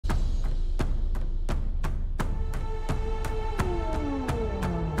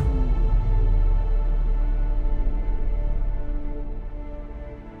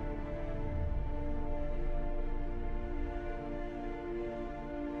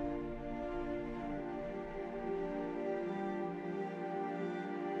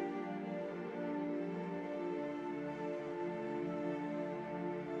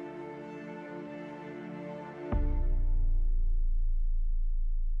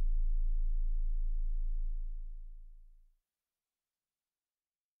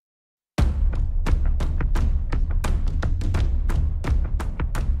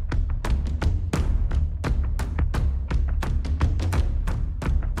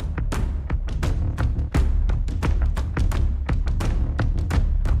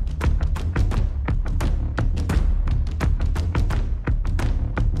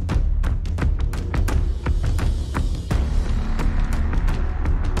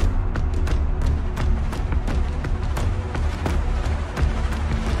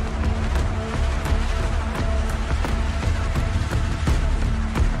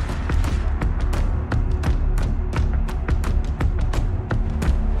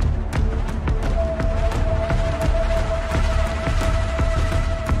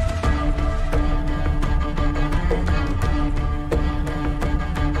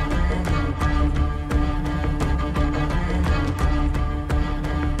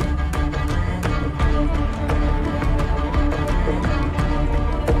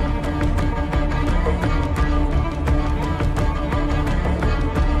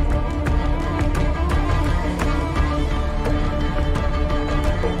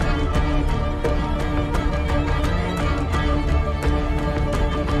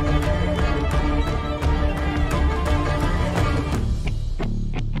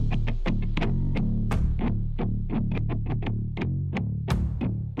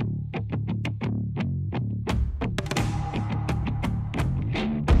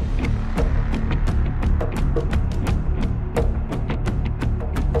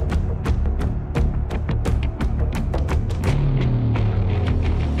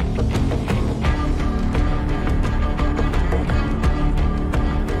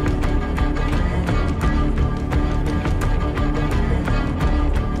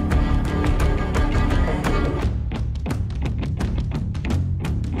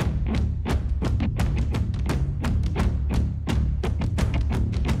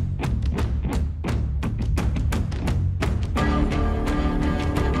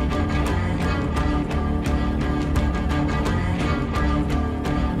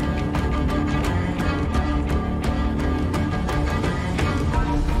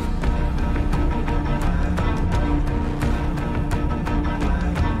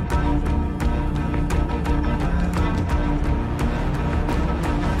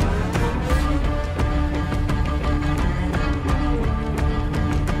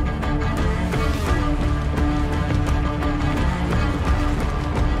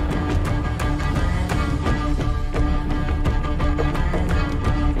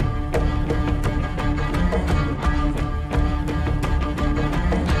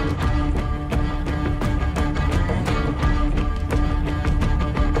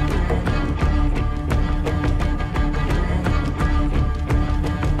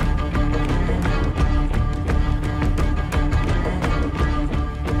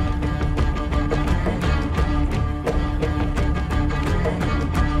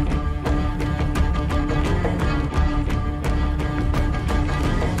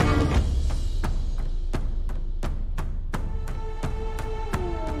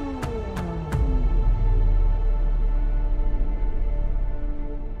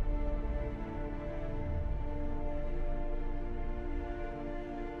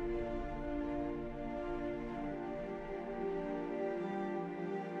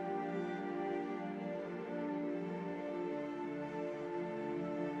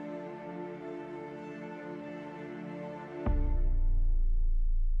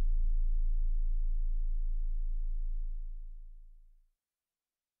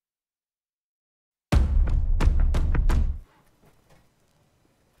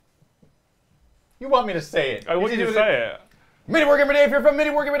You want me to say it. I want you to say it. Miniwargaming Dave here from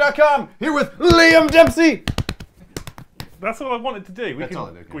Miniwargaming.com. Here with Liam Dempsey. That's all I wanted to do. We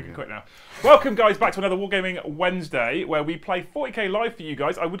can quit now. Welcome, guys, back to another Wargaming Wednesday, where we play 40k live for you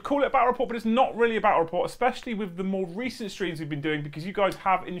guys. I would call it a battle report, but it's not really a battle report, especially with the more recent streams we've been doing, because you guys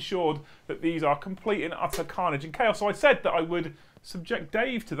have ensured that these are complete and utter carnage and chaos. So I said that I would subject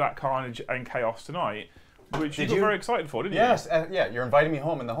Dave to that carnage and chaos tonight, which you got very excited for, didn't you? Yes, yeah. You're inviting me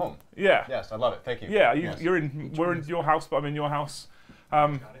home in the home. Yeah. Yes, I love it. Thank you. Yeah, yes. We're in your house, but I'm in your house.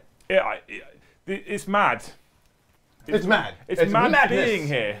 It's mad. It's mad. It's mad madness. Being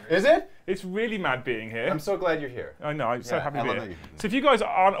here. Is it? It's really mad being here. I'm so glad you're here. I know, I'm so happy to be here. So if you guys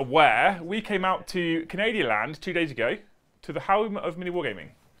aren't aware, we came out to Canadialand 2 days ago, to the home of Miniwargaming,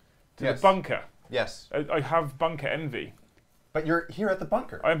 to the bunker. Yes. I have bunker envy. But you're here at the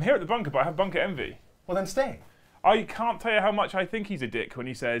bunker. I'm here at the bunker, but I have bunker envy. Well, then stay. I can't tell you how much I think he's a dick when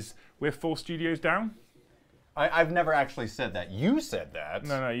he says, we're 4 studios down. I've never actually said that. You said that.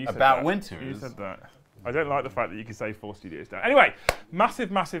 No, you said about that. Winters. You said that. I don't like the fact that you can say 4 studios down. Anyway, massive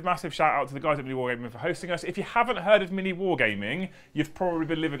shout out to the guys at Miniwargaming for hosting us. If you haven't heard of Miniwargaming, you've probably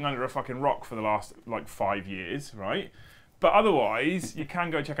been living under a fucking rock for the last, like, 5 years, right? But otherwise, you can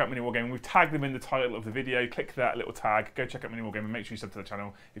go check out Miniwargaming. We've tagged them in the title of the video. Click that little tag. Go check out Miniwargaming. Make sure you sub to the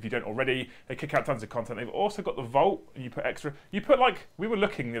channel if you don't already. They kick out tons of content. They've also got the vault, and you put extra. You put, like, we were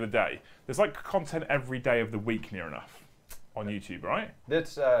looking the other day. There's, like, content every day of the week, near enough, on YouTube, right?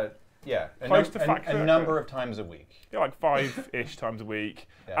 That's, yeah, a number of times a week. Yeah, like 5-ish times a week.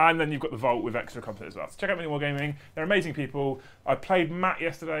 Yeah. And then you've got the vault with extra content as well. So check out Miniwargaming. They're amazing people. I played Matt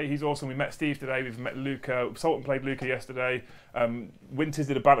yesterday. He's awesome. We met Steve today. We've met Luca. Sultan played Luca yesterday. Winters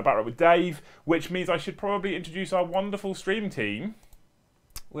did a battle with Dave, which means I should probably introduce our wonderful stream team.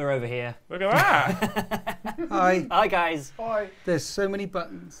 We're over here. Look at that. Hi. Hi, guys. Hi. There's so many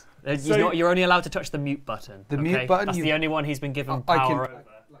buttons. You're only allowed to touch the mute button. The mute button? That's the only one he's been given power over.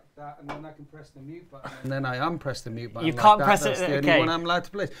 That, and then I can press the mute button, and then I unpress the mute button. You can't press That's it. the only one I'm allowed to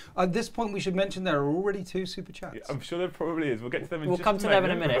place. At this point, we should mention there are already 2 super chats. Yeah, I'm sure there probably is. We'll get to them in just a minute. We'll come to them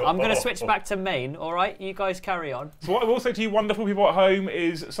in a minute. I'm going to switch back to main. All right, you guys carry on. So what I will say to you, wonderful people at home,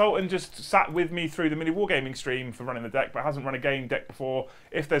 is Sultan just sat with me through the Miniwargaming stream for running the deck, but hasn't run a game deck before.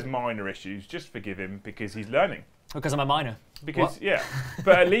 If there's minor issues, just forgive him because he's learning. Because I'm a minor. Because yeah,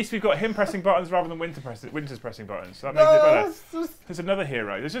 but at least we've got him pressing buttons rather than Winter's pressing buttons. So that makes it better. There's another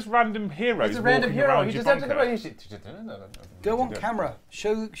hero. There's just random heroes. There's a random hero. He just has to go on camera.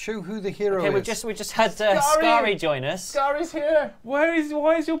 Show who the hero is. We just had Scary join us. Scary's here. Why is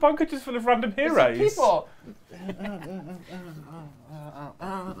your bunker just full of random heroes? People.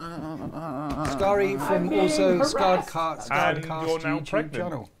 Scary from also Scarred Carts and you're now YouTube pregnant.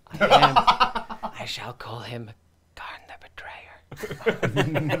 channel. I shall call him Garn the Betrayer.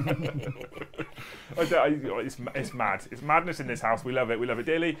 It's mad. It's madness in this house. We love it. We love it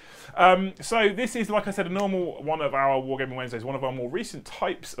dearly. So this is, like I said, a normal one of our Wargaming Wednesdays, one of our more recent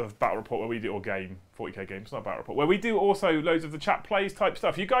types of battle report where we do, or game, 40k games, not battle report, where we do also loads of the chat plays type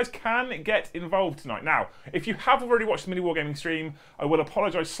stuff. You guys can get involved tonight. Now, if you have already watched the Miniwargaming stream, I will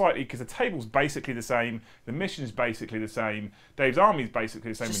apologise slightly because the table's basically the same, the mission's basically the same, Dave's army's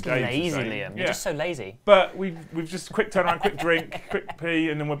basically the same. Just Dave's lazy, the same. Liam. You're just so lazy. But we've just quick turnaround, quick drink, quick pee,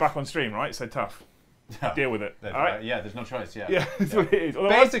 and then we're back on stream, right? So tough. Deal with it. All right? Yeah, there's no choice. Yeah. Yeah, that's what it is. Although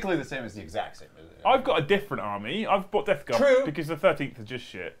basically the same as the exact same. I've got a different army. I've bought Death Guard because the 13th is just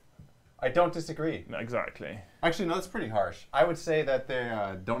shit. I don't disagree. No, exactly. Actually, no, that's pretty harsh. I would say that they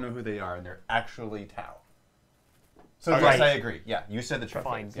don't know who they are and they're actually Tau. So yes, I agree. Yeah, you said the truth.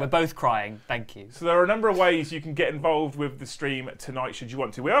 Fine. Yeah. We're both crying. Thank you. So there are a number of ways you can get involved with the stream tonight should you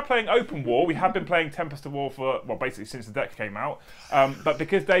want to. We are playing Open War. We have been playing Tempest of War for, well, basically since the deck came out. But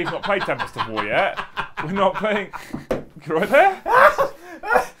because Dave's not played Tempest of War yet, we're not playing... You right there?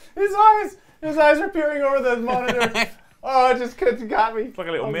 His eyes are peering over the monitor. Oh, it just got me. It's like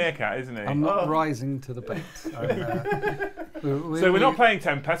a little meerkat, isn't he? I'm not rising to the bait. So we're not playing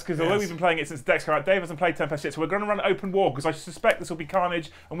Tempest, because although we've been playing it since the deck's come out, Dave hasn't played Tempest yet, so we're going to run Open War, because I suspect this will be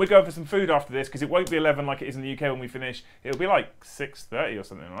carnage, and we're going for some food after this, because it won't be 11 like it is in the UK when we finish. It'll be like 6:30 or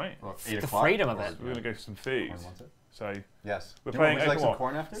something, right? Well, the freedom of it. We're going to go for some food. So yes, we're playing Open War.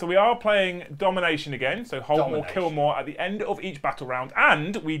 Corn after? So we are playing Domination again, so hold more, kill more at the end of each battle round,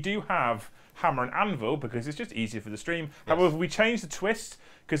 and we do have Hammer and Anvil because it's just easier for the stream. Yes. However, we changed the twist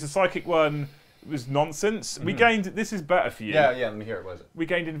because the psychic one was nonsense. We gained, this is better for you. Yeah, let me hear it, was it? We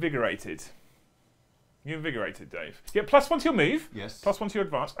gained Invigorated. You Invigorated, Dave. You get +1 to your move, yes. +1 to your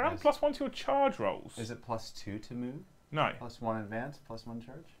advance, and +1 to your charge rolls. Is it +2 to move? No. +1 advance, +1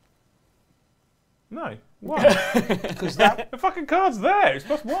 charge? No. Why? Because that The fucking card's there. It's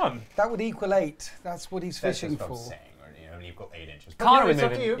 +1. would equal 8. That's what he's fishing That's for. just what I'm saying. Or, you equal 8 inches. Can't But it's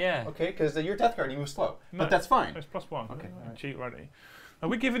up remove to it, you. yeah. Okay, because your death card, you move slow. No, But that's fine. It's +1. Okay, alright. Cheat ready. Are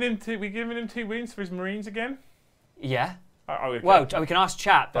we giving him 2 wounds for his Marines again? Yeah. Okay. Well, we can ask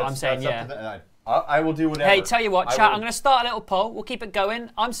chat, but I'm That's saying up yeah. to I will do whatever. Hey, tell you what, I chat, will- I'm going to start a little poll. We'll keep it going.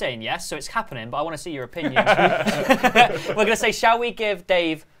 I'm saying yes, so it's happening, but I want to see your opinion. We're going to say, shall we give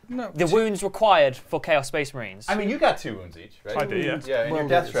Dave the wounds required for Chaos Space Marines? I mean, you got 2 wounds each, right? I do, yeah. Yeah, and Well, your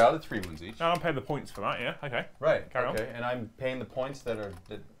death it is. shroud is 3 wounds each. No, I'm paying the points for that, yeah. Okay. Right. Carry on. Okay, and I'm paying the points that are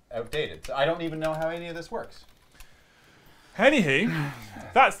outdated. So I don't even know how any of this works. Anywho,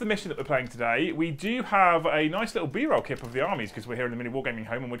 that's the mission that we're playing today. We do have a nice little B-roll kip of the armies because we're here in the Mini Wargaming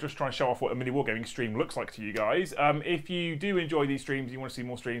home and we're just trying to show off what a Mini Wargaming stream looks like to you guys. If you do enjoy these streams, you want to see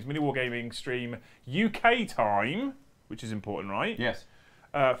more streams, Mini Wargaming stream UK time, which is important, right? Yes.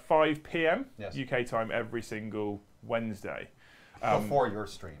 5 p.m. Yes. UK time every single Wednesday. Before your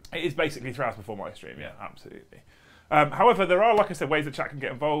stream. It is basically 3 hours before my stream, yeah, absolutely. However, there are, like I said, ways that chat can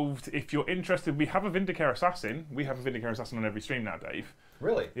get involved. If you're interested, we have a Vindicare Assassin. We have a Vindicare Assassin on every stream now, Dave.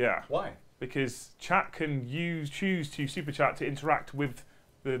 Really? Yeah. Why? Because chat can choose to super chat to interact with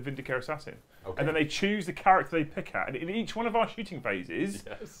the Vindicare Assassin. Okay. And then they choose the character they pick at. And in each one of our shooting phases,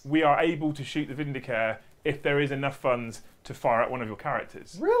 Yes. we are able to shoot the Vindicare if there is enough funds to fire at one of your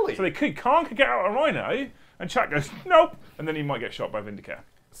characters. Really? So Khan could get out a Rhino, and chat goes, nope, and then he might get shot by Vindicare.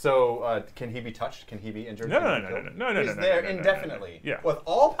 So, can he be touched? Can he be injured? No, Can no, he no, be no, killed? no, no, He's no, no, there no, no, no, indefinitely. no. Yeah. With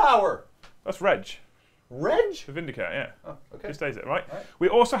all power. That's Reg. Reg? The Vindicare, yeah. Oh, okay. Just stays it, right? Right. We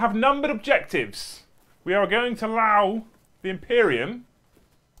also have numbered objectives. We are going to allow the Imperium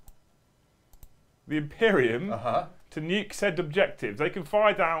Uh-huh. to nuke said objectives. They can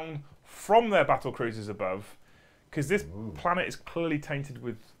fire down from their battle cruisers above, because this planet is clearly tainted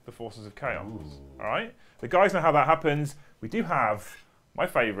with the forces of chaos. All right? The guys know how that happens. We do have my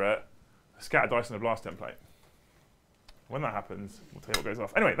favourite, a scatter dice and a blast template. When that happens, we'll tell you what goes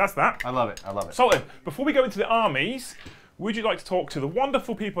off. Anyway, that's that. I love it. I love it. Sultan, before we go into the armies, would you like to talk to the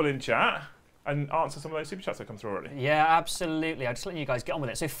wonderful people in chat and answer some of those super chats that come through already? Yeah, absolutely. I'm just letting you guys get on with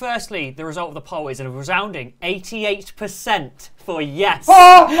it. So firstly, the result of the poll is a resounding 88% for yes. It's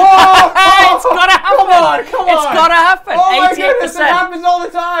gotta happen. Come on. It's gotta happen. Oh my 88%. goodness, it happens all the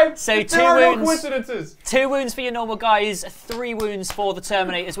time. So There are no wounds. coincidences. 2 wounds for your normal guys, 3 wounds for the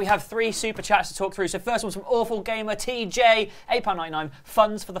Terminators. We have 3 super chats to talk through. So first one's from Awful Gamer TJ, £8.99.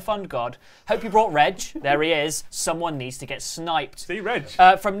 Funds for the Fund God. Hope you brought Reg. There he is. Someone needs to get sniped. See, Reg.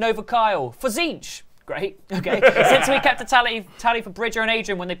 From Nova Kyle, for Zinch. Great. Okay. Since we kept a tally for Bridger and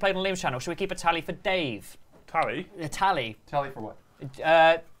Adrian when they played on Liam's channel, should we keep a tally for Dave? Tally. A tally. Tally for what?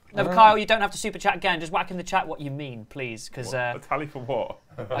 Nova Kyle, you don't have to super chat again. Just whack in the chat what you mean, please, because A tally for what?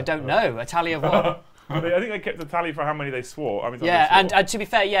 I don't know. A tally of what? I think they kept a tally for how many they swore. I mean, Yeah, they swore. and to be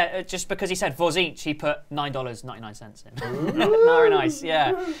fair, yeah, just because he said Vozinch, he put $9.99 in. Very nice,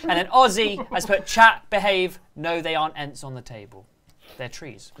 yeah. And then Ozzy has put chat, behave, no, they aren't ents on the table. They're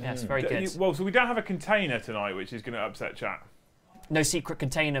trees. Yes, very good. Well, so we don't have a container tonight, which is going to upset chat. No secret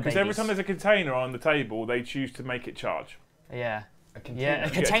container, babies. Because every time there's a container on the table, they choose to make it charge. Yeah. A container. Yeah, a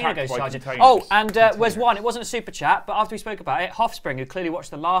You get container attacked goes by charging. containers. Oh, and there's one. It wasn't a super chat, but after we spoke about it, Hoffspring, who clearly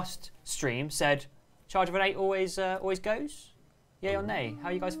watched the last stream, said, "Charge of an 8 always goes." Yay or nay? How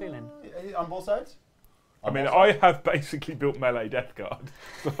are you guys feeling? On both sides? I mean, I have basically built melee death guard,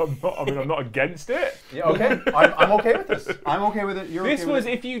 so I'm not against it. Yeah, okay. I'm okay with this. I'm okay with it. You're This okay was,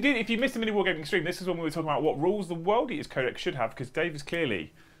 with it. if you missed the Mini Wargaming stream, this is when we were talking about what rules the World Eaters Codex should have, because Dave is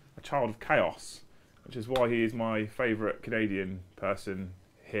clearly a child of chaos, which is why he is my favourite Canadian person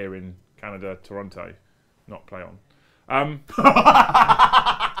here in Canada, Toronto, not play on.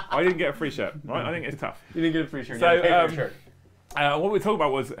 I didn't get a free shirt, right? I think it's tough. You didn't get a free shirt. So, You had to pay for your shirt. What we were talking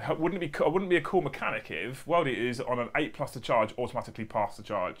about was, wouldn't it be a cool mechanic if World Eaters on an 8+ the charge automatically pass the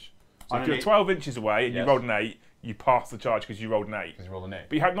charge? So On if an you're 8? 12 inches away and you Yes. rolled an 8, you pass the charge because you rolled an 8. Because you rolled an 8.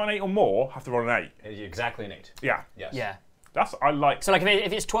 But you have not an 8 or more, have to roll an 8. Exactly an 8. Yeah. Yes. Yeah. I like. So like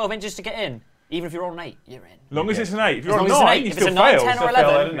if it's 12 inches to get in, even if you're on an 8, you're in. Long as it's an 8. If you're As on long as it's an 9, 8. you If still it's a 9, fail. 10 or Still fail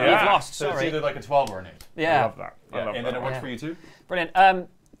 11, at an you've 8. lost. So it's Sorry. either like a 12 or an 8. I Yeah. love that. I love And then that. it works Yeah. for you too? Brilliant.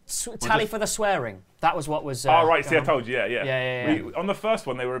 Tally for the swearing. That was what was. Oh, right. See, I going on. told you. Yeah. Yeah. On the first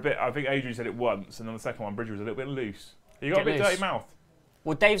one, they were a bit. I think Adrian said it once, and on the second one, Bridger was a little bit loose. You got Get a bit loose. dirty mouth.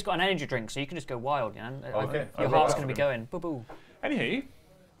 Well, Dave's got an energy drink, so you can just go wild, you know. Okay. Your heart's going to be going. Boo boo. Anywho,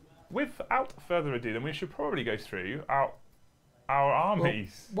 without further ado, then we should probably go through our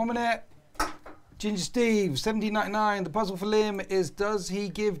armies. 1 minute. Ginger Steve, 1799. The puzzle for Liam is: does he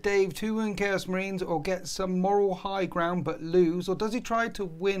give Dave 2 Wound Chaos Marines or get some moral high ground but lose, or does he try to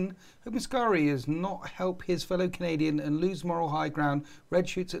win? Hoping Scary is not help his fellow Canadian and lose moral high ground. Red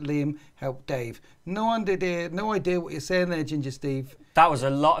shoots at Liam, help Dave. No idea what you're saying there, Ginger Steve. That was a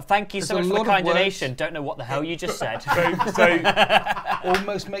lot. Thank you so much for the kind words. donation. Don't know what the hell you just said. So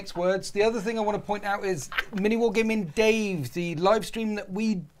Almost makes words. The other thing I want to point out is Miniwargaming Dave. The live stream that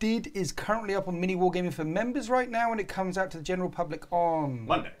we did is currently up on Miniwargaming for members right now, and it comes out to the general public on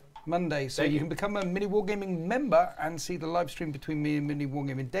Monday. So you can become a Miniwargaming member and see the live stream between me and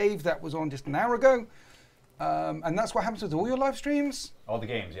Miniwargaming Dave. That was on just an hour ago. And that's what happens with all your live streams? All the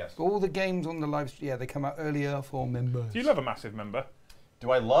games, yes. All the games on the live stream, yeah, they come out earlier for members. do you love a massive member? Do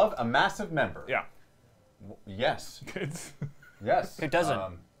I love a massive member? Yeah. Yes. Good. Yes. Who doesn't?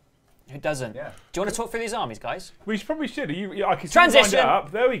 Who doesn't? Yeah. Do you want to talk through these armies, guys? We probably should. I can Transition. Line it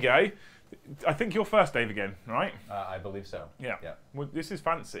up. There we go. I think you're first, Dave, again, right? I believe so. Yeah. Yeah. Well, this is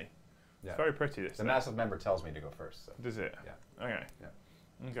fancy. Yeah. It's very pretty, this The thing. massive member tells me to go first. So. Does it? Yeah. Okay.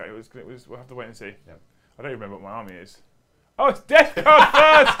 Yeah. Okay, we'll have to wait and see. Yeah. I don't even remember what my army is. Oh, it's Death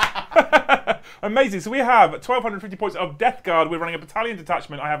Guard first! Amazing. So we have 1,250 points of Death Guard. We're running a battalion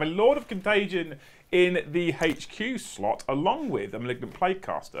detachment. I have a Lord of Contagion in the HQ slot, along with a Malignant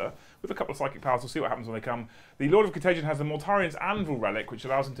Plaguecaster, with a couple of Psychic Powers. We'll see what happens when they come. The Lord of Contagion has the Mortarian's Anvil Relic, which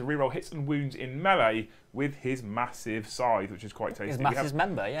allows him to reroll hits and wounds in melee with his massive scythe, which is quite tasty. His massive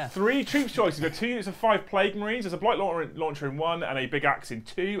member, yeah. 3 troops choices. We've got 2 units of 5 Plague Marines. There's a Blight Launcher in 1 and a Big Axe in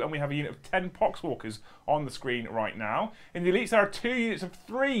 2. And we have a unit of 10 Poxwalkers on the screen right now. In the elites, there are 2 units of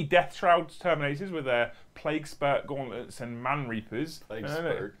 3 Death Shroud Terminators with their Plague Spurt Gauntlets and Man Reapers. Plague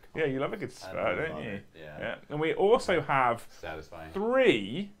Spurt. Yeah, you love a good spurt, don't you? Yeah. And we also have Satisfying.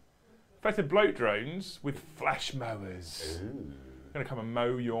 3 Fetid Bloat Drones with Flesh Mowers. Ooh. Going to come and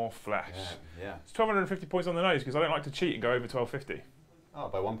mow your flesh. Yeah. It's 1,250 points on the nose because I don't like to cheat and go over 1,250. Oh,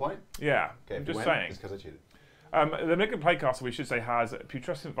 by 1 point? Yeah, Okay, I'm just win, saying. It's because I cheated. The Malignant Plaguecaster, we should say, has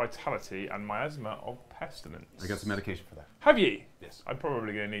Putrescent Vitality and Miasma of Pestilence. I got some medication for that. Have you? Yes. I'm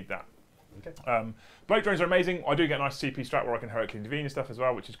probably going to need that. Okay. Bloat Drones are amazing. I do get a nice CP strat where I can Hurricane Divine and stuff as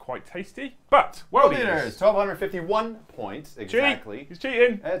well, which is quite tasty. But, World Eaters. 1,251 points, exactly. Cheat. He's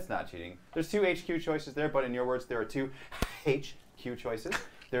cheating. It's not cheating. There's 2 HQ choices there, but in your words, there are 2 HQ choices.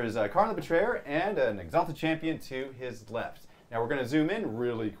 There's Karn the Betrayer and an Exalted Champion to his left. Now we're going to zoom in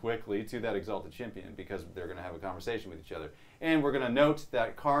really quickly to that Exalted Champion because they're going to have a conversation with each other. And we're going to note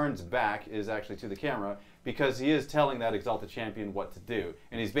that Karn's back is actually to the camera because he is telling that Exalted Champion what to do.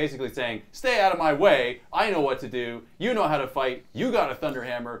 And he's basically saying, stay out of my way, I know what to do, you know how to fight, you got a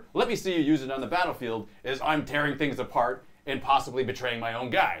Thunderhammer, let me see you use it on the battlefield as I'm tearing things apart and possibly betraying my own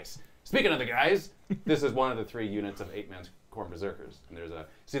guys. Speaking of the guys, this is one of the 3 units of 8-man's Khorne Berserkers. And there's a,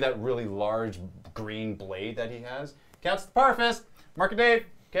 see that really large green blade that he has? Counts the Parfist, Mark and Dave,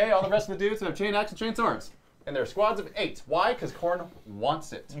 okay, all the rest of the dudes have chain axe and chain swords. And they're squads of 8. Why? Because Khorne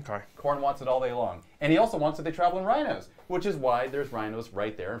wants it. Okay. Khorne wants it all day long. And he also wants that they travel in rhinos, which is why there's rhinos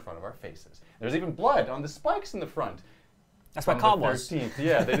right there in front of our faces. There's even blood on the spikes in the front. That's where Khan was. 13th.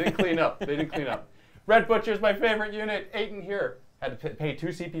 Yeah, they didn't clean up. They didn't clean up. Red Butcher's my favorite unit. 8 in here. Had to pay 2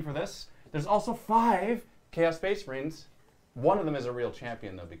 CP for this. There's also 5 Chaos Space Marines. One of them is a real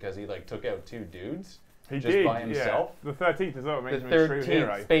champion, though, because he like took out 2 dudes He just did, by himself. Yeah. The 13th is what makes The him a true 13th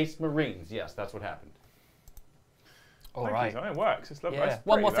hero. Space Marines. Yes, that's what happened. All Thank right. you, it works. It's lovely. Yeah. It's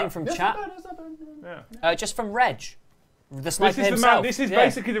One more pretty, thing that. from Yes, chat. not bad, it's not bad. Yeah. Just from the sniper This is himself. This is Yeah.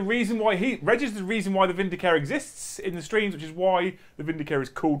 basically the reason why Reg is the reason why the Vindicare exists in the streams, which is why the Vindicare is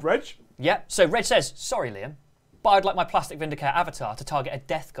called Reg. Yeah. So Reg says, sorry, Liam, but I'd like my plastic Vindicare avatar to target a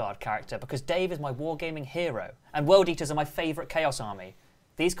Death Guard character because Dave is my wargaming hero and World Eaters are my favourite Chaos Army.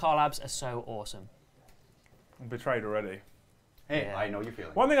 These collabs are so awesome. I'm betrayed already. Hey, Yeah. I know you're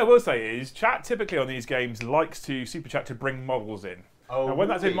feeling. One thing I will say is, chat typically on these games likes to super chat to bring models in. Oh, and when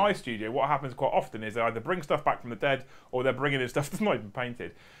that's in really? my studio, what happens quite often is they either bring stuff back from the dead or they're bringing in stuff that's not even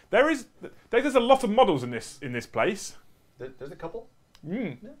painted. There's a lot of models in this place. There's a couple.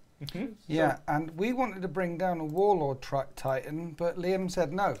 Yeah, and we wanted to bring down a Warlord Titan, but Liam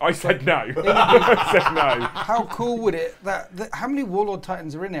said no. I said no. I said no. How cool would it how many Warlord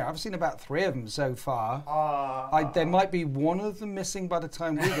Titans are in there? I've seen about 3 of them so far. There might be one of them missing by the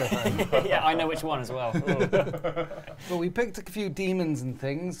time we go home. Yeah, I know which one as well. Ooh. But we picked a few demons and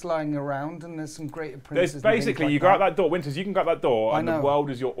things lying around, and there's some greater There's princes. and things basically, like you go out that door, Winters, you can go out that door, I and the know. world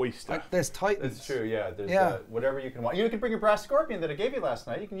is your oyster. Like, there's Titans. That's true, yeah. There's Yeah. whatever you can want. You can bring your Brass Scorpion that I gave you last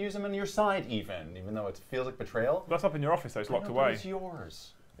night. You can use them on your side even though it feels like betrayal. That's up in your office, though. It's locked I know, but away. It's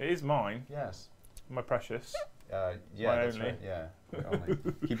yours. It is mine, Yes. my precious. Yeah, My that's only. right. Yeah. Only.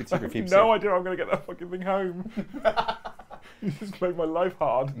 Keep it I secret. have Keep it no secret. idea I'm going to get that fucking thing home. You just made my life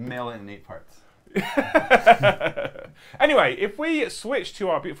hard. Mail it in 8 parts. Anyway, if we switch to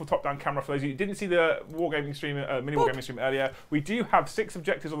our beautiful top-down camera, for those of you who didn't see the Wargaming stream, mini Wargaming stream earlier, we do have 6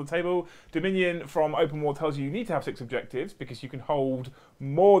 objectives on the table. Dominion from Open War tells you need to have 6 objectives because you can hold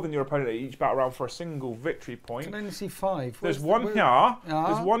more than your opponent at each battle round for a single victory point. I can only see 5. There's one here. Ah.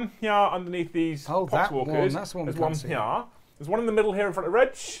 There's one here underneath these Oh, that one. poxwalkers. That's the one we There's one can't see. here. There's one in the middle here in front of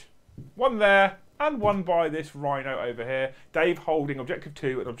Reg. One there. And one by this rhino over here. Dave holding objective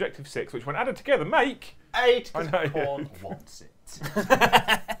 2 and objective 6, which when added together make 8. I know. Corn wants it.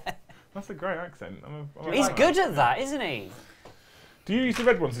 That's a great accent. I'm a He's fan. good at that, isn't he? Do you use the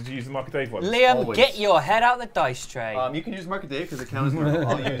red ones or do you use the Mark of Dave ones? Liam, Always. get your head out the dice tray. You can use Mark of Dave because it counts as normal.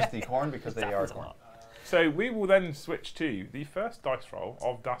 I'll use the corn because they are corn. So we will then switch to the first dice roll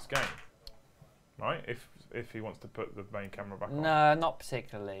of Das game. Right? If he wants to put the main camera back on. No, not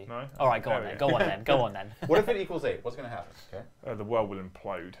particularly. No? All right, go There on we then. go. Go on then. Go on then. What if it equals 8? What's going to happen? Okay. The world will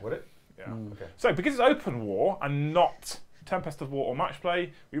implode. Would it? Yeah. Okay. So because it's open war and not Tempest of War or match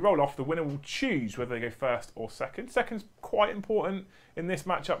play, we roll off. The winner will choose whether they go first or second. Second's quite important in this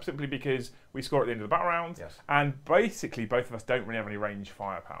matchup simply because we score at the end of the battle round. Yes. And basically both of us don't really have any range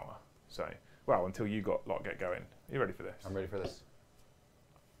firepower. So, well, until you get going. Are you ready for this? I'm ready for this.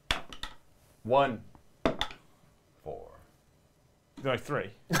 1, 4. No, 3.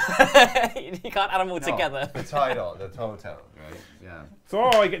 You can't add them all together. The title, the total, right? Yeah. So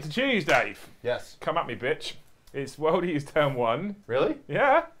I get to choose, Dave. Yes. Come at me, bitch. It's world use turn 1. Really?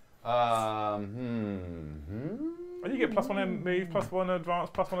 Yeah. And And you get +1 move, +1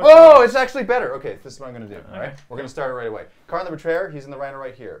 advance, +1. Oh, it's actually better. Okay, this is what I'm going to do. All right, Okay. we're going to start it right away. Karn the Betrayer, he's in the rhino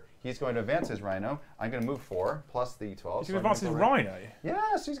right here. He's going to advance his rhino. I'm going to move 4 plus the 12. He's so going to I'm advance his gonna go right- rhino.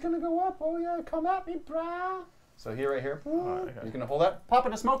 Yes, he's going to go up. Oh yeah, come at me, brah. So here, right here. Right, okay. He's going to hold that. Pop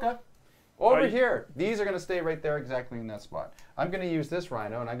in a smoker. Over Right. here. These are going to stay right there, exactly in that spot. I'm going to use this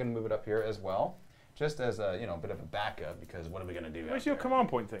rhino, and I'm going to move it up here as well, just as a bit of a backup. Because what are we going to do? Where's out your there? command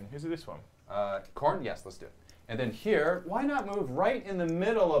point thing? Is it this one? Corn? Yes, let's do it. And then here, why not move right in the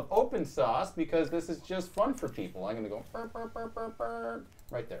middle of open sauce? Because this is just fun for people. I'm going to go burr, burr, burr, burr, burr,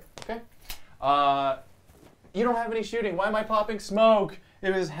 right there. Okay? You don't have any shooting. Why am I popping smoke?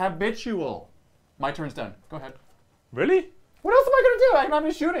 It is habitual. My turn's done. Go ahead. Really? What else am I going to do? I don't have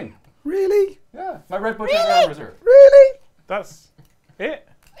any shooting. Really? Yeah. My red butcher's on reserve. Really? That's it?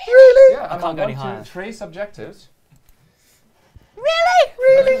 Really? Yeah, I'm can't on go any 1 higher. to trace objectives.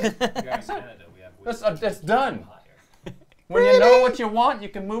 Really? That's done. When you know what you want, you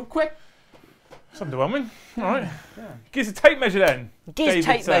can move quick. It's underwhelming. All right. Gives a tape measure then. Giz David,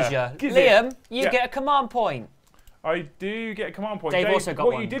 tape sir. measure. Giz it. Liam, you Yeah. get a command point. I do get a command point. Dave also got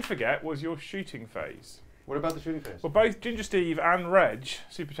what one. you did forget was your shooting phase. What about the shooting phase? Well, both Ginger Steve and Reg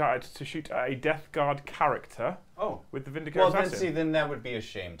super chatted to shoot at a Death Guard character Oh. with the Vindicator Well, then Assassin. see, then that would be a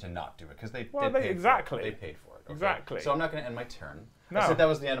shame to not do it because they Well, paid exactly. For it. They paid for it. Okay? Exactly. So I'm not going to end my turn. No. I said that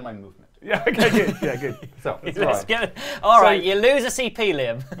was the end of my movement. Yeah, okay, good. Yeah, good. So it's Let's fine. get it. All right, you lose a CP,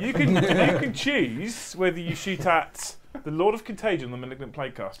 Liam. You can choose whether you shoot at the Lord of Contagion, the Malignant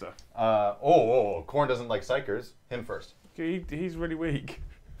Plaguecaster. Corn doesn't like psychers. Him first. He's really weak.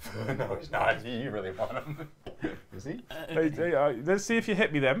 No, he's not. You really want him. Is he? Let's see if you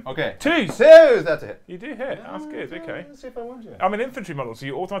hit me then. Okay. 2. Two. That's a hit. You do hit. That's good. Okay. Let's see if I won you. I'm an infantry model, so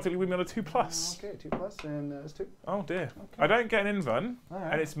you automatically win me on a 2+. Okay, 2 plus and it's 2. Oh dear. I don't get an invuln, All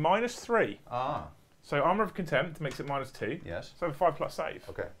right. and it's -3. Ah. So Armour of Contempt makes it -2. Yes. So 5+ save.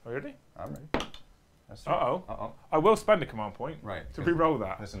 Okay. Are you ready? I'm ready. That's 3. Uh-oh. Uh-oh. I will spend a command point Right. to re-roll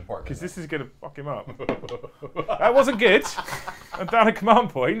that. This is important. Because this is going to fuck him up. That wasn't good. I'm down a command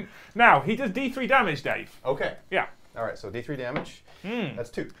point. Now, he does D3 damage, Dave. Okay. Yeah. All right. So D3 damage. That's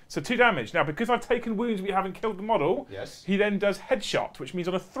 2. So 2 damage. Now, because I've taken wounds but you haven't killed the model, Yes. he then does headshot, which means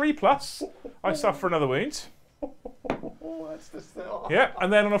on a 3+, I suffer another wound. Oh, that's the still. Yeah,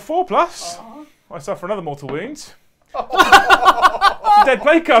 and then on a 4+, I suffer another mortal wound. It's a dead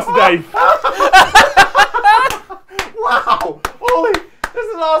playcaster, Dave. Wow! Holy! This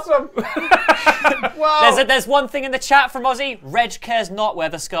is awesome! Wow! There's one thing in the chat from Ozzy. Reg cares not where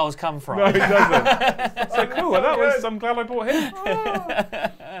the skulls come from. No, he doesn't. So cool. Well, that was. I'm glad I bought him.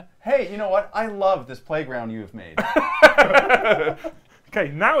 Hey, you know what? I love this playground you've made. Okay,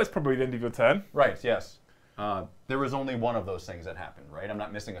 now it's probably the end of your turn. Right, yes. There was only one of those things that happened, right? I'm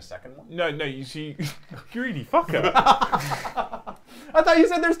not missing a second one? No, you see, greedy fucker. I thought you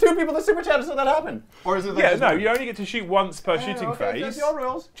said there's 2 people that super chatted, so that happened. Or is it like Yeah, just no, one? you only get to shoot once per shooting okay, phase. that's your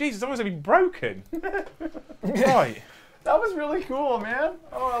rules. Jesus, I must have been broken. Right. That was really cool, man.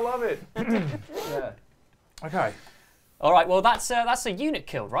 Oh, I love it. Yeah. Okay. All right, well, that's a unit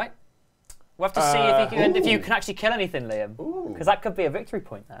killed, right? We'll have to see if you can actually kill anything, Liam. Because that could be a victory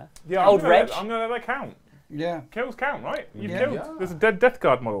point there. Yeah, Old Reg. I'm going to let that count. Yeah. Kills count, right? You've Yeah. killed. Yeah. There's a dead Death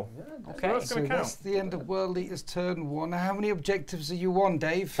Guard model. Yeah, Okay. So that's So going to that's count. the end of World Eaters turn 1. How many objectives are you on,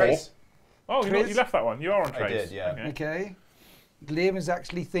 Dave? Trace. Oh, you Trace? left that one. You are on I Trace. did, yeah. Okay. Okay. Liam is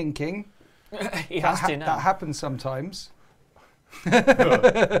actually thinking. He has to now. That happens sometimes.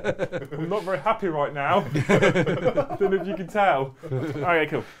 I'm not very happy right now. Don't know if you can tell. Okay,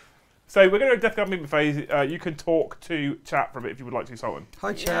 cool. So we're going to go Death Guard movement phase. You can talk to chat for a bit if you would like to, Sultan.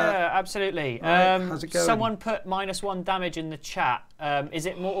 Hi, chat. Yeah, absolutely. Right, how's it going? Someone put -1 damage in the chat. Is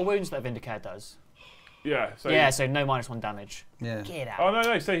it mortal wounds that Vindicare does? Yeah. So Yeah, so no -1 damage. Yeah. Get out. Oh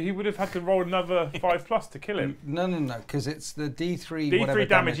no! So he would have had to roll another 5+ to kill him. No, because it's the D3 D3 whatever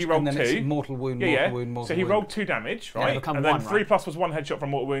damage, he rolled and then 2. It's mortal wound, Yeah, mortal yeah. wound, mortal So he wound. rolled 2 damage, Yeah, right? become And then 1, 3+ was 1 headshot from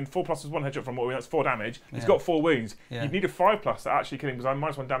mortal wound. 4+ was 1 headshot from mortal wound. That's 4 damage. He's Yeah. got 4 wounds. Yeah. You need a 5+ to actually kill him because I'm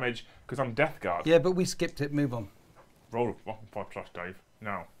 -1 damage because I'm Death Guard. Yeah, but we skipped it. Move on. Roll a 5+, Dave.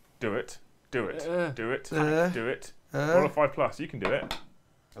 Now, do it. Do it. Do it. Do it. Roll a 5+. You can do it.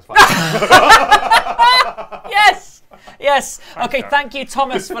 That's fine. Yes! Yes! Okay, Jack. thank you,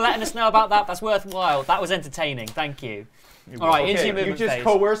 Thomas, for letting us know about that. That's worthwhile. That was entertaining. Thank you. All right, into your Okay, you movement just phase.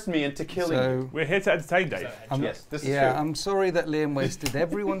 coerced me into killing you. So, We're here to entertain, Dave. Yes, this is yeah, true. I'm sorry that Liam wasted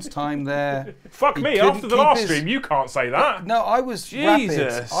everyone's time there. Fuck He me, couldn't after the keep last his- stream, you can't say that. No, I was Jesus.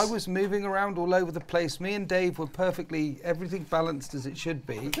 rapid. I was moving around all over the place. Me and Dave were everything balanced as it should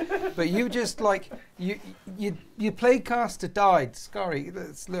be. But you just your playcaster died. Scary,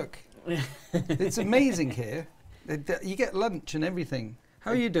 look. It's amazing here. You get lunch and everything.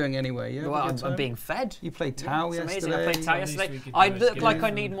 How are you doing anyway? Yeah, Well, I'm being fed. You played Tau It's yesterday. amazing. I played Tau yesterday. we could I do is look give like you I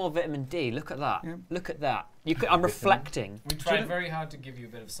some- need more vitamin D. Look at that. Yeah. Look at that. I'm reflecting. We tried very hard to give you a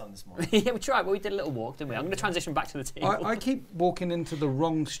bit of sun this morning. Yeah, we tried. Well, we did a little walk, didn't we? I'm going to transition back to the table. I keep walking into the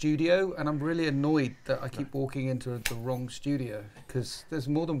wrong studio, and I'm really annoyed that I keep walking into the wrong studio because there's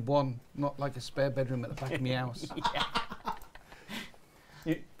more than one, not like a spare bedroom at the back of my house.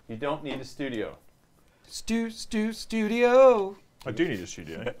 You don't need a studio. Studio. I do need a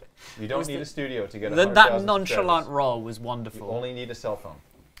studio. You don't need a studio to get a That nonchalant roll was You wonderful. only need a cell phone.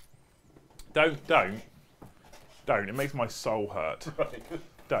 Don't. It makes my soul hurt.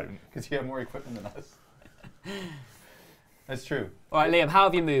 Don't. Because you have more equipment than us. That's true. All right, Liam, how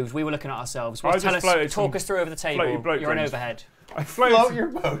have you moved? We were looking at ourselves. Well, I just floated talk some us through over the table. floaty bloat You're an drinks. overhead. I Float floated, your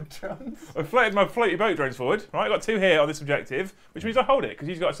boat, drones. I floated my floaty boat drones forward. Right, I got 2 here on this objective, which means I hold it because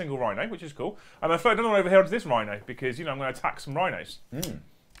he's got a single rhino, which is cool. And I floated another one over here onto this rhino because I'm going to attack some rhinos.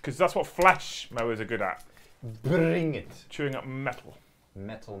 Because that's what flash mowers are good at, Bring it. chewing up metal.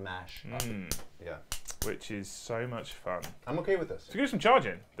 Metal mash. Yeah. Which is so much fun. I'm okay with this. So do some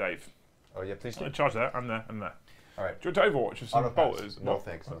charging, Dave. Oh, yeah, please I'm do. going to charge there and there and there. All right. Do you want to Overwatch with some Auto pass. bolters? No, What?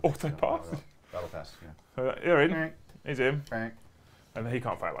 thanks. No, Auto thanks. pass? No. Battle pass, yeah. So you're in. He's in. Bang, And then he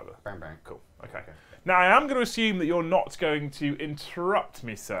can't fail either. bang, bang. Cool. Okay. Now I am going to assume that you're not going to interrupt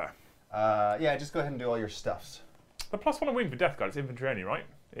me, sir. Yeah, just go ahead and do all your stuffs. The +1 win for Death Guard, it's infantry only, right?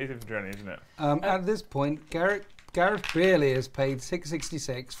 It is infantry only, isn't it? At this point, Gareth Brearley has paid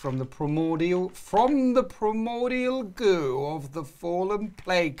 666 from the primordial goo of the fallen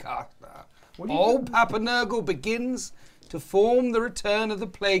playcaster. Old Papa Nurgle begins to form the return of the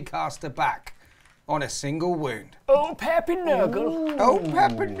playcaster back on a single wound. Oh, Peppy Nurgle. Old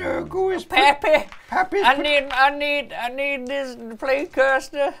Papa Nurgle is Peppy. Pappy's I need this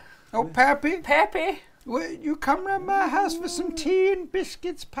playcaster. Oh, Pappy, Peppy. you come round my house for some tea and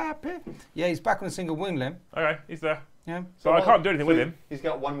biscuits, Pappy? Yeah, he's back on a single wound, Lim. Okay, he's there. Yeah, So I can't do anything with him. He's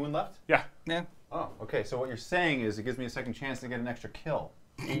got 1 wound left? Yeah. yeah. Oh, okay. So what you're saying is it gives me a second chance to get an extra kill.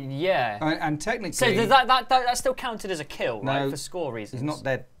 Yeah. And technically, So that's still counted as a kill, right? No, For score reasons. he's not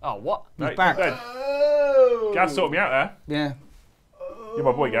dead. Oh, what? He's Right, back. Dead. Oh! Gaz sorted me out there. Yeah. You're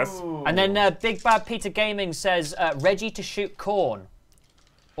my boy, Gaz. And then Big Bad Peter Gaming says, Reggie to shoot corn.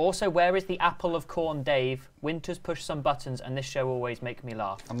 Also, where is the apple of corn, Dave? Winters push some buttons, and this show always make me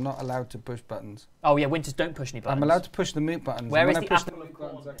laugh. I'm not allowed to push buttons. Oh yeah, Winters don't push any buttons. I'm allowed to push the mute buttons. Where and is when the I push apple the of mute corn?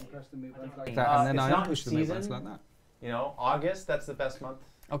 buttons, I can press the mute buttons like It's that, and then not I in push the mute buttons season. like that. You know, August, that's the best month.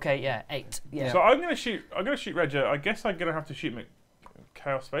 Okay, yeah, 8. Yeah. So I'm gonna shoot Reg. I guess I'm gonna have to shoot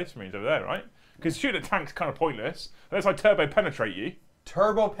Chaos Space Marines over there, right? Because shooting a tank's kind of pointless unless I turbo penetrate you.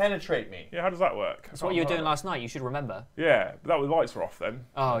 Turbo penetrate me. Yeah, how does that work? That's what you were doing last night, you should remember. Yeah, but that was lights were off then.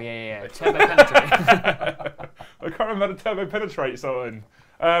 Oh, yeah. Turbo penetrate. I can't remember how to turbo penetrate something.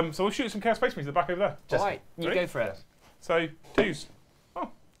 So we'll shoot some Chaos Space Marines at the back over there. Alright, you Ready? go for it. So 2s. Oh,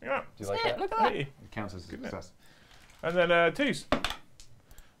 yeah. Do you like Yeah, that? look at that. Hey. It counts as a success. And then 2s.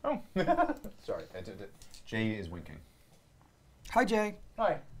 Oh, Sorry, I did it. Jay is winking. Hi, Jay.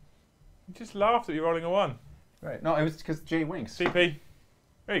 Hi. You just laughed at you rolling a 1. Right. No, it was because Jay winks. CP.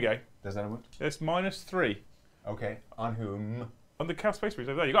 There you go. Does that work? It's -3. Okay. On whom? On the Chaos Space Marines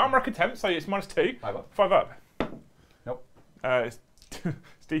over there. You got armor contempt, so it's -2. 5 up. 5 up. Nope. It's,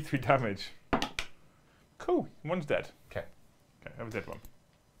 it's D3 damage. Cool. One's dead. Okay. Okay, have a dead one.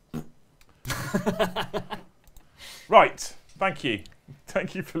 Right. Thank you.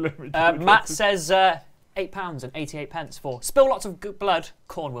 Thank you for letting me do the Matt guesses. says £8.88 for spill lots of good blood.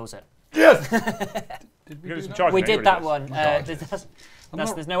 Corn wills it. Yes. Did You're we gonna do that? charge We me, did really that is. one. God.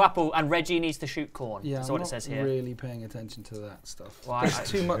 There's no apple, and Reggie needs to shoot corn. Yeah, That's I'm what it not says here. really paying attention to that stuff. Well, There's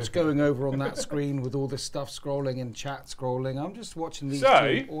too much going over on that screen with all this stuff scrolling and chat scrolling. I'm just watching these So-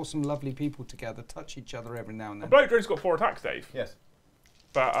 two awesome, lovely people together touch each other every now and A then. bloke drone's got 4 attacks, Dave. Yes.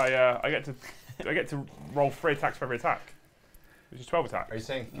 But I get to roll 3 attacks for every attack, which is 12 attacks. Are you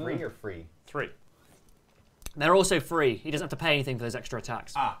saying 3 or free? 3. They're also free. He doesn't have to pay anything for those extra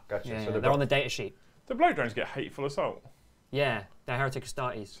attacks. Ah, gotcha. Yeah, So they're both- on the data sheet. The bloke drones get hateful assault. Yeah, they're heretic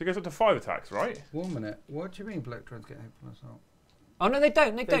Astartes. So it goes up to 5 attacks, right? 1 minute. What do you mean black drones get hit from assault? Oh no, they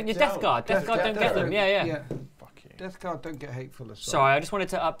don't. They don't. Your Death don't. Guard. Death Guard Death don't get them. Guard. Yeah. Fuck you. Death Guard don't get hateful assault. Sorry, I just wanted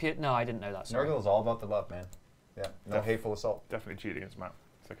to up your. No, I didn't know that. Sorry. Nurgle is all about the love, man. Yeah. No Def- hateful assault. Definitely cheating against Matt.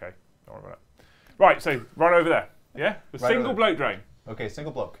 It's okay. Don't worry about it. Right, so right over there. Yeah? The Right single over bloke drone. Okay,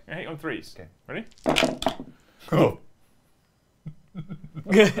 single bloke. You hit on 3s. Okay. Ready? Oh.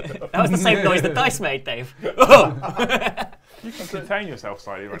 That was the same noise the dice made, Dave. You can contain yourself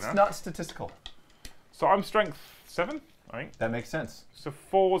slightly right It's now. not statistical. So I'm strength 7, I think. That makes sense. So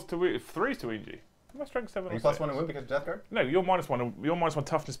 4's to 3's to wound you. Am I strength 7 Are or you plus 6? 1 and win because of Death Guard? No, you're -1. You're -1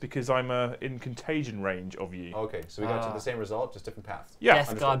 toughness because I'm in contagion range of you. Okay, so we got to the same result, just different paths. Yeah.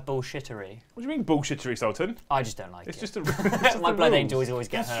 Death Guard bullshittery. What do you mean bullshittery, Sultan? I just don't like It's it. just a. It's just My the blood rules. angels always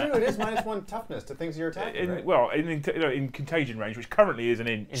get That's hurt. true, it is -1 toughness to things you're attacking, right? Well, in contagion range, which currently is an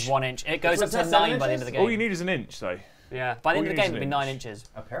inch. Is 1 inch. It goes up It's to not 9 7 by the end of the inches? game. All you need is an inch, though. Yeah, by the end all of the you game need it'll be is 9 an inches.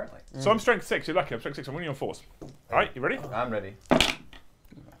 Apparently. So I'm strength 6. You're lucky. I'm strength 6. I'm winning on 4s. All right, you ready? I'm ready.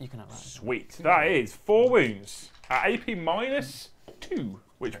 You can have that. Sweet. That is 4 wounds at AP -2,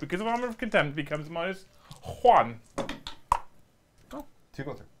 which because of armor of contempt becomes -1. 2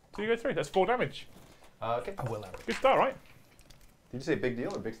 go through. So you go 3. That's 4 damage. Okay. I will have it. Good start, right? Did you say big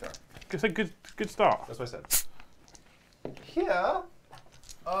deal or big star? Good start. That's what I said. Here,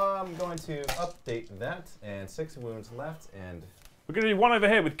 I'm going to update that, and 6 wounds left, and We're going to do one over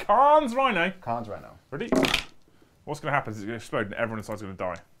here with Khan's Rhino. Khan's Rhino. Ready? What's going to happen is it's going to explode and everyone inside's going to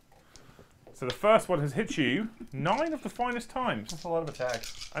die. So the first one has hit you 9 of the finest times. That's a lot of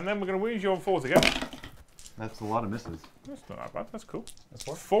attacks. And then we're going to wound you on 4s again. That's a lot of misses. That's not that bad. That's cool. That's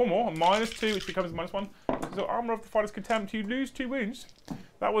 4. 4 more, -2, which becomes -1. So armor of the fighter's contempt, you lose 2 wounds.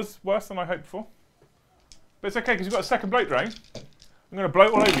 That was worse than I hoped for. But it's okay because you've got a second bloat drone. I'm going to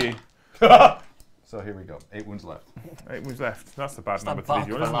bloat all over you. So here we go. 8 wounds left. 8 wounds left. That's the bad It's number that to leave bark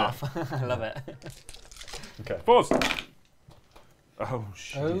you of on, a isn't it? laugh. I love it. Okay. 4s. Oh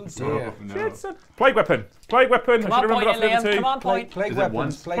shit. Oh dear. no. Shit, son. Plague weapon. Plague weapon. Come I on, should point remember it, that for the Liam. two. Come on, point. Plague Is it weapons.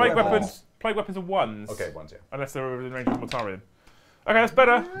 ones? Plague Plague weapons. weapons. Plague weapons are 1s. Okay, 1s, yeah. Unless they're within range of Mortarion. Okay, that's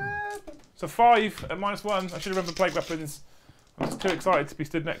better. So 5 at -1. I should remember plague weapons. I'm just too excited to be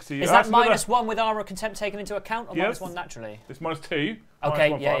stood next to you. Is Oh, that that's another- -1 with armor contempt taken into account, or Yes. -1 naturally? It's -2. Okay,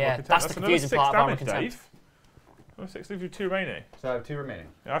 -1 for yeah, armor yeah. contempt. That's the another confusing 6 part of armor damage, contempt. Dave. Another 6 leaves you 2 remaining. So I have 2 remaining.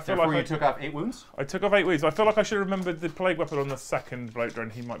 Yeah, I feel Therefore, like you took off 8 wounds? I took off 8 wounds. I feel like I should have remembered the plague weapon on the second bloke drone.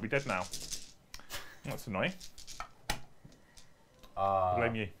 He might be dead now. That's annoying. I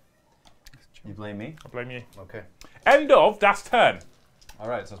blame you. You blame me? I blame you. Okay. End of Das turn.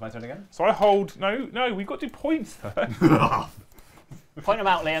 Alright, so it's my turn again? So I hold. No, we've got to do points first. Point them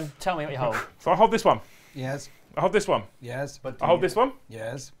out, Liam. Tell me what you hold. So I hold this one. Yes. I hold this one. Yes. But I hold this one.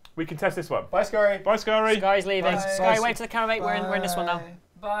 Yes. We can test this one. Bye, Scurry. Bye, Scary. Sky's leaving. Bye. Sky, Bye. wave to the camera, mate. We're in this one now.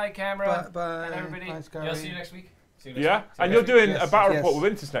 Bye, camera. Bye. And everybody. Bye, Scary. I'll see you next week. See you next Yeah, week. See you and you're next week. doing Yes, a battle yes. report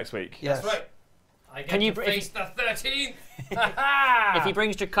with Intus next week. Yes. That's right. I get Can you to br- face the 13th. If he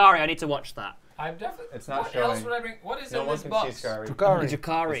brings Jakari, I need to watch that. I'm definitely. It's not what showing. else would I bring? What is No in one this can box? see Scurry. Drakari.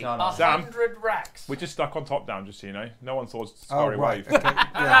 Jakari. It's not on. Sam. 100 racks. We're just stuck on top down, just so you know. No one saw Oh, Scary right. wave. Okay.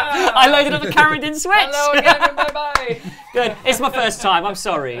 Yeah. I loaded up the camera and didn't switch. Hello again and bye-bye. Good. It's my first time. I'm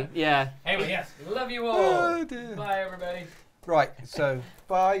sorry. Yeah. Anyway, yes. Love you all. Oh, dear. Bye, everybody. Right, so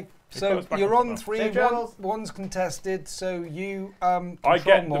bye. got So us back you're on on top 3, Safe travels. one's contested, so you I control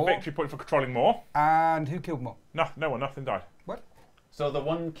get more. the victory point for controlling more. And who killed more? No one, nothing died. So the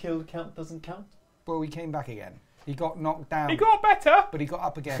 1 killed count doesn't count? Well, he came back again. He got knocked down, He got better. but he got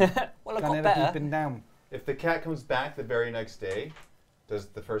up again. Well, I Can got never better. been down. If the cat comes back the very next day, does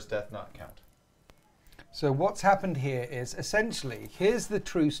the first death not count? So what's happened here is essentially, here's the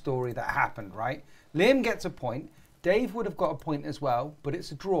true story that happened, right? Liam gets a point. Dave would have got a point as well, but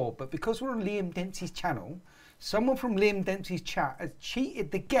it's a draw. But because we're on Liam Dempsey's channel, someone from Liam Dempsey's chat has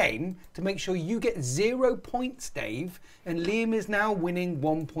cheated the game to make sure you get 0 points, Dave, and Liam is now winning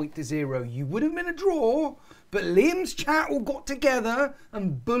 1 point to 0. You would have been a draw, but Liam's chat all got together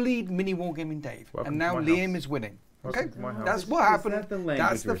and bullied Mini Wargaming Dave, Welcome and now to my Liam house. is winning. Welcome Okay, to my house. that's what happened. that the language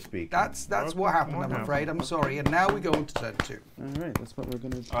That's we're speaking? That's Welcome what to happened. my I'm house. afraid. I'm sorry. And now we go on to turn 2. All right, that's what we're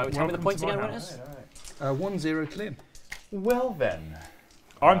going to do. All right, tell me the Welcome points to my again, house. winners. 1-0 to Liam. Well then.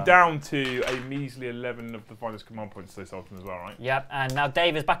 I'm down to a measly 11 of the finest command points they sold as well, right? Yep, and now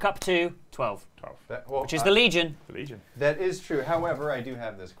Dave is back up to 12, 12. which is the Legion. The Legion. That is true. However, I do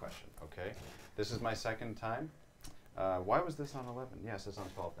have this question. Okay, this is my second time. Why was this on 11? Yes, it's on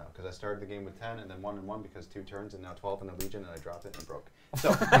 12 now because I started the game with 10 and then 1 and 1 because 2 turns and now 12 in the Legion and I dropped it and it broke.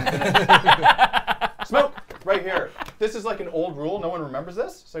 So I'm gonna smoke right here. This is like an old rule. No one remembers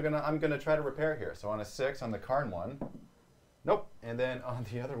this. So I'm gonna try to repair here. So on a 6 on the Karn one. Nope. And then on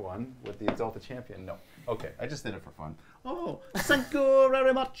the other one with the Exalted Champion, no. Okay, I just did it for fun. Oh, thank you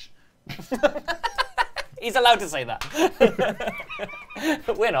very much. He's allowed to say that.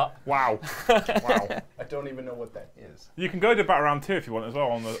 We're not. Wow. Wow. I don't even know what that is. You can go to battle round 2 if you want as well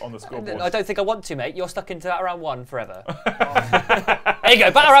on the scoreboard. I don't think I want to, mate. You're stuck into that round 1 forever. There you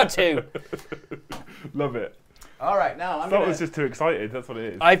go, battle round 2. Love it. All right, now I'm I thought I gonna... was just too excited. That's what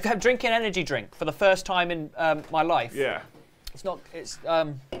it is. I've had drinking energy drink for the first time in my life. Yeah. It's not. It's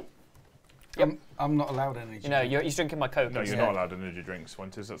I'm not allowed energy. you know, he's drinking my Coke. No, you're instead. not allowed energy drinks,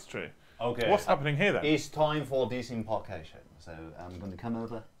 Winters. That's true. Okay. What's happening here then? It's time for disembarkation. So I'm going to come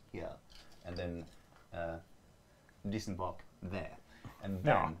over here and then disembark there. And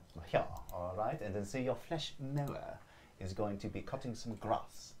then here, all right? And then see your flesh mower is going to be cutting some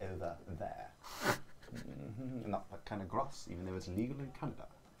grass over there. Not that kind of grass, even though it's legal in Canada.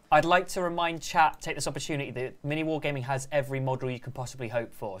 I'd like to remind chat, take this opportunity, that Mini Wargaming has every model you could possibly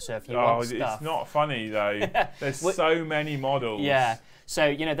hope for. So if you want stuff... It's not funny though. There's so many models. Yeah. So,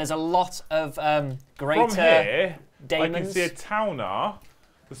 you know, there's a lot of greater From here, daemons. I can see a Towner,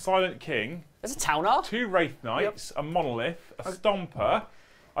 the Silent King, There's a Towner. 2 Wraith Knights, a Monolith, a Stomper.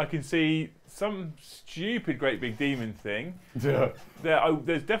 I can see some stupid great big demon thing. There's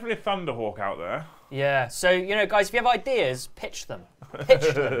definitely a Thunderhawk out there. Yeah. So, you know, guys, if you have ideas, pitch them.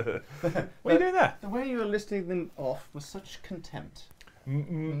 Pitch them. What are you doing there? The way you're listing them off with such contempt.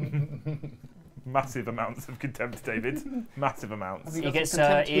 Massive amounts of contempt, David. Massive amounts. He gets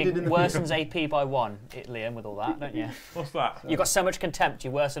contempt he hidden in the worsens AP by 1, Liam, with all that, don't you? What's that? You've got so much contempt, you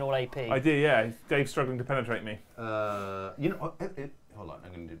worsen all AP. I do, yeah. Dave's struggling to penetrate me. You know, hold on,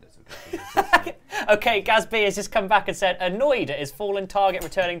 I'm going to do this. Okay. Okay, Gaz B has just come back and said, annoyed at his fallen target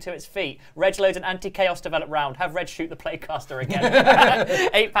returning to its feet. Reg loads an anti-chaos developed round. Have Reg shoot the playcaster again.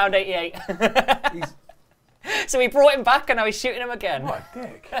 £8.88. So we brought him back and now he's shooting him again. What a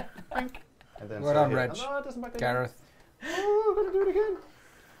dick. And then Well done, Reg. No, it doesn't back Gareth. Oh, I'm going to do it again.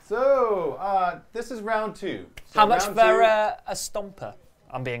 So, this is round 2. So How much round for 2 a stomper?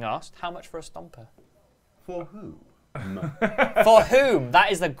 I'm being asked. How much for a stomper? For who? For whom?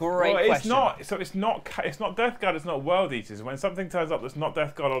 That is the great Well, question. it's not Death Guard, it's not World Eaters. When something turns up that's not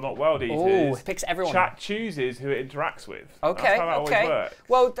Death Guard or not World Oh, Eaters, it picks everyone. chat chooses who it interacts with. Okay, That's how that always okay. works.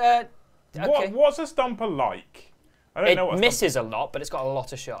 Well, okay. What's a Stomper like? I don't know what It misses a lot, but it's got a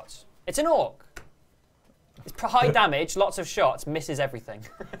lot of shots. It's an orc. It's high damage, lots of shots, misses everything.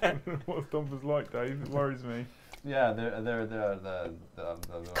 what a Stomper's like, Dave. It worries me. Yeah, they're the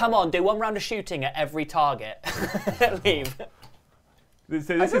Come on, do 1 round of shooting at every target. Leave. This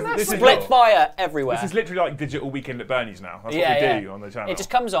is Split fire everywhere. This is literally like Digital Weekend at Bernie's now. That's Yeah, what we yeah. do on the channel. It just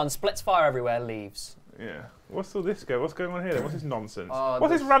comes on, splits fire everywhere, leaves. Yeah. What's all this go? What's going on here? Then? What's this nonsense? What's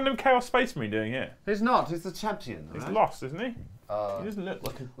What's this this random Chaos Space Marine doing here? He's not. He's the champion. He's right? lost, isn't he? He doesn't look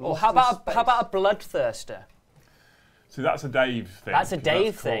like. Or how about a bloodthirster? So that's a Dave thing. That's a 'cause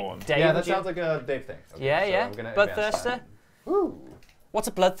Dave that's thing. Khorne. Dave, Yeah, would that you- sounds like a Dave thing. Okay, Yeah, so yeah. I'm gonna advance Bloodthirster. that. Ooh. What's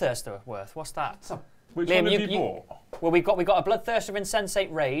a bloodthirster worth? What's that? Which Liam, one have you- you bought? Well, we've got a bloodthirster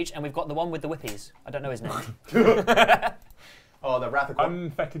Insensate Rage, and we've got the one with the whippies. I don't know his name. Oh, the Wrath of Khorne.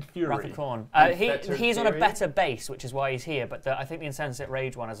 Unfettered Fury. Wrath of Khorne. Unfettered He's on a Fury? better base, which is why he's here. But I think the Insensate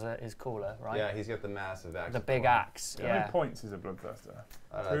Rage one is cooler, right? Yeah, he's got the massive axe. The big axe. How Yeah. many points is a Bloodthirster?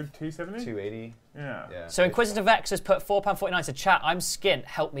 270? 280. Yeah. Yeah. So Inquisitive X has put £4.49. Said, chat, I'm skint.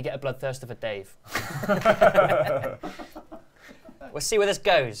 Help me get a bloodthirster for Dave. We'll see where this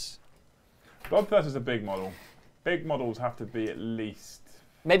goes. Bloodthirster's a big model. Big models have to be at least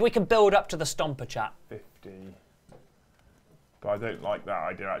Maybe we can build up to the Stomper chat. 50. But I don't like that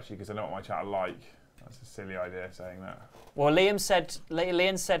idea actually because I know what my chat are like. That's a silly idea saying that. Well, Liam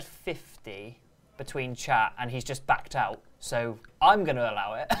said 50 between chat, and he's just backed out. So I'm going to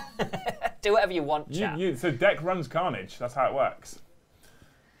allow it. Do whatever you want, chat. So deck runs carnage. That's how it works.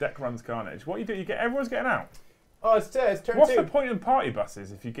 Deck runs carnage. What you do? You get everyone's getting out. Oh, it's turn 2. What's the point in party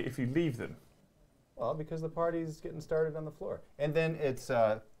buses if you leave them? Well, because the party's getting started on the floor. And then it's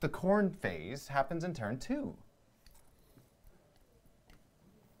the corn phase happens in turn 2.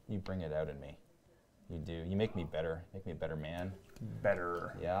 You bring it out in me. You do. You make me better. Make me a better man.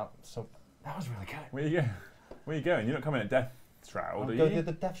 Better. Yeah. So that was really good. Where you go? Where you going? You're not coming at Death Shroud, are Go you? to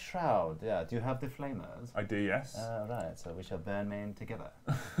the Death Shroud. Yeah. Do you have the flamers? I do, yes. Right. So we shall burn main together.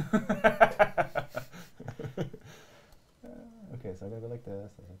 Okay, so I gotta go like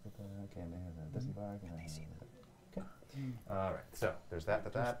this. Okay, and then disembark. Okay. All right. So there's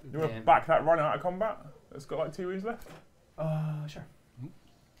that. You want to back that rhino out of combat? That's got like 2 wounds left. Sure.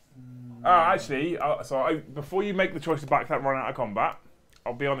 Actually, before you make the choice to back that rhino out of combat,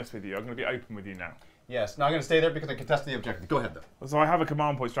 I'll be honest with you. I'm going to be open with you now. Yes. Now I'm gonna stay there because I contest the objective. Go ahead though. So I have a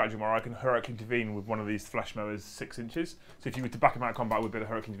command point strategy where I can heroic intervene with one of these flesh mowers 6 inches. So if you were to back him out of combat, I would be able to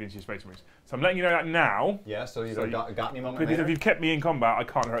heroic intervene to your space marines. So I'm letting you know that now. Yeah. So you got me moment Because later. if you've kept me in combat, I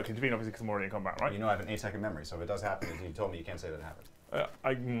can't heroic intervene, obviously, because I'm already in combat, right? You know I have an 8-second memory, so if it does happen, as you told me, you can't say that it happened.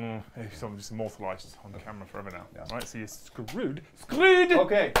 So I'm just immortalised on camera forever now. Yeah. Right, so you're screwed. Screwed!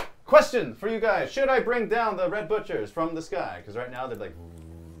 Okay. Question for you guys: should I bring down the red butchers from the sky? Because right now they're like,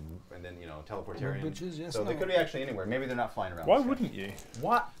 and then teleportarian. Butchers, yes, so they no. could be actually anywhere. Maybe they're not flying around. Why the sky. wouldn't you?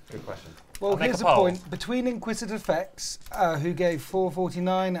 What? Good question. Well, I'll make here's a the poll. point. Between Inquisitive Fex, who gave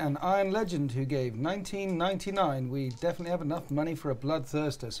 449, and Iron Legend, who gave 1999, we definitely have enough money for a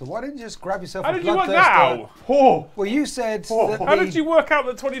Bloodthirster. So why didn't you just grab yourself How a did you Bloodthirster? work that out? Oh. Well, you said that How did you work out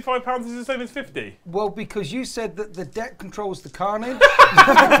that £25 is the same as 50? Well, because you said that the deck controls the carnage.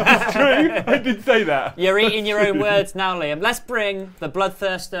 It's true. I did say that. You're eating your own words now, Liam. Let's bring the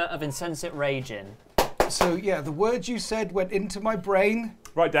Bloodthirster of Insensate Rage in. So, yeah, the words you said went into my brain.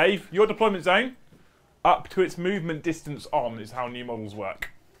 Right, Dave, your deployment zone, up to its movement distance on is how new models work.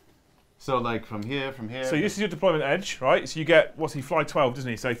 So like from here. So this is your deployment edge, right? So you get, what's he, fly 12,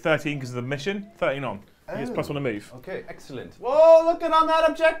 doesn't he? So 13 because of the mission, 13 on. He gets +1 to move. Okay, excellent. Whoa, look at on that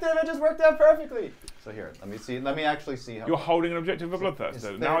objective. It just worked out perfectly. So here, let me see. Let me actually see how. You're holding an objective of a Bloodthirster.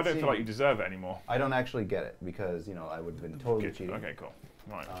 It's Now I don't 13. feel like you deserve it anymore. I don't actually get it because I would have been totally Good. cheating. Okay, cool.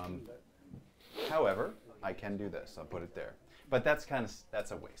 Right. However, I can do this. I'll put it there. But that's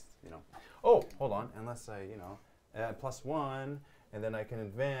a waste, Oh, hold on. Unless I, +1, and then I can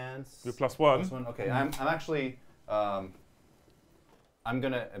advance. You're +1. +1. Okay, I'm actually. I'm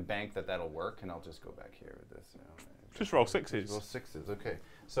gonna bank that'll work, and I'll just go back here with this. Just roll 6s. Roll 6s. Okay.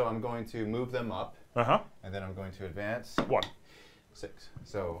 So I'm going to move them up, and then I'm going to advance 1. 6.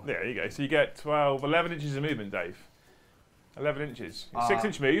 So There you go. So you get 12, 11 inches of movement, Dave. 11 inches.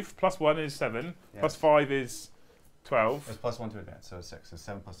 6-inch move, +1 is 7, Yes. +5 is 12. it's +1 to advance, so 6. It's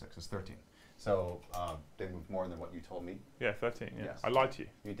 7 + 6 is 13. So they moved more than what you told me. Yeah, 13. Yeah. Yes. I lied to you.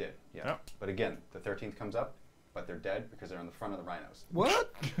 You did, yeah. Yep. But again, the 13th comes up, but they're dead because they're on the front of the rhinos.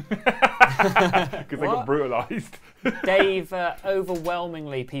 What? Because they got brutalised. Dave,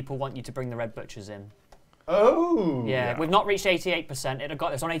 overwhelmingly, people want you to bring the Red Butchers in. Oh! Yeah, we've not reached 88%.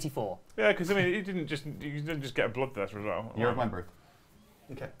 It's on 84. Yeah, because I mean, you didn't just get a Bloodthirster as well. Year of my birth.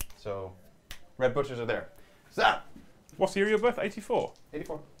 Okay, so red butchers are there. So, What's the year of your birth? 84.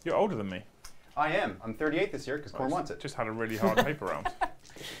 84. You're older than me. I am. I'm 38 this year because Corn wants it. Just had a really hard paper round.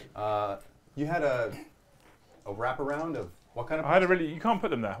 You had a wraparound of what kind of? I had a really. You can't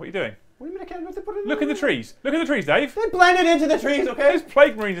put them there. What are you doing? What do you mean I can't have to put it in? Look in the trees. Look in the trees, Dave. They blended into the trees, okay? There's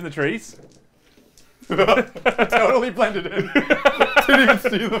plague marines in the trees. Totally blended in. Didn't even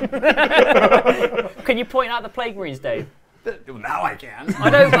see them. Can you point out the Plague Marines, Dave? Now I can.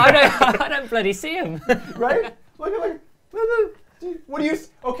 I don't bloody see them. Right? Look. What do you?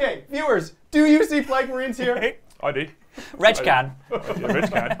 Okay, viewers, do you see Plague Marines here? I do. Reg can. Yeah,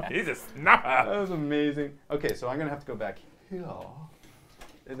 Rich can. He's a snapper. That was amazing. Okay, so I'm gonna have to go back here,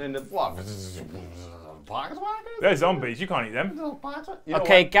 and then the They're zombies. You can't eat them. You know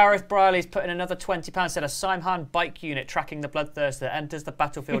Okay, what? Gareth Briley's put in another £20. Said a Simhan bike unit tracking the Bloodthirster enters the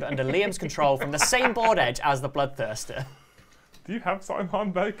battlefield under Liam's control from the same board edge as the Bloodthirster. Do you have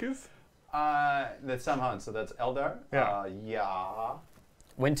Simon Bakers? That's Samhan, so that's Eldar. Yeah. Yeah.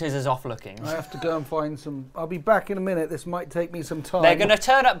 Winters is off looking. I have to go and find some. I'll be back in a minute. This might take me some time. They're going to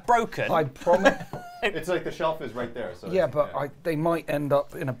turn up broken. I promise. It's like the shelf is right there. So Yeah, it's- but they might end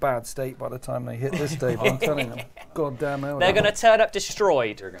up in a bad state by the time they hit this table. I'm telling them. Goddamn hell. They're going to turn up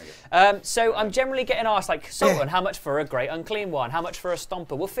destroyed. You're gonna get So I'm generally getting asked, like, Sultan, how much for a great unclean one? How much for a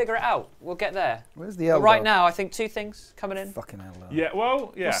stomper? We'll figure it out. We'll get there. Where's the But Eldar? right now, I think 2 things coming in. Fucking Eldar. Yeah,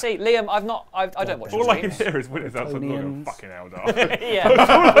 well, yeah. We'll see. Liam, I don't watch All I can streams. hear is Winners outside the door going, Plutonians. fucking Eldar.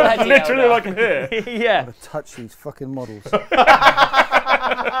 Yeah. Bloody Literally, Eldar. I can hear. Yeah. To touch these fucking models.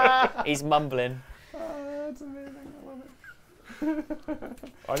 He's mumbling. That's amazing. I love it.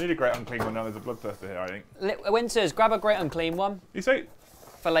 I need a great unclean one now. There's a bloodthirster here, I think. Winters, grab a great unclean one You say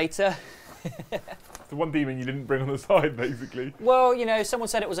for later. the one demon you didn't bring on the side, basically. Well, you know, someone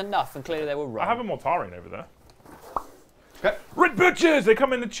said it was enough, and clearly they were wrong. I have a Mortarian over there. Okay. Red Butchers! They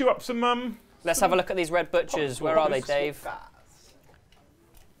come in to chew up some, Let's have a look at these red butchers. Where are they, Dave?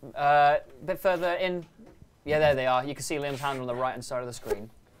 A bit further in. Yeah, there they are. You can see Liam's hand on the right-hand side of the screen.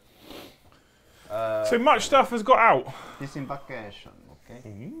 So much stuff has got out. Disinvacation. Okay.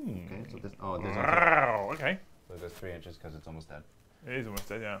 Okay. So this. Oh, there's. Wow, okay. So it goes 3 inches because it's almost dead. It is almost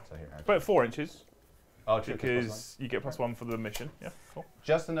dead, yeah. So here. But 4 inches, Oh, true. because you get +1 for the mission. Yeah, cool.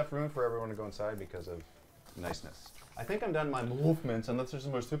 Just enough room for everyone to go inside because of niceness. I think I'm done my movements unless there's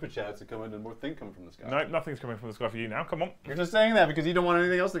some more super chats that come in and more thing coming from the sky. No, nothing's coming from the sky for you now. Come on. You're just saying that because you don't want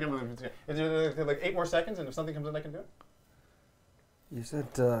anything else to come in from the sky. Is there like 8 more seconds and if something comes in, I can do it? You said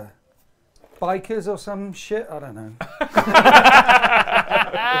bikers or some shit? I don't know.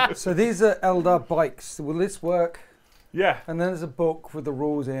 So these are Eldar bikes. Will this work? Yeah. And then there's a book with the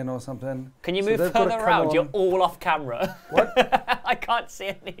rules in or something. Can you So move they've gotta further come around? on. You're all off camera. What? I can't see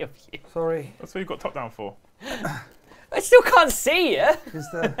any of you. Sorry. That's what you've got top down for. I still can't see you. Is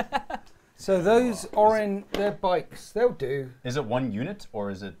there... So those orange, they're bikes. They'll do. Is it 1 unit or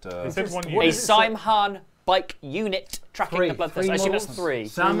is it? It says one what unit. A is it? Simhan bike unit tracking Three. the bloodthirst. Three I assume that's models? 3.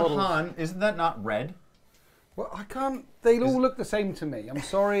 Sam models. Han, isn't that not red? Well, I can't. They all look the same to me. I'm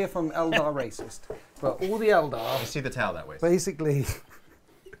sorry if I'm Eldar racist, but all the I Eldar, see the towel that way. basically.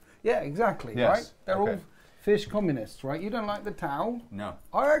 Yeah, exactly. Yes, Right? They're okay. all fish communists, right? You don't like the towel. No.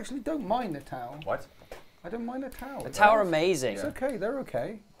 I actually don't mind the towel. What? I don't mind the towel. The tower They're- amazing. It's okay. They're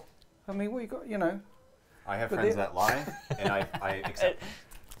okay. I mean, what you got? You know. I have But friends they- that lie, and I accept.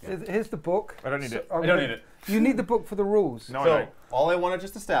 Here's the book. I don't need it. I don't need it. You need the book for the rules. No, I So don't. all I want to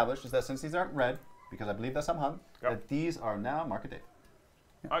just establish is that since these aren't red, because I believe that's Sam Han, Yep. that these are now Market Dave.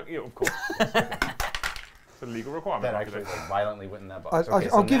 Yeah, of course. It's a legal requirement. That Mark, actually is it? like, violently went in that I, box. Okay,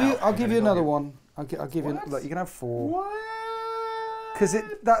 so I'll give now you. I'll I'm give gonna you go another here. one. I'll give you. What? Look, you can have 4 What? because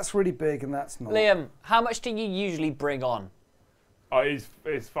that's really big and that's not. Liam, how much do you usually bring on? Oh,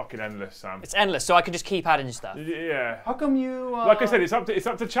 it's fucking endless, Sam. It's endless, so I can just keep adding stuff. Yeah. How come you? Like I said, it's up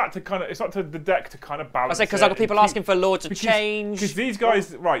to chat to kind of. It's up to the deck to kind of I balance. say because it I've got people and asking for Lords of because Change. these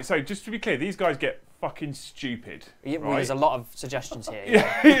guys, right? So just to be clear, these guys get fucking stupid. Yeah, well, right? there's a lot of suggestions here.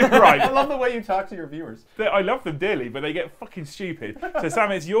 Yeah, I right. love the way you talk to your viewers. I love them dearly, but they get fucking stupid. So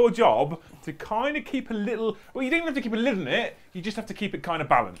Sam, it's your job to kind of keep a little. Well, you don't have to keep a lid on it. You just have to keep it kind of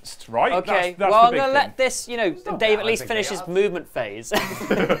balanced, right? Okay, That's well, the I'm big going to thing. let this, you know, no Dave at least balancing finish his chaos. movement phase. and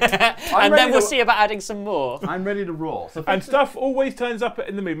ready then we'll to- see about adding some more. I'm ready to roll. So And stuff always turns up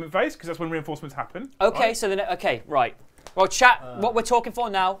in the movement phase because that's when reinforcements happen. Okay, right? so then, okay, right. Well, chat. What we're talking for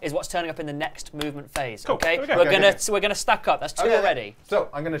now is what's turning up in the next movement phase. Cool, Okay, there we go. we're gonna stack up. That's 2 Okay, already. So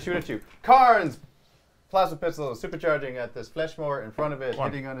I'm gonna shoot at you. Carnes, plasma pistol, supercharging at this fleshmore in front of it,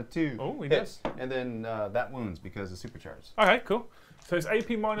 1. hitting on a 2. Oh, he hits, and then that wounds because it's supercharged. Okay, cool. So it's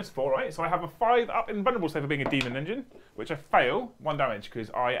AP -4, right? So I have a 5 up in vulnerable save for being a demon engine, which I fail 1 damage because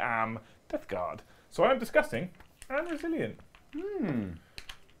I am Death Guard. So I am disgusting and resilient.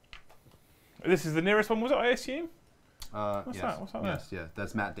 This is the nearest one, was it? I assume. What's that? What's that Yes, yeah.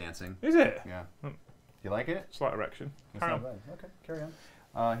 That's Matt dancing. Is it? Yeah. Mm. You like it? Slight erection. That's Carry not on. bad. Okay, carry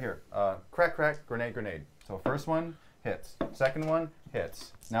on. Here, crack, crack, grenade, grenade. So first one hits. Second one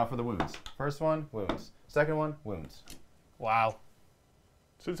hits. Now for the wounds. First one wounds. Second one wounds. Wow.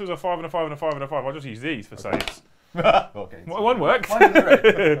 Since it was a 5 and a 5 and a 5 and a 5, I'll just use these for saves. Okay. One works. One is right.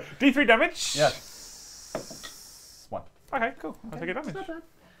 D3 damage. Yes. 1. Okay, cool. I'll take a damage. Not bad.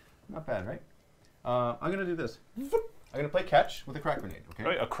 Not bad, right? I'm gonna do this. I'm gonna play catch with a crack grenade. Okay.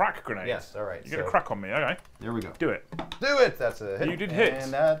 Right, a crack grenade. Yes. All right. You get a crack on me. Okay. There we go. Do it. Do it. That's a hit. You did hit.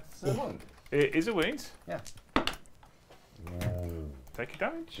 And that's a wound. It is a wound. Yeah. Take your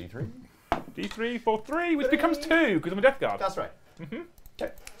damage. D3. D3 for 3, which becomes 2 because I'm a Death Guard. That's right.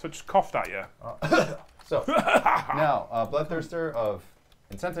 So just coughed at you. So now, Bloodthirster of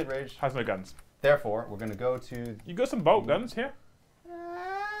Insensate Rage. Has no guns. Therefore, we're going to go to. You got some bolt guns here.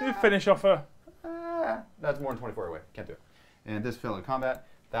 You finish off a. That's more than 24 away. Can't do it. And this failed in combat.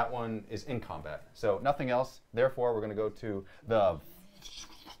 That one is in combat. So nothing else. Therefore, we're going to go to the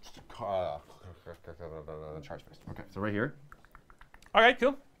charge phase. Okay, so right here. Okay,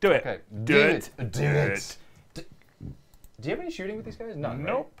 cool. Do it. Okay, Do it. Do it. Do you have any shooting with these guys? None.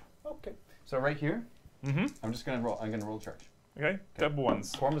 Nope. Right? Okay. So right here, Mm-hmm. I'm just gonna roll. I'm gonna roll charge. Okay, double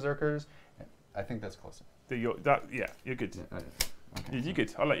ones. 4 berserkers. I think that's closer. You're good. Okay. You're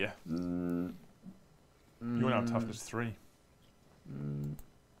good. I'll let you. You're now toughness 3. How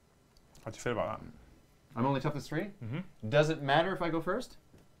do you feel about that? I'm only toughness 3. Mm-hmm. Does it matter if I go first?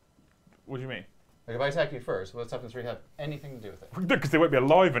 What do you mean? Like if I attack you first, will toughness 3 have anything to do with it? No, because they won't be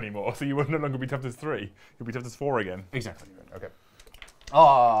alive anymore, so you will no longer be toughness 3. You'll be toughness 4 again. Exactly. Okay.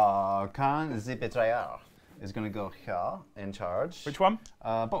 Oh, Khan the Betrayer is going to go here in charge. Which one?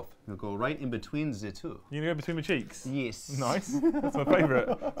 Both. He'll go right in between the two. You're going to go between the cheeks? Yes. Nice. That's my favourite.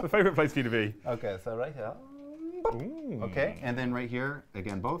 It's my favourite place for you to be. Okay, so right here. Ooh. Okay, and then right here,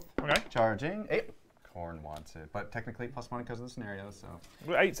 again, both. Okay. Charging. 8. Corn wants it, but technically +1 because of the scenario, so.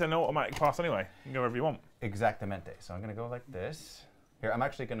 Well, 8's an automatic pass anyway. You can go wherever you want. Exactamente. So I'm going to go like this. Here, I'm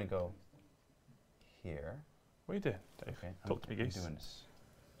actually going to go here. What are you doing, Dave? Okay, Talk to me, I'm geese. doing this.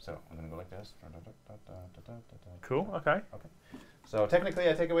 So I'm going to go like this. Cool, okay. So technically,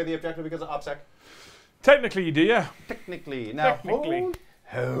 I take away the objective because of OPSEC. Technically you do, yeah. Technically. Now, Technically.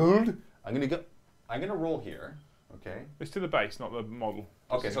 hold. I'm going to roll here. Okay. It's to the base, not the model.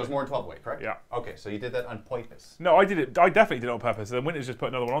 Okay, so it's more than 12 weight, correct? Yeah. Okay, so you did that on purpose. No, I did it. I definitely did it on purpose. And then Winter's just put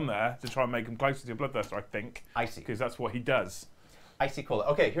another one on there to try and make him closer to your Bloodthirster, I think. I see. Because that's what he does. I see, cool.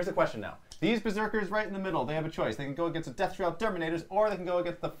 Okay, here's a question now. These berserkers right in the middle, they have a choice. They can go against the Death Trail Terminators, or they can go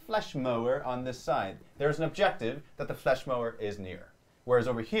against the Flesh Mower on this side. There's an objective that the Flesh Mower is near. Whereas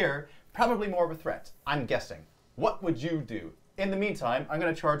over here, probably more of a threat. I'm guessing. What would you do? In the meantime, I'm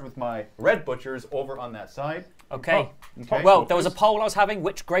going to charge with my Red Butchers over on that side. Okay. Okay. Well, there was a poll I was having.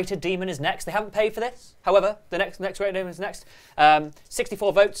 Which greater demon is next? They haven't paid for this. However, the next greater demon is next.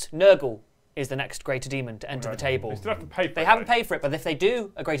 64 votes. Nurgle is the next greater demon to enter the table. They still have to pay for it. They haven't paid for it, but if they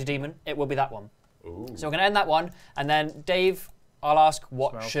do a greater demon, it will be that one. Ooh. So we're going to end that one, and then Dave, I'll ask,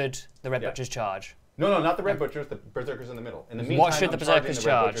 what Smells. should the Red Butchers charge? No, not the Red Butchers, the Berserkers in the middle. In the meantime, What should I'm the charging Berserkers the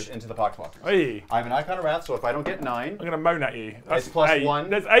Red charge? Butchers into the Poxwalkers. Hey, I have an Icon of Wrath, so if I don't get 9, I'm going to moan at you. That's It's plus 8. 1.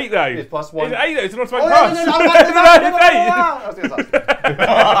 There's 8 though. It's plus 1. It's 8 though. It's an Oh, automatic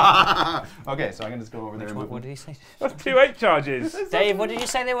pass. Okay, so I'm going to just go over there and move. What did he say? That's 2 8 charges. Dave, what did you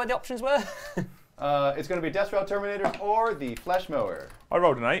say the options were? It's going to be Death Trail Terminators or the Flesh Mower. I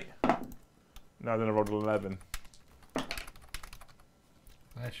rolled an 8. No, then I rolled an 11.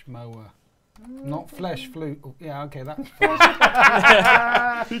 Flesh mower. Not flesh flute. Oh, yeah, okay, that's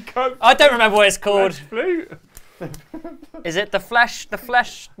You can't I don't remember what it's called. flute. Is it the flesh, the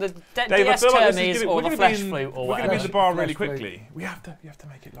Dave, I DS feel like this is Termies, gonna- or we're the gonna flesh be in- flute, or We're going to whatever? be in the bar really Flesh flute. quickly. We have to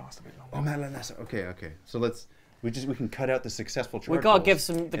make it last a bit longer. Oh man, that's okay. So we can cut out the successful charge. We've got to rolls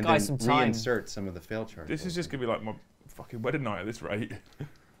give the and guys then some time. reinsert some of the fail charge. This is just going to be like my fucking wedding night at this rate.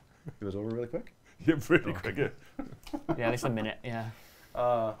 It was over really quick. Yeah, really quick. Yeah. Yeah, at least a minute, yeah.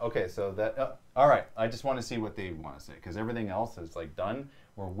 Okay, so that. All right, I just want to see what they want to say because everything else is like done.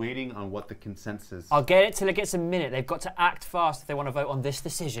 We're waiting on what the consensus. I'll get it till it gets a minute. They've got to act fast if they want to vote on this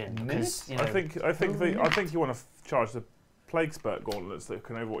decision. Because, you know, I think you want to charge the Plague Spurt gauntlets that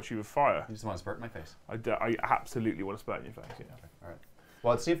can overwatch you with fire. You just want to spurt in my face. I absolutely want to spurt in your face. Yeah. All right.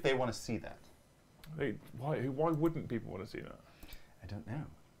 Well, let's see if they want to see that. Why wouldn't people want to see that? I don't know.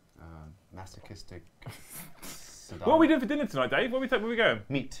 Masochistic. What are we doing for dinner tonight, Dave? Where are we going?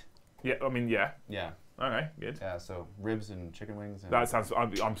 Meat. Yeah, I mean, yeah. Yeah. Okay, good. Yeah. So ribs and chicken wings. And That sounds.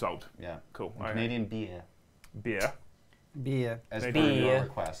 I'm sold. Yeah. Cool. And Okay. Canadian beer. Beer. beer. As per Beer. your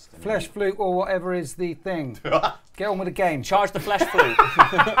request. I mean- Flesh flute or whatever is the thing. Get on with the game. charge the flesh flute.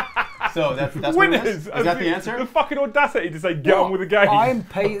 So that's what it is? Winners. Is that the answer? The fucking audacity to say get on with the game.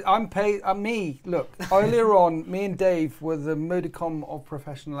 Me. Look, earlier on, me and Dave were the modicum of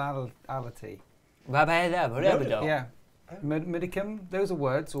professionality. Yeah. Yeah. Modicum, those are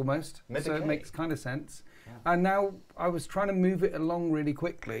words almost. So Medicate. it makes kind of sense. And now I was trying to move it along really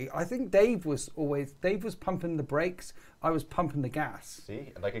quickly. I think Dave was pumping the brakes. I was pumping the gas.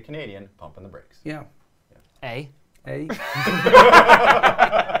 See, like a Canadian, pumping the brakes. Yeah. A. Eh?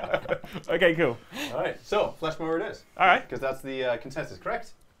 Okay, cool. All right. So flesh mower it is. All right. Because that's the consensus,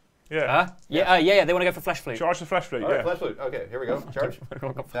 correct? Yeah. Yeah, they want to go for flesh flute. Charge the flesh flute. All right, Yeah. flesh flute. Okay, here we go. Charge.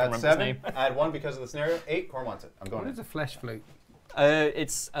 That's 7. Add 1 because of the scenario. 8. Corn wants it. I'm going What in. is a flesh flute?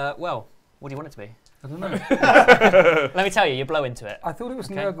 Well, what do you want it to be? I don't know. Let me tell you, you blow into it. I thought it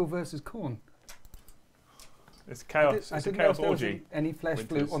was Okay. Nurgle versus Corn. It's chaos. I It's a didn't know chaos if there was orgy. any flesh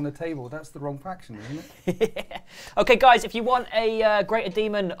Winters. flute on the table. That's the wrong faction, isn't it? Okay, guys, if you want a Greater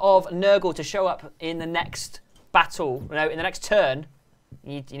Demon of Nurgle to show up in the next battle, no, in the next turn,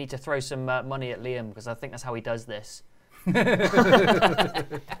 you need to throw some money at Liam, because I think that's how he does this.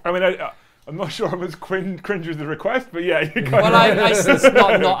 I mean, I'm not sure I'm as cringe as the request, but yeah. You kind Well, it's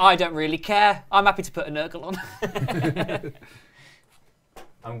I don't really care. I'm happy to put a Nurgle on.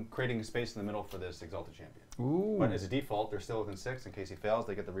 I'm creating a space in the middle for this Exalted Champion. Ooh. But as a default, they're still within 6. In case he fails,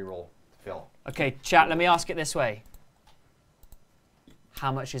 they get the reroll to fail. Okay, chat, let me ask it this way.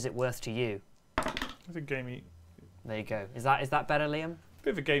 How much is it worth to you? It's a gamey, There you go. Is that better, Liam?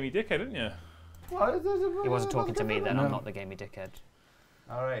 bit of a gamey dickhead, isn't you? He wasn't talking to me then. No. I'm not the gamey dickhead.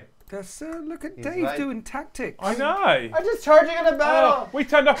 All right. That's, look at He's Dave right. doing tactics. I know. I'm just charging in a battle. Oh, we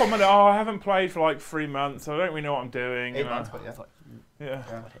turned up on Monday. Oh, I haven't played for like 3 months, so I don't really know what I'm doing. 8 months, but yeah.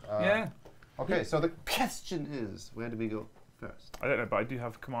 Yeah. Yeah. Okay, so the question is, where do we go first? I don't know, but I do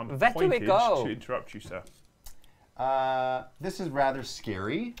have command Where do we pointage go? to interrupt you, sir. This is rather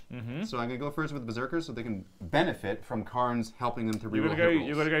scary, Mm-hmm. so I'm gonna go first with the Berserkers, so they can benefit from Karn's helping them to reroll You're gonna go. hit rolls.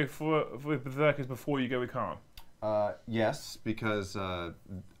 You're gonna go for with Berserkers before you go with Khan. Yes, because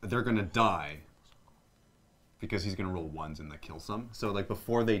they're gonna die. Because he's gonna roll 1s and that kills some. So like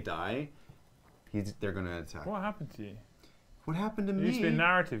before they die, they're gonna attack. What happened to you? What happened to You me? used to be a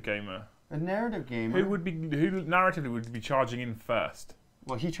narrative gamer. A narrative gamer. Who narratively would be charging in first?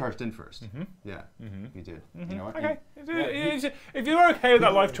 Well, he charged in first. Mhm. Yeah, he did. You know what? Okay. He- If you're okay with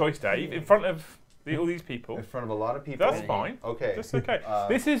that life choice, Dave, in front of all these people, in front of a lot of people. that's fine. Okay. That's okay.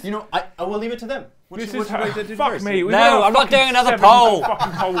 This is. You know, I will leave it to them. This What is should I do fuck first? me. We've No, got I'm not fucking doing another 7 poll.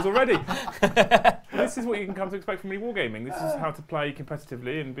 Fucking polls already. This is what you can come to expect from me Wargaming. This is how to play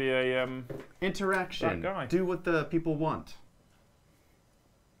competitively and be a. Interaction. That guy. Do what the people want.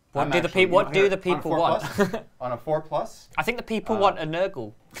 What I'm do the actually- people? What do the on a people 4+? want? On a 4+? I think the people want a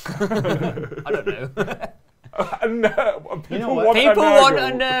Nurgle. I don't know. People know what? want People a want Nurgle.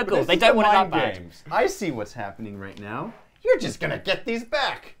 a Nurgle. This They is don't the want it that mind bad. games. I see what's happening right now. You're just gonna get these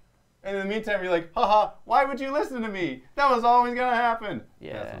back. And in the meantime, you're like, haha, why would you listen to me? That was always gonna happen.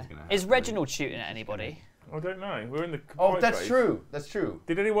 That's Yeah. what's gonna Is happen. Reginald shooting at anybody? I don't know. We're in the. Oh, fight that's phase. true. That's true.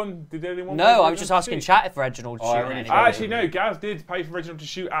 Did anyone? Did anyone? No, pay for I was Reginald just to asking shoot? chat if Reginald Oh, I shooting at already anybody. Actually, no. Gaz did pay for Reginald to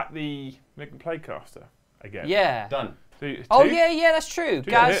shoot at the Playcaster again. Yeah. Done. So it's Oh two. yeah, that's true. Two to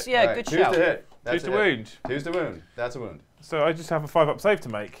Gaz, hit. yeah, Right, good two's shout. to hit. That's Two's to a hit. wound. Two's to wound. That's a wound. So I just have a 5-up save to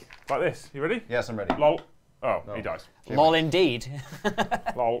make, like this. You ready? Yes, I'm ready. Lol. Oh, No. he dies. Lol, indeed.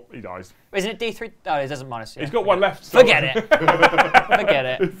 Lol, he dies. Isn't it D3? Oh, it doesn't minus. Yeah. He's got one left. so- Forget it. Forget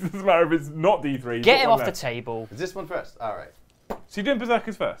it. It doesn't matter if it's not D3. he's Get got him one off left. the table. Is this one first? All right. So you're doing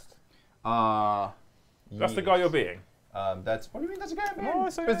Berserkers first? That's the guy you're being. That's. What do you mean? That's a guy. Oh, Man.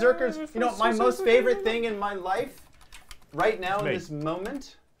 it's a- Berserkers. it's- You know, it's- my it's- most it's- favorite thing in my life, right now in Me. this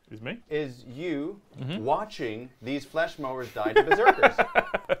moment, Is me. is you Mm-hmm. watching these flesh mowers die to berserkers.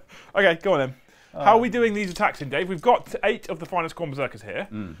 Okay, go on then. How are we doing these attacks in, Dave? We've got 8 of the finest corn berserkers here.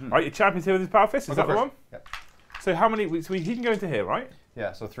 Right, your champion's here with his power fist. Is I'll that go the first. one? Yep. So how many? So he can go into here, right?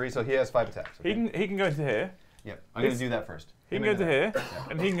 Yeah. So 3. So he has 5 attacks. Okay? He can go into here. Yeah. I'm gonna This- do that first. He can go into here,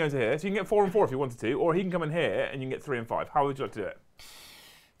 and he can go into here. So you can get 4 and 4 if you wanted to, or he can come in here and you can get 3 and 5. How would you like to do it?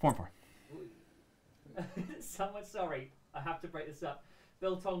 4 and 4. Someone, sorry, I have to break this up.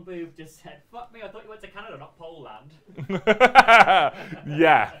 Bill Tong Boob just said, "Fuck me, I thought you went to Canada, not Poland."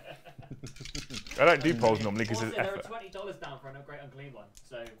 Yeah. I don't do polls normally because Also, it's there are effort. $20 down for a great unclean one.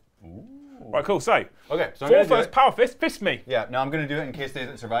 So Right, cool. So, Okay. So I'm 4 gonna do first, it. power fist, fist me. Yeah. No, I'm gonna do it in case they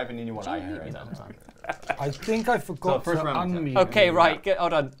didn't survive and you want eye hair. Right now. I think I forgot first to round attack. unmute. okay, right,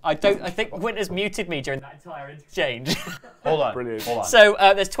 hold on. I think Winter's muted me during that entire exchange. Hold on. Brilliant. Hold on. So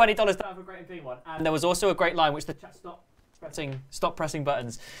there's $20 down for a great unclean one, and there was also a great line which the chat stop pressing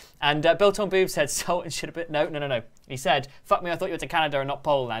buttons. And Bill Tom Boob said, Sultan should have been... No. He said, fuck me, I thought you went to Canada and not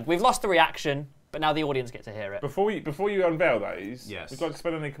Poland. We've lost the reaction, but now the audience get to hear it. Before you unveil those, Yes. we've got to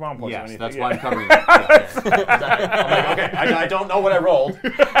spend any command points or Yes, anything. that's yeah. why I'm covering it. I'm like, okay, I don't know what I rolled,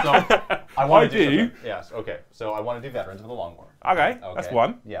 so I want to do. something. Yes, okay. So I want to do Veterans of the Long War. Okay, that's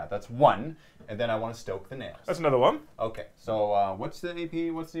 1. Yeah, that's 1. And then I want to stoke the nails. That's another 1. Okay, so what's the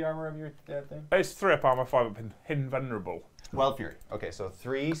AP, what's the armor of your thing? It's 3 up armor, 5 up invulnerable. 12 Fury. Okay, so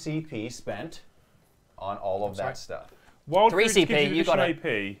 3 CP spent on all of that stuff. Wild 3 Foods gives CP, you got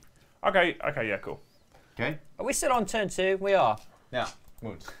additional AP. Okay, yeah, cool. Okay, Are we still on turn 2? We are. now,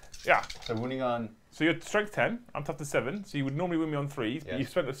 wounds. Yeah. So wounding on, So you're strength 10, I'm tough to 7, so you would normally win me on 3s, but Yes. you've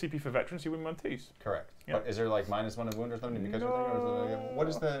spent the CP for veterans, so you win me on 2s. correct. Yeah. But is there like -1 of wound or something because of the thing? Or is it,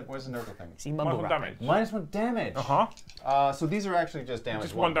 what is the Nurgle thing? See, mumble Minus 1 rapping. damage. -1 damage. Uh-huh. So these are actually just damage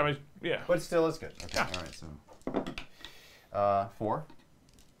Just 1 damage, yeah. But still is good. Okay, Yeah. all right, so 4.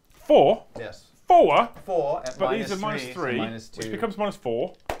 4? Yes. 4? 4 at But minus these are minus 3, three, so minus 2. which becomes minus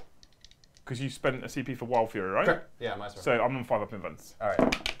 4. Because you spent a CP for Wild Fury, right? Correct. Yeah, minus 4. So I'm on 5 up in Vince. All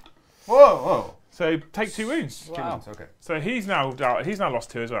right. Whoa. So take 2 wounds. 2 wounds, okay. So he's now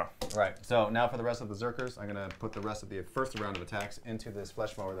lost 2 as well. Right. So now for the rest of the Zerkers, I'm going to put the rest of the first round of attacks into this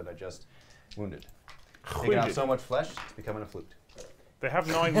flesh mower that I just wounded. Taking out so much flesh, it's becoming a flute. They have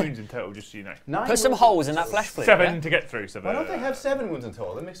 9 wounds in total, just so you know. 9 Put some wounds holes in that flesh flute. 7 yeah? to get through. So Why don't they have 7 wounds in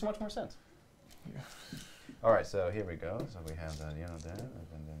total? That makes so much more sense. All right, so here we go. So we have that,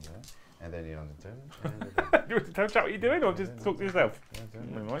 and then Do you want to tell chat what you're doing, or just talk to yourself?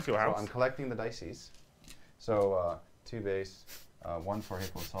 Nice, your house. So I'm collecting the dices. So 2 base, 1 for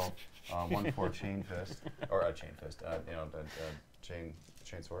hateful assault, 1 for chain fist, or chain fist, chain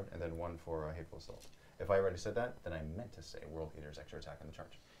sword, and then 1 for hateful assault. If I already said that, then I meant to say World Eater's extra attack in the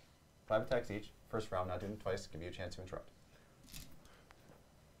charge. 5 attacks each. First round, not doing it twice, give you a chance to interrupt.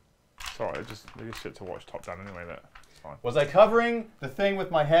 Sorry, I just shit to watch top down anyway. That's fine. Was I covering the thing with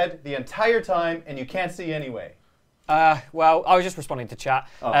my head the entire time, and you can't see anyway? Well, I was just responding to chat.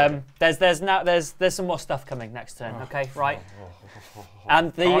 Oh, okay. There's some more stuff coming next turn. Okay, right.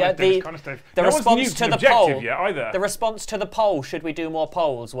 And the response to the poll. Yet either. The response to the poll. Should we do more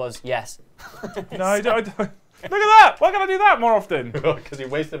polls? Was yes. No, I don't. Look at that! Why can't I do that more often? Because you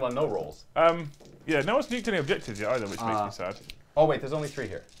wasted them on no rolls. Yeah, no one's nuked any objectives yet either, which makes me sad. Oh wait, there's only 3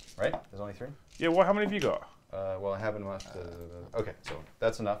 here, right? There's only 3. Yeah, well, how many have you got? Well, I haven't left. Okay, so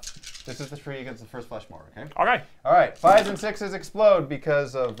that's enough. This is the tree against the first flesh mower, okay? Okay. All right, 5s and 6s explode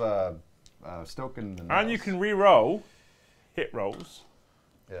because of stoking the nails. And you can re-roll hit rolls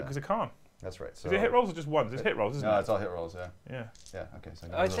Yeah, because it can't. that's right. So Is it hit rolls or just ones? It's hit rolls, isn't No, it? it's all hit rolls. Yeah. Yeah. Yeah. Okay. So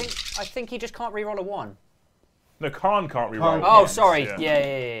I think you just can't re-roll a 1. No, can't re-roll. Can't. Oh, Yes, sorry. yeah.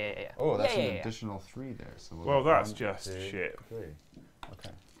 Yeah. Oh, that's Yeah, an yeah. additional 3 there. So we'll Well, have that's 1, just 2, shit. 3.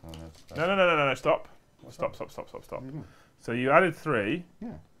 Okay. So that's No, stop. Stop. So you added 3, Yeah.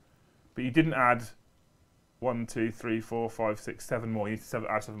 but you didn't add 1, 2, 3, 4, 5, 6, 7 more. You need to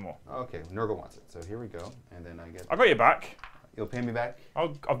add 7 more. Okay. Nurgle wants it. So here we go, and then I get. I got your back. You'll pay me back.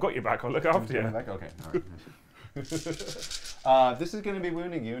 I've got your back. I'll look after Pay me you. back? Okay. All right. This is going to be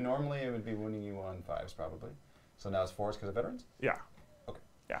wounding you. Normally, it would be wounding you on 5s, probably. So now it's 4s because of veterans? Yeah. Okay.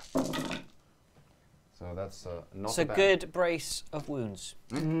 Yeah. So that's not It's a bad. good brace of wounds.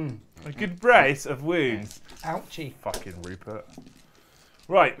 A good brace of wounds. Ouchie. Fucking Rupert.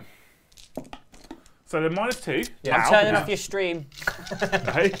 Right. So they're -2. Yeah. I'm turning off your stream.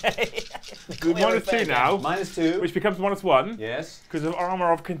 Okay. Good -2 now, -2. which becomes -1 Yes. because of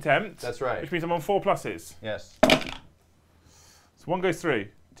Armour of Contempt. That's right. Which means I'm on 4 pluses. Yes. So 1 goes through,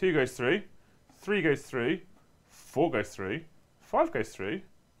 2 goes through, 3 goes through, 4 goes through, 5 goes through,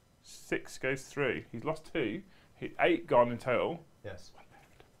 6 goes through. He's lost 2. 8 gone in total. Yes.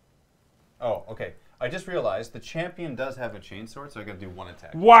 Oh, okay. I just realized the champion does have a chainsword, so I got to do 1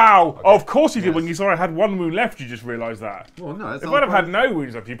 attack. Wow! Okay. Oh, of course you did. Yes. When you saw I had 1 wound left, you just realised that. Well, no, that's If I'd have had no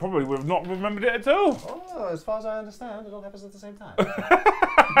wounds left, you probably would have not remembered it at all. Oh, as far as I understand, it all happens at the same time.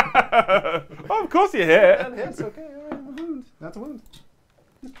 Oh, of course you hit. And hits, okay, all right, a wound. That's a wound.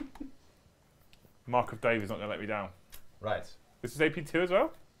 Mark of Dave is not going to let me down. Right. This is AP2 as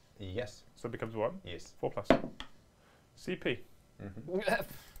well, Yes. so it becomes 1. Yes. 4 plus. CP.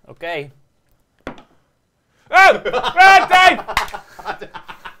 Okay. Oh! Dave!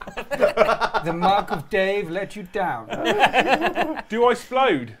 The mark of Dave let you down. Do I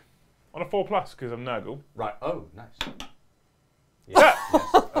explode on a 4 plus because I'm Nurgle? Right. Oh, nice. Yes. Yes.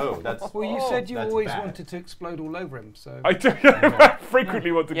 Oh, that's. Well, you said you that's always bad. wanted to explode all over him, so. I do I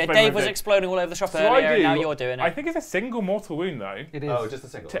frequently want to Yeah, explode Dave was everything. exploding all over the shop So I earlier, and do- now you're doing it. I think it's a single mortal wound though. It is. Oh, just a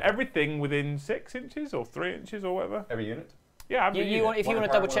single. To everything within 6 inches or 3 inches or whatever. Every unit? Yeah, I'm You want, if you One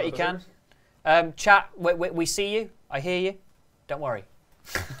want to apart, double check, one you of can. the Chat, we see you. I hear you. Don't worry.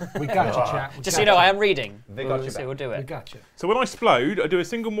 We got you, chat. We Just so you got know, I am reading. They got you So back. we'll do We it. got you. So when I explode, I do a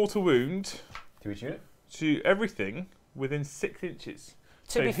single mortal wound To each unit? to everything within 6 inches.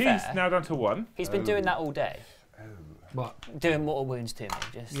 To So be he's fair, now down to 1. he's been doing that all day. What? Doing mortal wounds to me.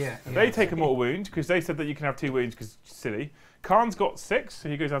 Just. Yeah. They take a mortal wound because they said that you can have 2 wounds because silly. Khan's got 6, so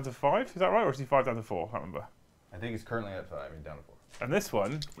he goes down to 5. Is that right, or is he 5 down to 4? I can't remember. I think he's currently at 5. He's down to 4. And this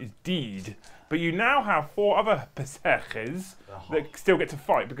one is deed. But you now have 4 other berserkers that still get to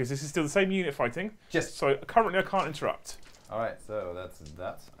fight because this is still the same unit fighting. Yes. So currently I can't interrupt. All right, so that's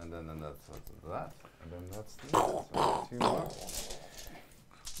that, and then that's that, and then that's that. So 2 more.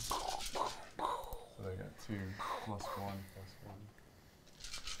 So they got 2 plus 1 plus 1.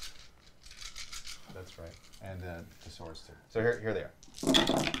 That's right, and the swords too. So here they are.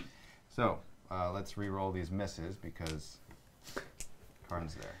 So let's re-roll these misses because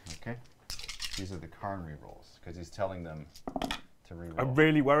Karn's there. Okay. These are the Karn rerolls because he's telling them to reroll. I'm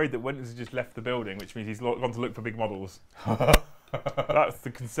really worried that Winters has just left the building, which means he's gone to look for big models. That's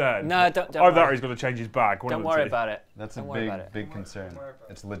the concern. No, don't Either worry. that or he's going to change his bag. Don't worry about it. That's Don't a worry about it. big concern.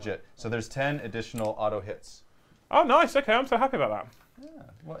 It's legit. So there's 10 additional auto hits. Oh, nice. Okay, I'm so happy about that. Yeah.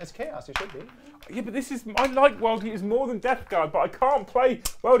 Well, it's chaos. You should be. Yeah, but this is... I like World Eaters more than Death Guard, but I can't play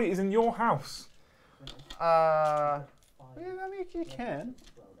World Eaters in your house. Yeah, I mean, you can.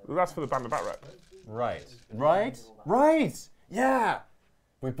 Well, that's for the Band of Bat Rep. Right. Yeah.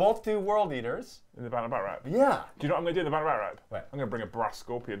 We both do World Eaters. In the Band of Bat Rep. Yeah. Do you know what I'm going to do in the Band of Bat Rep? What? I'm going to bring a brass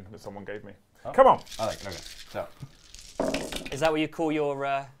scorpion that someone gave me. Oh. Come on. I like it. Okay. So. Is that what you call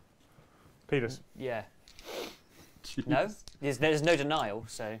your? Penis. Yeah. No, there's no denial.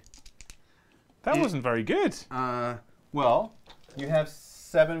 So. That wasn't very good. Well, you have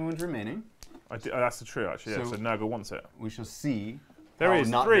 7 wounds remaining. That's the true, actually. Yeah, so Nurgle wants it. We shall see. There is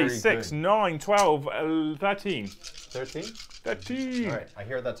not 3, very 6, good. 9, 12, 13. 13? 13. All right. I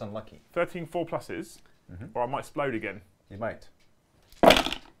hear that's unlucky. 13 4 pluses. Or I might explode again. You might.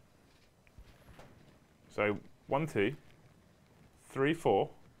 So 1, 2, 3, 4,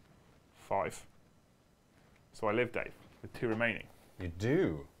 5. So I live, Dave, with 2 remaining. You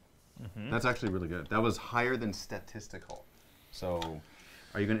do. That's actually really good. That was higher than statistical. So,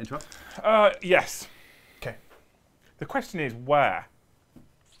 are you going to interrupt? Yes. Okay. The question is where?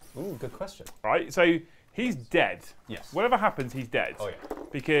 Ooh, good question. Right? So he's dead. Yes. Whatever happens, he's dead. Oh, yeah.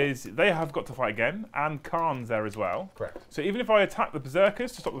 Because they have got to fight again, and Karn's there as well. Correct. So even if I attack the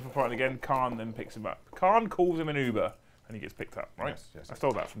Berserkers to stop them from fighting again, Karn then picks him up. Karn calls him an Uber, and he gets picked up, right? Yes. I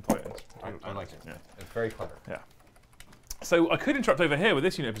stole that from Titans. I like it. Yeah. It's very clever. Yeah. So I could interrupt over here with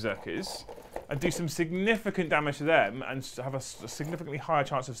this unit of Berserkers and do some significant damage to them and have a significantly higher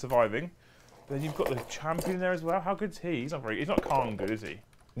chance of surviving. But then you've got the champion there as well. How good's he? He's not Karn good, is he?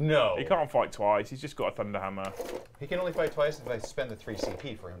 No. He can't fight twice. He's just got a Thunderhammer. He can only fight twice if I spend the 3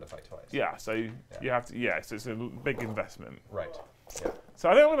 CP for him to fight twice. Yeah, so you have to. Yeah, so it's a big investment. Right. Yeah. So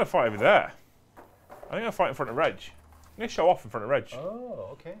I think I'm going to fight over there. I think I'm going to fight in front of Reg. I'm going to show off in front of Reg. Oh,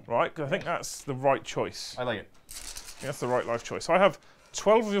 okay. Right? Because I think that's the right choice. I like it. I think that's the right life choice. So I have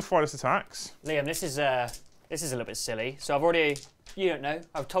 12 of your finest attacks. Liam, this is a little bit silly. So I've already, you don't know,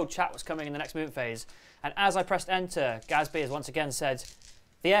 I've told chat what's coming in the next movement phase. And as I pressed enter, Gatsby has once again said,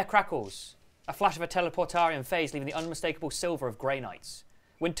 the air crackles. A flash of a teleportarian phase leaving the unmistakable silver of Grey Knights.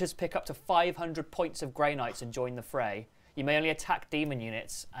 Winters pick up to 500 points of Grey Knights and join the fray. You may only attack demon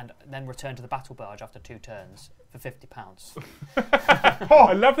units and then return to the battle barge after 2 turns for £50.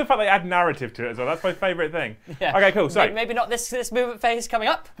 I love the fact they add narrative to it as well. That's my favourite thing. Yeah. Okay, cool. So Maybe not this movement phase coming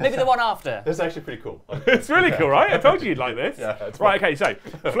up. Maybe the one after. This is actually pretty cool. it's really cool, right? I told you you'd like this. Yeah, it's right, okay, so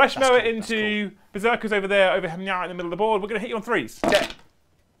Flesh Mower into Berserkers over there, over here in the middle of the board. We're going to hit you on 3s. Okay.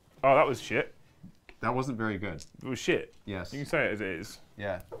 Oh, that was shit. That wasn't very good. It was shit. Yes. You can say it as it is.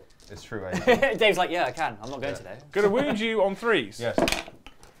 Yeah. It's true. Dave's like, yeah, I can. I'm not going today. Going to wound you on 3s. Yes.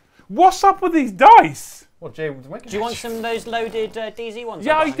 What's up with these dice? Well, Jay, Do you want some of those loaded DZ ones?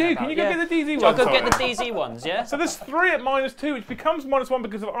 Yeah, I've I got do. hanging Can you about? go get the DZ I'll ones? go get the DZ ones, yeah? So there's 3 at -2, which becomes -1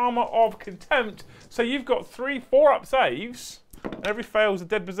 because of Armour of Contempt. So you've got 3 4-up saves. And every fail is a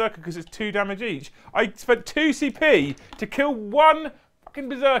dead Berserker because it's 2 damage each. I spent 2 CP to kill 1 fucking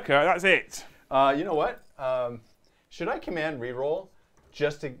Berserker. That's it. You know what? Should I command reroll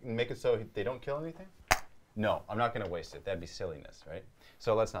just to make it so they don't kill anything? No, I'm not going to waste it. That'd be silliness, right?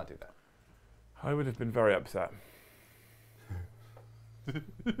 So let's not do that. I would have been very upset.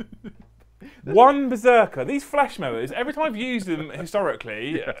 1 Berserker. These Flesh Mowers, every time I've used them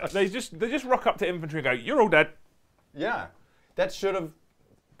historically, they just rock up to infantry and go, "You're all dead." Yeah, that should have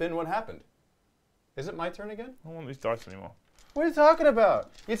been what happened. Is it my turn again? I don't want these dice anymore. What are you talking about?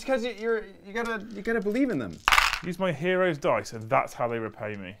 It's because you gotta believe in them. Use my hero's dice, and that's how they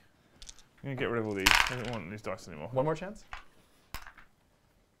repay me. I'm gonna get rid of all these. I don't want these dice anymore. One more chance.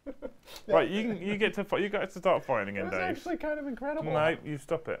 Right, you get to start fighting again, That's Dave. actually kind of incredible. No, you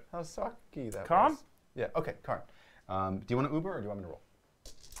stop it. How sucky that Karn? was. Yeah. Okay, Karn. Do you want to Uber or do you want me to roll?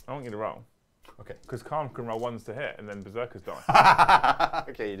 I want you to roll. Okay. Because Karn can roll 1s to hit, and then Berserkers die.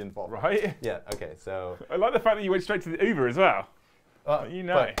 Okay, you didn't fall. Right? Yeah. Okay. So. I like the fact that you went straight to the Uber as well. You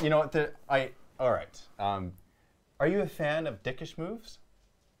know. But you know what? All right. Are you a fan of dickish moves?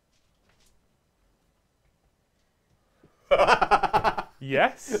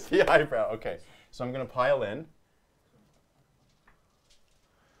 Yes. The eyebrow. Okay. So I'm gonna pile in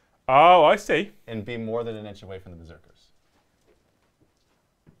Oh, I see. and be more than an inch away from the berserkers.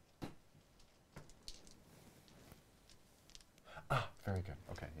 Ah, very good.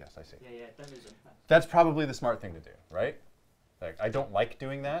 Okay. Yes, I see. Yeah, don't lose them. That's probably the smart thing to do, right? Like, I don't like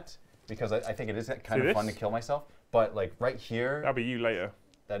doing that because I think it is kind of fun to kill myself. But like right here, That'll be you later.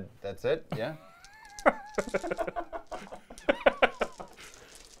 that's it. Yeah.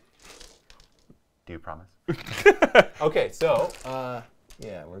 Do you promise? Okay, so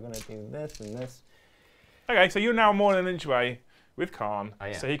yeah, we're gonna do this and this. Okay, so you're now more than an inch away with Khan, I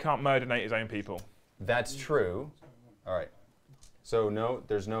am. so he can't murder-nate his own people. That's true. All right. So no,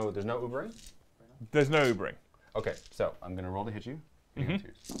 there's no Ubering. There's no Ubering. Okay, so I'm gonna roll to hit you.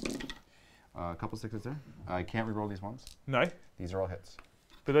 A couple sixes there. I can't re-roll these ones. No, These are all hits.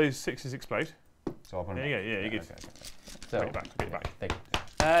 but those sixes explode. So I'll put them. Yeah, you're good. Okay. So Get it back, get it back. thank you.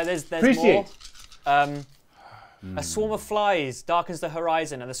 There's Appreciate. more. A swarm of flies darkens the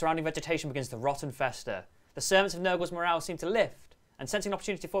horizon, and the surrounding vegetation begins to rot and fester. The servants of Nurgle's morale seem to lift, and sensing an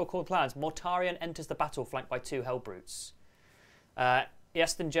opportunity for called plans, Mortarion enters the battle flanked by 2 Hellbrutes.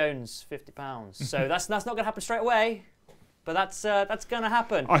 Easton Jones, £50. So that's not going to happen straight away, but that's going to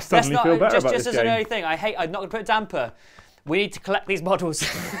happen. I suddenly feel better about just this as an game. early thing, I'm not going to put a damper. We need to collect these models.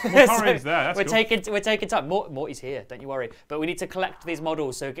 Mortarion's there, that's we're taking time. Morty's here, don't you worry. But we need to collect these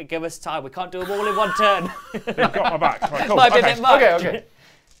models, so give us time. We can't do them all in one turn. You've got my back. Right, cool. Might be a Okay. bit much. Okay.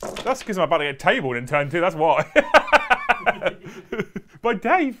 That's because I'm about to get tabled in turn 2, that's why. By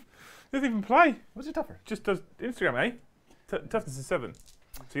Dave. Doesn't even play. What's your tougher? Just does Instagram, eh? Toughness is 7.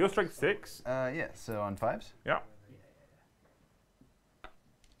 So your strength 6. Yeah. So on 5s. Yeah.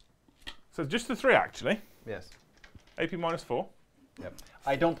 So just the 3 actually. Yes. AP minus 4. Yep.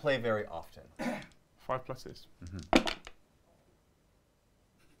 I don't play very often. 5 pluses.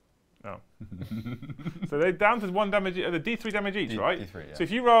 Oh. So they're down to 1 damage, the D3 damage each, right? D3, yeah. So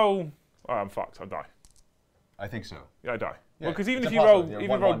if you roll, oh, I'm fucked. I'll die. I think so. Yeah, I die. Yeah, Well, because even it's if you roll, impossible. even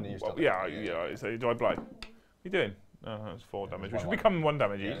You're 1-1, roll, you're still yeah, dead. yeah. So do I blow? What are you doing? Oh, that's 4 damage, which will 1-1. become 1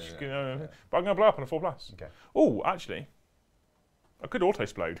 damage Yeah, each. yeah. But I'm going to blow up on a 4 plus. Okay. Oh, actually, I could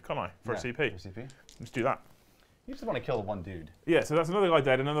auto-explode, can't I, for a CP? For CP. Let's do that. You just want to kill one dude, Yeah, so that's another guy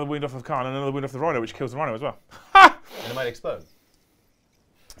dead, another wound off of Khan, and another wound off the Rhino, which kills the Rhino as well. and it might explode.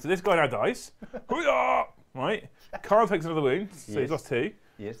 So this guy now dies. Right? Khan takes another wound, so he's Yes. lost 2.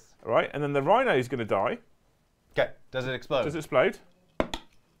 Yes. Right? And then the Rhino is going to die. Okay. Does it explode? Does it explode?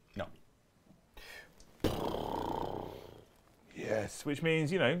 No. Yes, which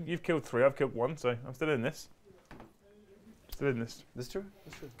means, you know, you've killed 3, I've killed 1, so I'm still in this. Still in this. This true?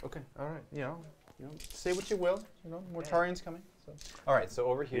 This true. Okay. All right. You know, say what you will. You know, Mortarion's coming. So. All right. So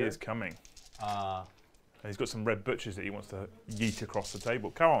over He here. is coming. Uh, And he's got some red butchers that he wants to yeet across the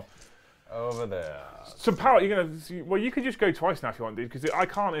table. Come on. over there. Some power, you're going to... Well, you can just go twice now if you want, dude, because I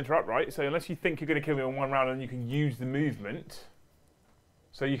can't interrupt, right? So unless you think you're going to kill me in 1 round, and you can use the movement.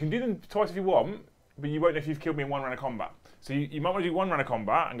 So you can do them twice if you want, but you won't know if you've killed me in 1 round of combat. So you might want to do 1 round of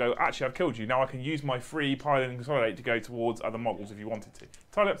combat and go, actually, I've killed you. Now I can use my free pilot and consolidate to go towards other models if you wanted to.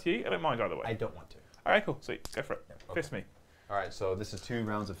 Entirely up to you. I don't mind either way. I don't want to. Okay, cool. Sweet. Go for it. Yeah, okay. Fist me. All right. So this is 2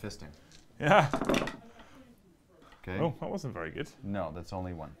 rounds of fisting. Yeah. Okay. Oh, that wasn't very good. No, that's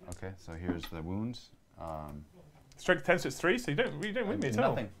only 1. Okay. So here's the wounds. Strength 10, so it's 3, so you don't win me at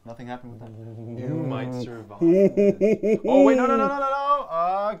all. Nothing happened with that. You might survive. Oh wait,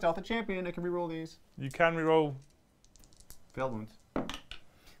 no. Delta champion. I can reroll these. You can reroll. Failed wounds.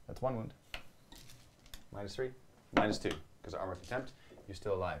 That's 1 wound. -3. -2. Because of armor contempt, you're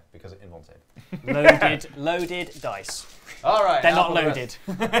still alive because of invuln save. Loaded dice. All right. They're now not for the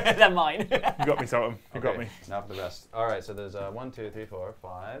loaded. They're mine. You got me, Sultan. You got Okay, me. Now for the rest. All right. So there's 1, 2, 3, 4,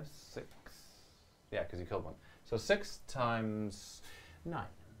 5, 6. Yeah, because you killed 1. So 6 times 9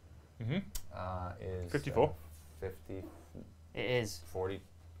 is 54. 50. It is. 40.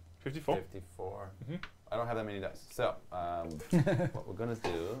 54. 54. I don't have that many dice. So what we're gonna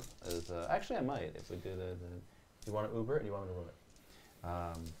do is actually I might if we do the you want to Uber it or you want me to roll it?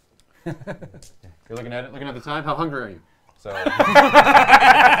 Yeah. You're looking at it, looking at the time. How hungry are you? So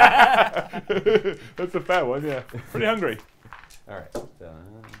That's a fair one, yeah. Pretty hungry. all right.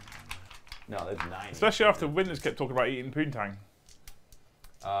 No, that's 9. Especially after Winters kept talking about eating poontang.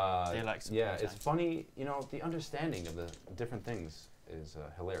 They like some yeah, poontang. it's funny. You know, the understanding of the different things is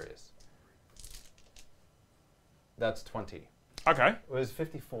hilarious. That's 20. Okay. It was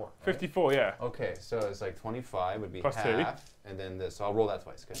 54. Right? 54, yeah. Okay, so it's like 25 would be Plus 2. half, and then this. So I'll roll that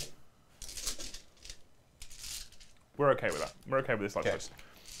twice. Okay. We're okay with that. We're okay with this like Okay. this.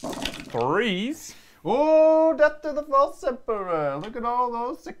 3s. Oh, death to the false emperor! Look at all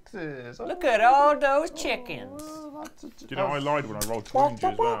those 6s. Oh, Look at all those chickens. lots of Do you know I lied when I rolled to wound you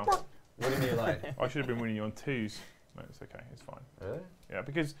as well? What do you mean like? I should have been winning you on 2s. No, it's okay. It's fine. Really? Yeah,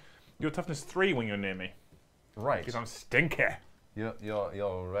 because your toughness 3 when you're near me. Right. Because I'm stinky.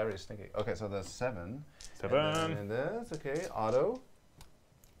 You're very sneaky. Okay, so that's 7. 7. And this, okay, auto.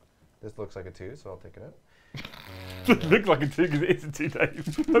 This looks like a 2, so I'll take it out. It looks like a 2 because it is a 2,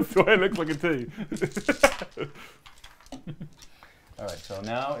 Dave. That's why it looks like a 2. All right, so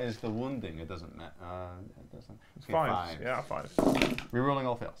now is the wounding. It doesn't matter. It doesn't. It's Okay, 5. 5. Yeah, 5. Rerolling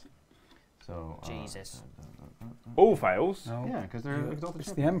all fails. So. Jesus. All fails. No. Yeah, because they're exalted It's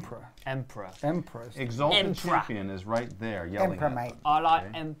the champion. Emperor. Emperor. Emperor. Exalted Emperor. champion is right there, yelling. Emperor, at them. mate. I like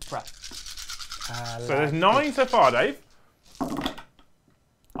Okay. Emperor. So there's 9 so far, Dave.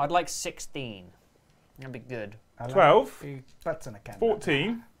 I'd like 16. That'd be good. 12. Butts in a can.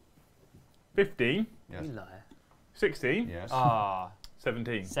 14. 15. Yes. You liar. 16. Yes. Ah,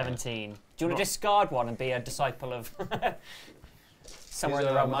 17. 17. Do you want Not- to discard one and be a disciple of somewhere in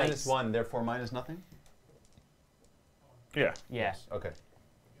the realm of minus eights? 1, therefore minus nothing. Yeah. Yeah, Okay.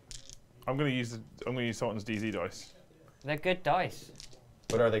 I'm gonna use Sultan's DZ dice. they're good dice.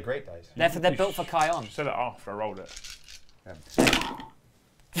 But are they great dice? They're built for Kion. Said it after I rolled it.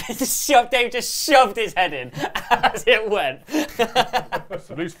 Dave just shoved his head in as it went.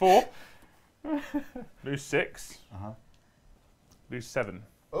 So lose 4. Lose 6. Uh-huh. Lose 7.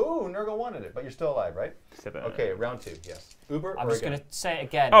 Oh, Nurgle wanted it, but you're still alive, right? 7. Okay, round 2, yes. Uber I'm or just again? going to say it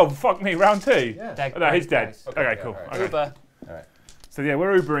again. Oh, fuck me. Round 2. Yeah. They're Oh, no, he's great dead. dice. Okay, yeah, cool. alright. Okay. Uber. All right. So yeah,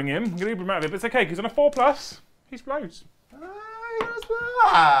 we're Ubering him. I'm gonna Uber him out of it, but it's okay because on a 4+, he blows.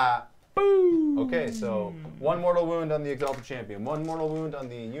 Ah! Boom. Okay, so 1 mortal wound on the Exalted Champion, 1 mortal wound on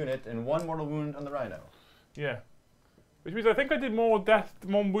the unit, and 1 mortal wound on the Rhino. Yeah. Which means I think I did more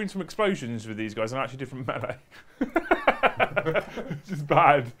wounds from explosions with these guys than actually did from melee. Which is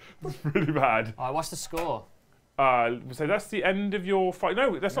bad. It's really bad. All right, what's the score? So that's the end of your fight.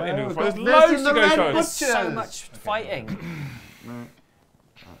 No, that's not the end of No, your fight. but There's this loads is to the go, red guys. butcher. So much fighting.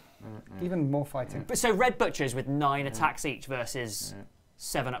 Even more fighting. But so Red Butchers with 9 attacks each versus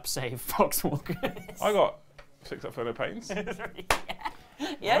 7 up save Foxwalkers. I got 6 up for no pains.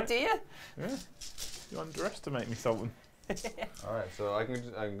 Yeah, Right. do you? Yeah. You underestimate me, Sultan. All right, so I can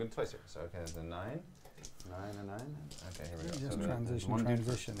go twice here. So okay, the 9, 9 and 9. Okay, here we go. Just So transition, one dude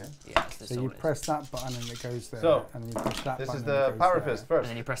transition. first, Yeah, that's So you the press that button and it goes there. So, and you press that This button is and it the goes Power there. Fist And first.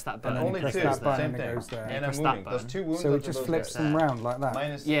 then you press that And button. then you Only press 2, that it's the button same and it thing. goes there. Yeah, And press I'm that moving. Those button. 2 wounds. So it onto just those flips guys. them round like that.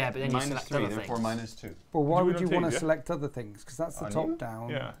 Minus, Yeah, but then you minus select 3, other therefore things. minus 2. Well, why Do you would do you it on want teams, to yeah? select other things? Because that's the On top you? down.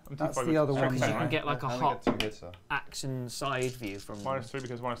 Yeah. That's the other one. Because you there. can get like a I only hot got 2 hits, so. action side view from. -3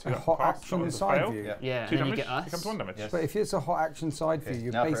 because -2. A that hot pass, action that was a side fail. view. Yeah. Yeah, 2 and then you damage. get us. It comes to 1 damage. Yes. But if it's a hot action side Okay, view,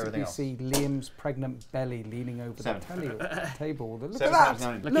 you now for basically everything else. see Liam's pregnant belly leaning over the 7. table. Look 7 at times that!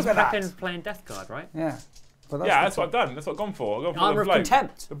 9. Look, Look he's at prepping that. playing Death Guard, right? Yeah. But Yeah, the that's what I've done. That's what I've gone for. I've gone for Armor the of bloat.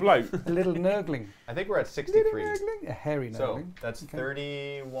 Contempt. The bloat. A little nurgling. I think we're at Little 63. nurgling? A hairy So nurgling. that's Okay.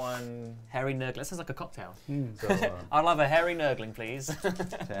 31. Hairy Nurgling. That sounds like a cocktail. So I'll have a Hairy Nurgling, please.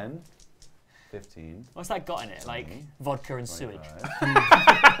 10, 15. What's that got in it? Like vodka and sewage.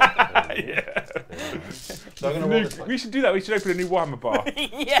 25, 30. So I'm going to roll this We twice. should do that. We should open a new Warhammer bar.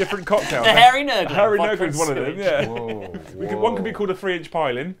 Yeah. Different cocktails. The Hairy Nurgling. Harry vodka Nurglin's and one of them. sewage. Yeah. Whoa, One could be called a 3-inch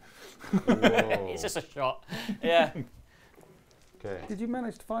piling. Whoa. It's just a shot. Yeah. Okay. Did you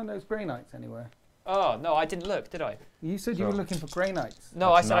manage to find those Grey Knights anywhere? Oh, no, I didn't look, did I? You said you were So- looking for Grey Knights.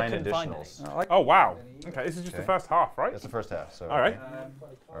 No, That's I said I 9 couldn't find any. additionals. Oh wow. Okay, this is just the Okay. first half, right? That's the first half. So. All right.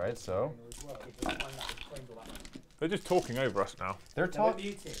 All right. So They're just talking over us now. they're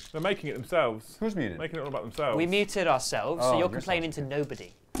talking. They're making it themselves. Who's muted? Making it all about themselves. We muted ourselves, so Oh, you're yourselves, complaining to okay.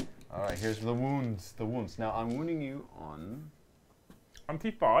 nobody. All right. Here's the wounds. The wounds. Now I'm wounding you on. I'm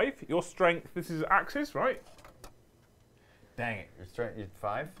T5. Your strength. This is axis, right? Dang it. Your strength. You're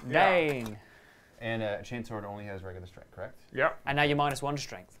 5. Yeah. Dang. And chainsword only has regular strength, correct? Yeah. And now you're -1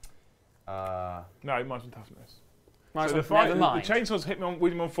 strength. No, mine's on toughness. Minus So one, the fight, never mind. the chainsaws hit me on,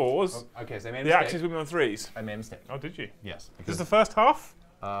 with me on 4s. Oh, okay. So I made a The mistake. axes with me on 3s. I made a mistake. Oh, did you? Yes. This is the first half.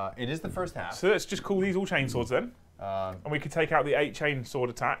 It is the first half. So let's just call these all chainswords then, Um, and we could take out the 8 chainsword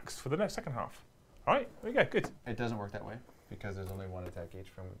attacks for the next second half. All right, there we go. Good. it doesn't work that way because there's only 1 attack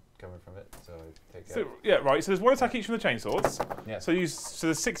each coming from it. So take So out. yeah, right. So there's 1 attack each from the chainswords. Yes. So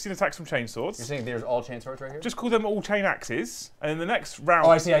there's 16 attacks from You're chainswords. saying there's all chainswords right here? Just call them all chain axes, and then the next round. Oh,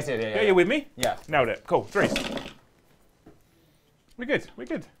 I see. Yeah, you're with me. Yeah. Nailed it. Cool. 3s. We're good. We're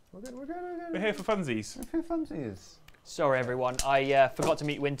good. We're good. We're here for funsies. Who funsies? Sorry, everyone. I forgot to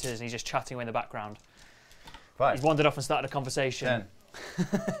meet Winters, and he's just chatting away in the background. 5, He's wandered off and started a conversation. 10,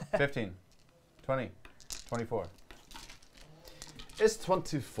 15, 20, 24. It's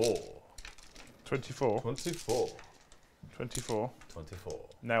 24. 24. 24. 24. 24.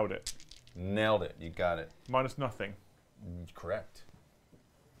 Nailed it. Nailed it. You got it. Minus nothing. Correct.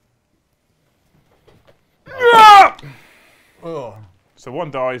 Oh. So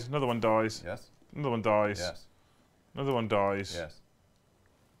one dies, another one dies, Yes. another one dies, Yes. another one dies. Yes.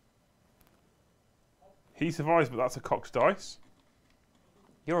 He survives, but that's a cocked dice.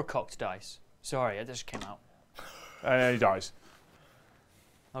 You're a cocked dice. Sorry, it just came out. And he dies.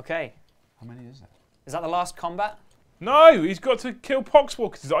 Okay. How many is that? Is that the last combat? No, he's got to kill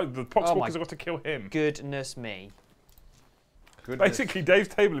Poxwalkers. The Poxwalkers Oh my have got to kill him. Goodness me. Goodness. Basically, Dave's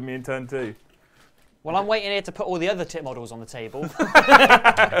tabling me in turn 2. Well, I'm waiting here to put all the other tip models on the table.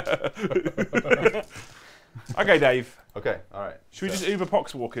 Okay, Dave. Okay. All right. Should we just Uber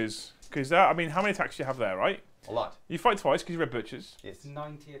Poxwalkers? Because I mean, how many attacks do you have there, right? A lot. You fight twice because you're red butchers. Yes.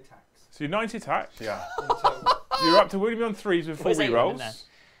 90 attacks. So you're 90 attacks. Yeah. You're up to wounding me on 3s with 4 Where's Aiden in there? rerolls.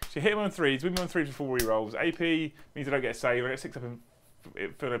 So you hit him on 3s, wound me on 3s with 4 rerolls. AP means I don't get a save. I get 6 up and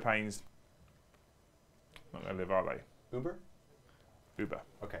feel no pains. Not going to live, are they? Uber. Uber.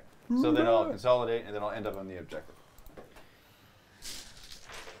 Okay. So then I'll consolidate, and then I'll end up on the objective.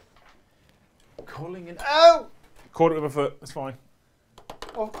 Calling it out. Caught it with my foot. That's fine.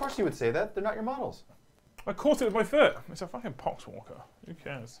 Well, of course you would say that. They're not your models. I caught it with my foot. It's a fucking Poxwalker. Who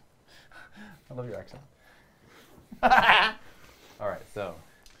cares? I love your accent. All right. So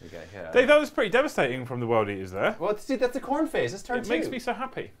we got here. Dave, that was pretty devastating from the World Eaters there. Well, see, that's a corn phase. It's turn It 2. makes me so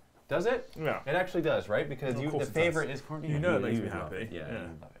happy. Does it? Yeah. It actually does, right? Because Of the course it favorite does. is corn. You know it makes me love happy. Yeah. Yeah.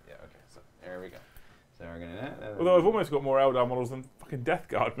 You love it. Yeah. Okay. So there we go. So we're gonna. Although I've almost got more Eldar models than fucking Death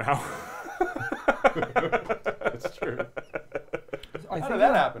Guard now. That's true. I How think did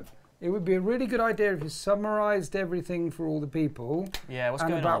that happen? it would be a really good idea if you summarised everything for all the people Yeah, what's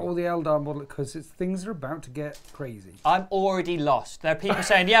and going about on? all the Eldar model, because things are about to get crazy. I'm already lost. There are people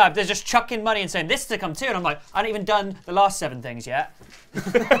saying, yeah, they're just chucking money and saying, this is to come too. And I'm like, I haven't even done the last 7 things yet.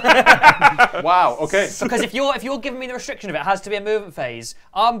 Wow. Okay. Because if you're giving me the restriction of it has to be a movement phase,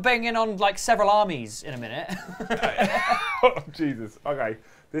 I'm bringing on like several armies in a minute. Oh, Jesus. Okay.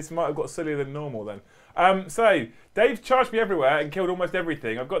 This might have got sillier than normal then. So, Dave charged me everywhere and killed almost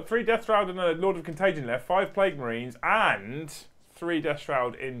everything. I've got 3 Death Shroud and a Lord of Contagion left, 5 Plague Marines, and 3 Death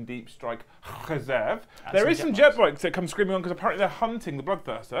Shroud in Deep Strike Reserve. There is some jet bikes that come screaming on because apparently they're hunting the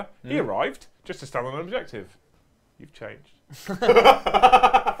Bloodthirster. He arrived just to stand on an objective. You've changed.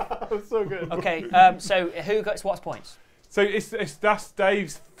 That's so good. Okay, so who gets what points? So that's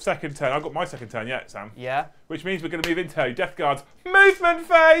Dave's second turn. I've got my second turn yet, Sam. Yeah. Which means we're going to move into Death Guard's movement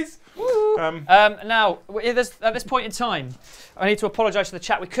phase. Now, at this point in time, I need to apologise to the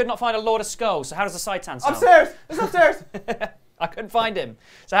chat. We could not find a Lord of Skulls, so how does a Saitan sound? Upstairs. It's upstairs. I couldn't find him.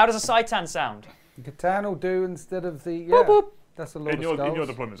 So how does a Saitan sound? Catan will do instead of the. Yeah, Boop, boop. That's a lot In of your skulls.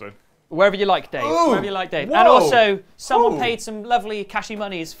 deployment zone. Wherever you like, Dave. Ooh, Wherever you like, Dave. whoa. And also, someone Ooh. paid some lovely cashy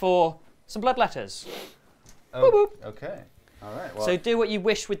monies for some bloodletters. Oh, okay. All right. Well, So do what you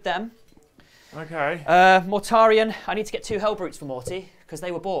wish with them. Okay. Mortarian, I need to get 2 Hellbrutes for Morty, because they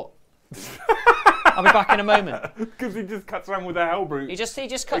were bought. I'll be back in a moment. Because he just cuts around with a Hellbrute. He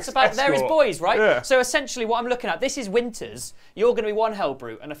just cuts about. They're his Escort. boys, right? Yeah. So essentially, what I'm looking at, this is Winters. You're going to be 1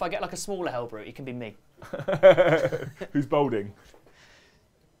 Hellbrute, and if I get like a smaller Hellbrute, it can be me. Who's bolding?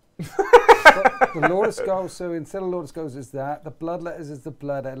 The Lord of Skulls, so instead of Lord of Skulls is that. The Blood Letters is the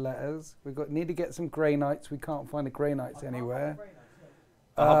Blood Letters. Need to get some Grey Knights. We can't find the Grey Knights anywhere.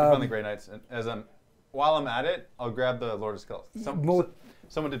 I'll help you find the Grey Knights. And while I'm at it, I'll grab the Lord of Skulls.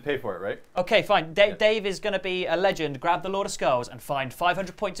 Someone did pay for it, right? Okay, fine. Dave is going to be a legend, grab the Lord of Skulls, and find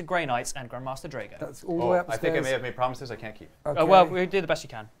 500 points of Grey Knights and Grandmaster Drago. That's all the way upstairs. I think I may have made promises I can't keep. Okay. Oh, well, we'll do the best you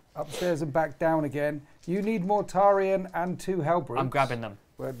can. Upstairs and back down again. You need Mortarian and 2 Hellbrutes. I'm grabbing them.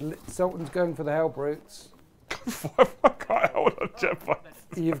 Where Sultan's going for the Hellbrutes. I can't hold on jetbike.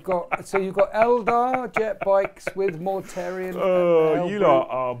 You've got Eldar jet bikes with Mortarian. Oh, and you Hellbrute. lot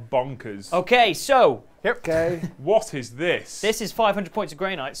are bonkers. Okay, so Okay. What is this? this is 500 points of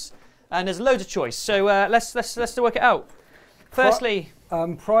Grey Knights, and there's loads of choice. So let's work it out. Firstly,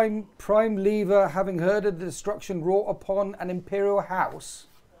 Prime Lever, having heard of the destruction wrought upon an Imperial house,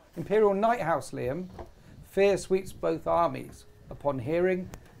 Imperial Knight House, Liam, fear sweeps both armies upon hearing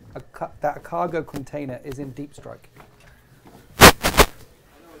that a cargo container is in Deep Strike.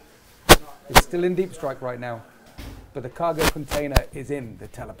 It's still in Deep Strike right now, but the cargo container is in the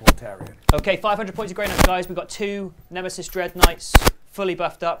Teleportarian. okay, 500 points of Grey Knights, guys. We've got 2 Nemesis Dread Knights fully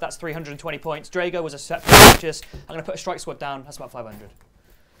buffed up. That's 320 points. Drago was a separate purchase. I'm going to put a strike squad down. That's about 500.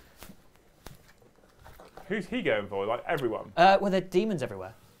 Who's he going for? Like everyone? Well, there are demons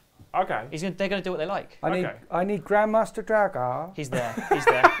everywhere. Okay. They're going to do what they like. I need Grandmaster Dragar. He's there. He's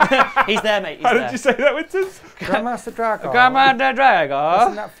there. He's there, mate. He's How there. did you say that, Winters? Grandmaster Dragar. Grandmaster Dragar.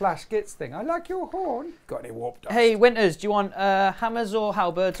 Isn't that Flash Gitz thing? I like your horn. Got any warp dust? Hey, Winters, do you want hammers or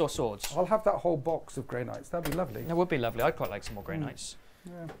halberds or swords? I'll have that whole box of Grey Knights. That'd be lovely. That would be lovely. I'd quite like some more Grey Knights.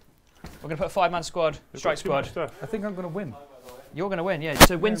 Yeah. We're going to put a 5-man squad, strike squad. I think I'm going to win. You're going to win, yeah.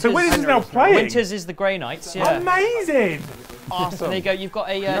 So Winters, is now playing. Winters is the Grey Knights, yeah. Amazing! Awesome. There you go. You've got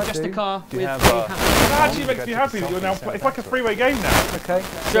a just a car with That actually makes me happy that you're now. It's like a three-way game now. Okay.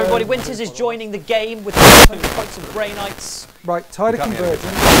 So everybody, Winters is joining the game with 500 points of Grey Knights. Right, tide of convergence.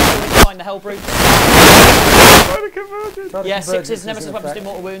 Find the Hellbrutes. Yeah, 6s, Nemesis weapons do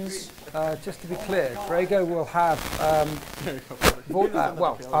mortal wounds. Just to be clear, Drago will have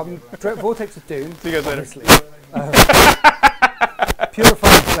Vortex of Doom. See you guys later.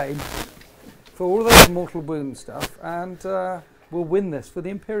 Purifying Flame for all of those mortal wound stuff, and we'll win this for the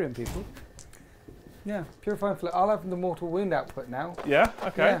Imperium people. Yeah, Purifying Flame. I'll have the mortal wound output now. Yeah.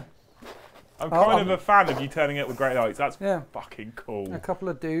 Okay. Yeah. I'm kind of a fan of you turning it with Great Knights. That's fucking cool. A couple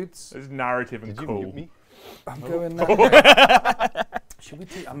of dudes. It's narrative and Did you cool. mute me? I'm going. Should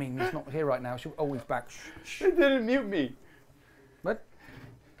we? I mean, he's not here right now. Should we, oh, he's back. They didn't mute me. What?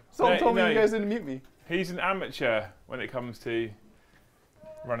 Someone told me you guys didn't mute me. He's an amateur when it comes to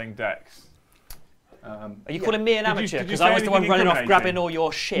running decks. Are you calling me an Did you amateur? say Because I was the one anything running off incriminating? grabbing all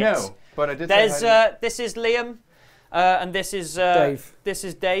your shit. No, but I did. There's say this is Liam, and this is Dave. This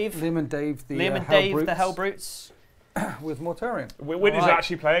is Dave. Liam and Dave, the Liam and Dave, the Hellbrutes. with Mortarion. Winters Right.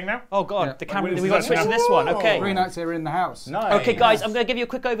 actually playing now. Oh god, Yeah. the camera. Winters We is got to switch to actually- this one. Okay. Grey Knights are in the house. Nice. Okay, guys, I'm going to give you a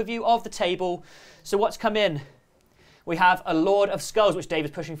quick overview of the table. So what's come in? We have a Lord of Skulls, which Dave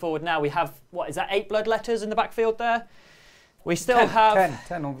is pushing forward now. We have, what is that, 8 blood letters in the backfield there? We still have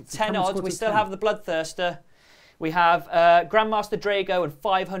 10 odds. We still have the Bloodthirster. We have Grandmaster Drago and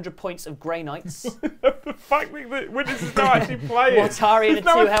 500 points of Grey Knights. The fact that Winters is now actually playing. Mortarion and It's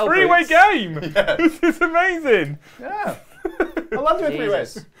now 2 a Hellbrutes. three-way game. This is amazing. Yeah. I love doing 3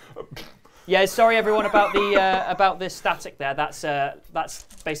 ways. Jesus. Yeah, sorry everyone about this static there. That's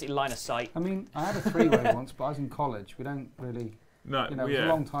basically line of sight. I mean, I had a 3-way once, but I was in college. We don't really, No, it was a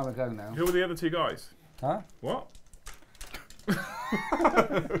long time ago now. Who were the other 2 guys? Huh? What?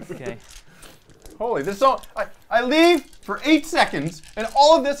 Okay. Holy, this song. I leave for 8 seconds, and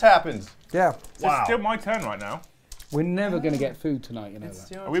all of this happens. Yeah. So it's still my turn right now. We're never going to get food tonight, you know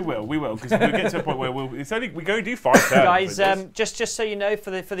that. We will, because we'll get to a point where we go do 5 turns. Guys, Winters. just so you know,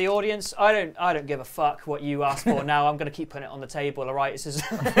 for the audience, I don't give a fuck what you ask for now. I'm going to keep putting it on the table. All right, this is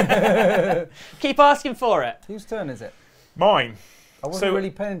keep asking for it. Whose turn is it? Mine. I wasn't really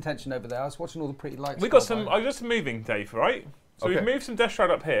paying attention over there. I was watching all the pretty lights. We got some. I got some moving, Dave. Right. So Okay. we've moved some Death Shroud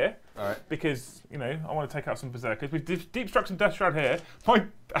up here. All right. Because, I want to take out some Berserkers. We've deep struck some Death Shroud here. My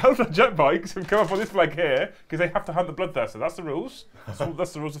Elder Jet Bikes have come up on this flag here because they have to hunt the Bloodthirster. That's the rules.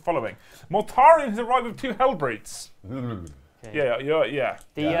 That's the rules of following. Mortarion has arrived with 2 Hellbrutes. Okay. Yeah.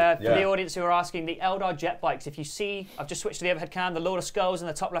 For the audience who are asking, the Eldar jet bikes, if you see, I've just switched to the overhead cam, the Lord of Skulls in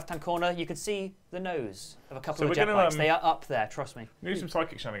the top left-hand corner, you can see the nose of a couple of jet bikes. They are up there, trust me. Do some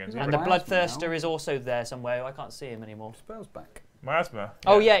psychic shenanigans. And the Miasma Bloodthirster now. is also there somewhere. I can't see him anymore. Spells back. Miasma.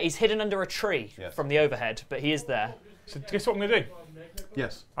 Oh yeah, he's hidden under a tree Yes. from the overhead, but he is there. So guess what I'm going to do?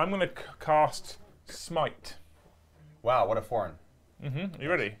 Yes. I'm going to cast Smite. Wow, what a foreign. Are you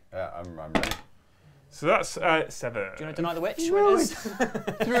ready? Yeah, I'm ready. So that's 7. Do you want to deny the witch?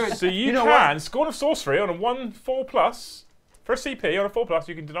 Winters? So you can Scorn of Sorcery on a 1/4+. For a CP on a 4+,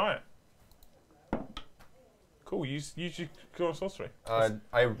 you can deny it. Cool, use your Scorn of Sorcery.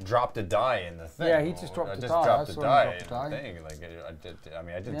 I dropped a die in the thing. Yeah, he just dropped I a just die. dropped I a saw him die drop in a die. the thing. Like,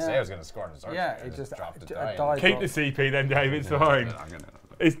 I didn't Yeah. say I was going to score in the sorcery. Yeah, I it just dropped a a die. die. Keep the CP then, Dave, it's fine. I'm gonna,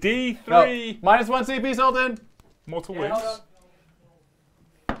 It's D3 No, -1 CP, Sultan. Mortal Yeah, Wits. hold on.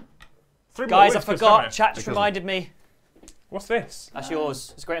 3 more Guys, I wits per forgot. summon. Chat just reminded me. What's this? That's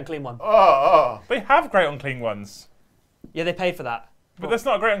yours. It's a great and clean one. Oh. They have great unclean ones, Yeah, they paid for that. but that's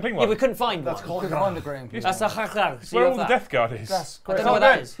not a great unclean Yeah, one. we couldn't find one. Couldn't find the Graham. That's a hakar. So Where you all have the that. Death Guard is. That's I great. don't know what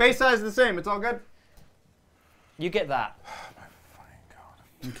that is. Base size is the same. It's all good. You get that.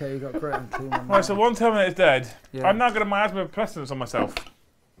 Okay, you got Graham. Right, so 1 Terminator's dead. Yeah. I'm now going to miasma precedence on myself.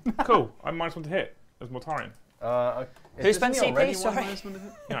 Cool. I'm -1 to hit as Mortarion. Who spent CP? Sorry.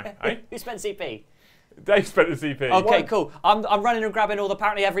 Yeah, eh? Who spent CP? Dave spent the CP. Okay, cool. I'm running and grabbing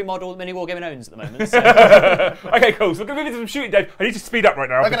apparently every model that Mini Wargaming owns at the moment. So. Okay, cool. So we're going to move into some shooting, Dave. I need to speed up right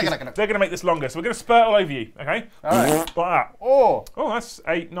now. Okay, because okay. They're going to make this longer. So we're going to spurt all over you, okay? All right. Like that. Oh. Oh, that's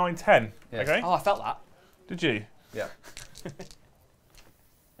 8, 9, 10. Yes. Okay? Oh, I felt that. Did you? Yeah.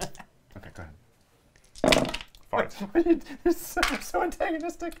 Okay, go ahead. 5. You're so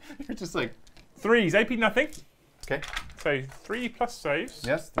antagonistic. You're just like, 3s, AP nothing. okay. So 3 plus saves.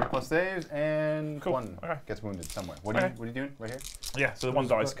 Yes, 3 plus saves, and Cool. 1 Okay. gets wounded somewhere. What are you doing right here? Yeah, so the 1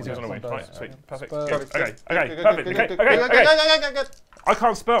 dies because he was on a wound. One Right, dies. sweet. Perfect. Spurs. Okay, perfect. Good. Okay. I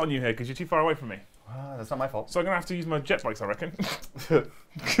can't spurt on you here because you're too far away from me. That's not my fault. So I'm going to have to use my jet bikes, I reckon. 'Cause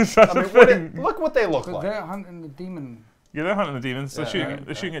that's I the mean, thing. look what they look But like. they're hunting the demon. Yeah, they're hunting the demons. Yeah,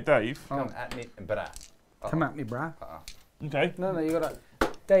 They're shooting at Dave. Come at me, brah. Come at me, brah. Okay. No, you gotta.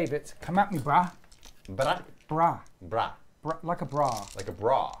 Dave, it's come at me, brah. Brah. Brah. Brah. Like a bra. Like a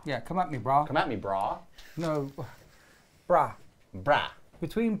bra. Yeah, come at me, brah. Come at me, brah. No, brah. Brah.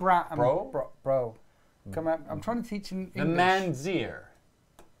 Between bra and Bro? bro. Come at. I'm trying to teach him The English. man's ear.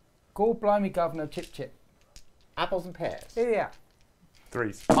 Go blimey, governor, chip chip. Apples and pears. Yeah.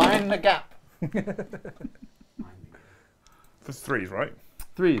 3s. Mind the gap. That's 3s, right?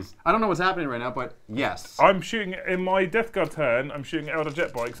 3s. I don't know what's happening right now, but yes. I'm shooting, in my Death Guard turn, I'm shooting Elder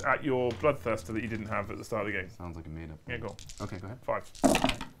Jet Bikes at your Bloodthirster that you didn't have at the start of the game. Sounds like a made up. Yeah, go on. Okay, go ahead. 5.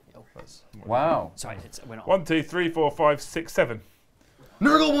 Oh, Wow. sorry, we're not. 1, 2, 3, 4, 5, 6, 7.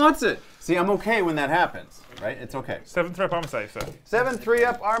 Nurgle wants it. See, I'm okay when that happens, right? It's okay. 7 threat armor save, sir. 7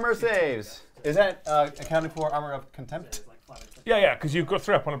 3-up armor saves. Is that accounting for armor of contempt? Yeah, because you've got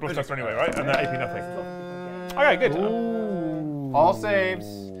 3 up on a Bloodthirster anyway, right? And that AP nothing. Okay, good. All saves.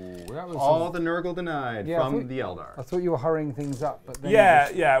 That was All the Nurgle denied Yeah, I from thought- the Eldar. I thought you were hurrying things up, but then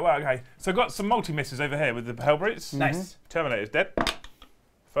Yeah, well, okay. So I've got some multi-misses over here with the Hellbrutes. Nice. Terminator's dead.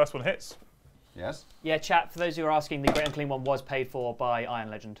 First one hits. Yes. Yeah, chat, for those who are asking, the Great Unclean One was paid for by Iron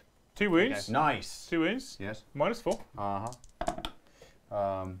Legend. 2 wounds. Nice. 2 wounds. Yes. -4.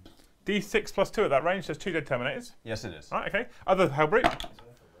 Uh-huh. D6 plus 2 at that range, so 2 dead Terminators. Yes, it is. Right, okay. Other Hellbrute.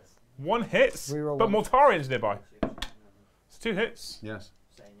 1 hits, Reroll but one. Mortarian's nearby. It's 2 hits. Yes.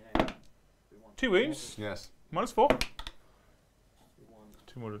 2 wounds. Yes. -4.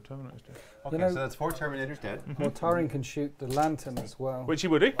 2 more Terminators dead. Okay, know- so that's 4 Terminators dead. Mortarian can shoot the lantern as well. Which he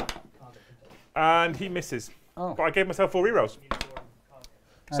would do. And he misses. Oh. But I gave myself 4 rerolls.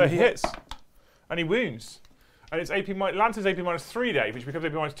 So And he hit. hits. And he wounds. And it's Lantern's AP -3 Dave, which becomes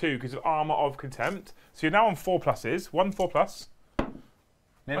AP -2 because of Armour of Contempt. So you're now on 4 pluses. 1 4 plus.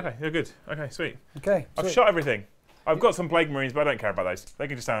 Nailed it. Okay, you're good. Okay, sweet. Okay. I've sweet. shot everything. I've got some Plague Marines, but I don't care about those. They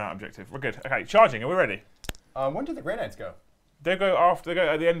can just stand out objective. We're good. Okay, charging. Are we ready? When do the Grey Knights go? They go at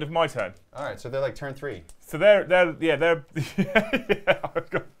the end of my turn. All right, so they're like turn 3. So they're yeah, oh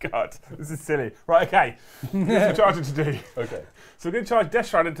God, this is silly. Right, okay. This is what we're charging to do. Okay. So we're going to charge Death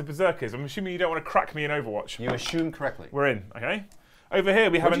Shroud into Berserkers. I'm assuming you don't want to crack me in Overwatch. You assume correctly. We're in, okay? Over here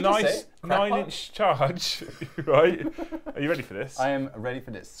we have What'd a you just nice say? Crackpot? 9-inch charge, right? Are you ready for this? I am ready for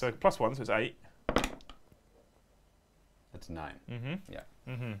this. So +1, so it's 8. That's 9. Mm-hmm. Yeah.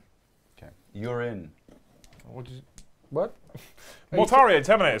 Mm-hmm. Okay. You're in. What did you... What? Mortarian,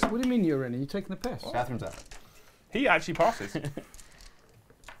 Terminators. What do you mean you're in? Are you taking the piss? Bathroom's out. He actually passes.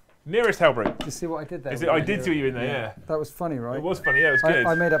 Nearest Hellbrute. Do you see what I did there? Is it? I did see what you in there, yeah. That was funny, right? It was funny, yeah, it was good.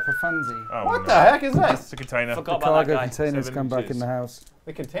 I made up for Funzy. Oh, What no. the heck is It's this? a container. Forgot The about cargo that guy. containers 7 come back inches. in the house.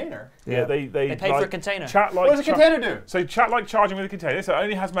 The container? Yeah, they They paid for a container. Chat like What does a container do? So chat like charging with a container, so it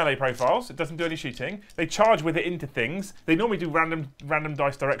only has melee profiles, it doesn't do any shooting. They charge with it into things. They normally do random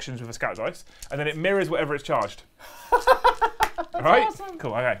dice directions with a scout dice, and then it mirrors whatever it's charged. Right? awesome.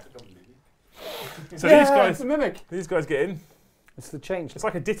 Cool, okay. So Yeah, it's a mimic. these guys get in. It's the change. It's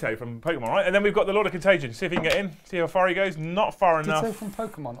like a Ditto from Pokemon, right? And then we've got the Lord of Contagion. See if he can get in. See how far he goes. Not far Ditto enough. from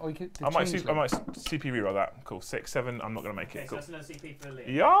Pokemon. Or you could, I might CP reroll that. Cool. 6, 7. I'm not going to make it. Cool. That's another CP for Liam.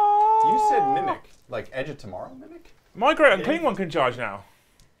 Yeah. You said mimic. Like Edge of Tomorrow mimic? My Great Unclean One can charge now.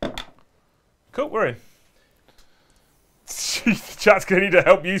 Cool, we're in. Jeez, chat's going to need to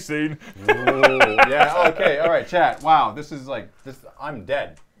help you soon. Yeah, okay, all right, chat. Wow, this is like, I'm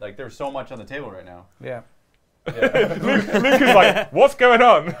dead. Like, there's so much on the table right now. Yeah. Luke is like, what's going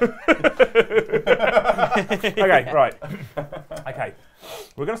on? Okay, right. Okay.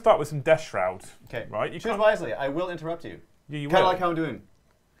 We're going to start with some Death Shroud. Okay, Right, you choose can't- wisely. I will interrupt you. Yeah, you Kind will. of like how I'm doing.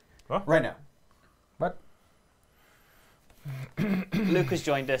 What? Right now. What? Luke has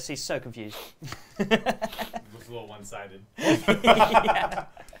joined us. He's so confused. It was a little one-sided.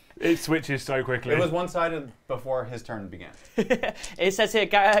 It switches so quickly. It was one-sided before his turn began. It says here,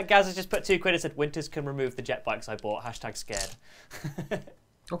 Gaz has just put 2 quid and said, Winters can remove the jet bikes I bought. # scared.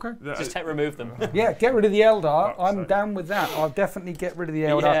 Okay. Just remove them. Yeah, get rid of the Eldar. Fuck's I'm sake. down with that. I'll definitely get rid of the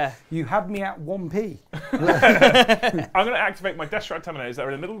Eldar. Yeah. You had me at 1p. I'm going to activate my Death Shroud Terminators that are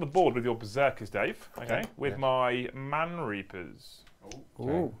in the middle of the board with your Berserkers, Dave. Okay. With my Man Reapers.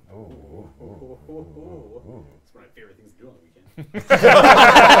 Ooh. It's one of my favorite things to do on the weekend.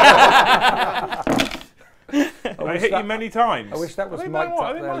 hit you many times. I wish that was Are they mic'd -1? up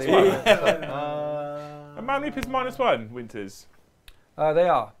Are they there, -1? A manleap is -1, Winters. They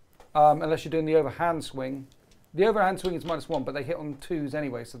are, unless you're doing the overhand swing. The overhand swing is -1, but they hit on 2s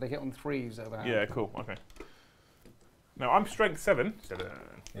anyway, so they hit on 3s overhand. Yeah, cool. Okay. Now I'm strength 7. He's a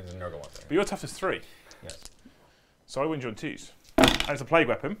Nurgle one. But your toughness 3. Yes. So I win you on 2s. And it's a plague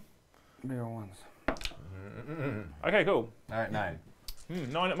weapon. Mirror ones. Okay, cool. All right, 9.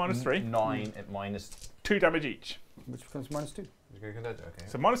 9 at -3. 9 at minus. 2 damage each. Which becomes -2. Okay.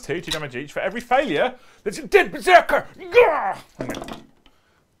 So -2, 2 damage each. For every failure, that's a dead berserker! Gah! Okay.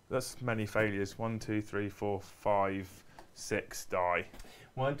 That's many failures. 1, 2, 3, 4, 5, 6 die.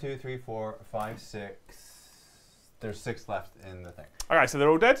 1, 2, 3, 4, 5, 6. There's 6 left in the thing. Okay, so they're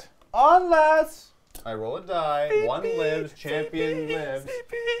all dead? Unless I roll a die, one lives, champion lives,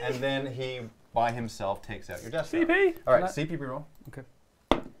 and then he by himself takes out your death. CP? All right, CP roll. Okay.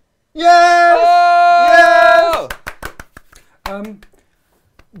 Yes! Oh! Yes!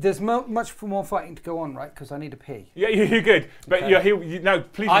 There's much more fighting to go on, right? Because I need to pee. Yeah, you're good. But Okay. no,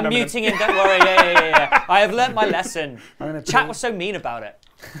 please I'm remember muting him, don't worry. Yeah. I have learnt my lesson. I'm gonna Chat pee. was so mean about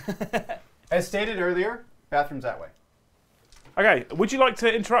it. As stated earlier, bathrooms that way. Okay, would you like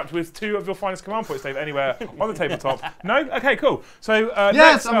to interrupt with 2 of your finest command points, Dave, anywhere on the tabletop? No? Okay, cool. So, Yes,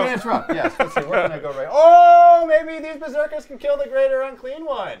 next I'm up- going to interrupt. Yes, let's see. Where can I go right? Oh, maybe these berserkers can kill the greater unclean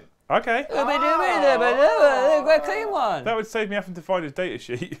one. Okay. Great clean one. That would save me having to find his data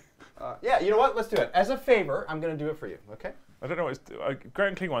sheet. Yeah, you know what? Let's do it. As a favor, I'm going to do it for you, okay? I don't know what it's... great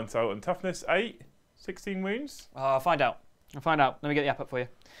and clean one, so on toughness 8, 16 wounds. I'll find out. Let me get the app up for you.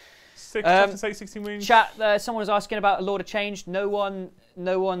 6, toughness 8, 16 wounds. Chat, someone was asking about a Lord of Change. No one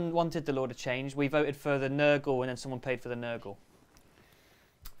wanted the Lord of Change. We voted for the Nurgle, and then someone paid for the Nurgle.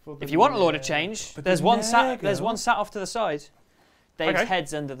 If you want a Lord of Change, there's one sat off to the side. Dave's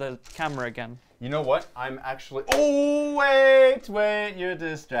head's under the camera again. You know what? I'm actually... Oh, wait. You're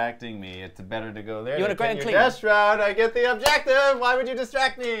distracting me. It's better to go there. You want a great and clean Death Shroud. I get the objective. Why would you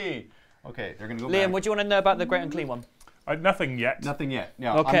distract me? Okay, they're going to go Liam, back. what do you want to know about the Great and Clean one? Nothing yet. Nothing yet.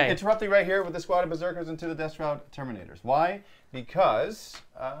 No, Okay. I'm interrupting right here with the squad of berserkers into the Death Shroud Terminators. Why? Because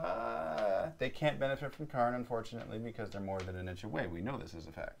they can't benefit from Karn, unfortunately, because they're more than an inch away. We know this is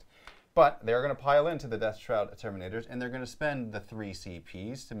a fact. But they're going to pile into the Death Shroud Terminators, and they're going to spend the 3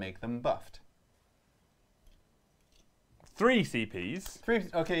 CPs to make them buffed. 3 CPs. 3,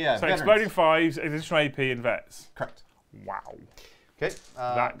 okay, yeah. So veterans. exploding 5s, additional AP, and vets. Correct. Wow. Okay.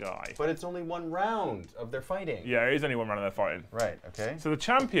 That guy. But it's only 1 round of their fighting. Yeah, it is only 1 round of their fighting. Right, okay. So the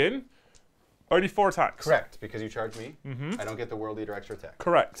champion, only 4 attacks. Correct, because you charge me. I don't get the World Eater extra attack.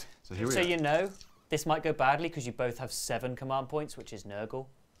 Correct. So here we So go. you know, this might go badly because you both have 7 command points, which is Nurgle.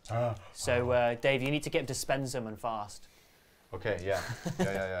 So Dave, you need to get him to spend them and fast. Okay,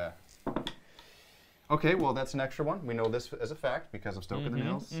 yeah. Okay, well, that's an extra one. We know this as a fact because I'm stoking the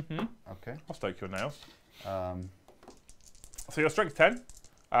nails. Okay. I'll stoke your nails. Um, So your strength 10,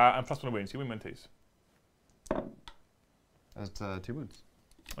 and plus 1 wounds. You win 1 twos. that's 2 wounds.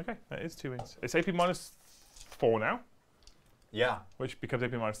 Okay, that is 2 wins. It's AP -4 now, Yeah. which becomes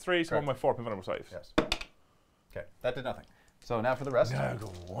AP -3, so 1 by 4 vulnerable saves. Yes. Okay, that did nothing. So now for the rest.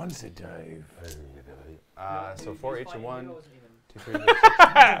 once a Dave. So 4 each and 1, 2, 3, 4, 6.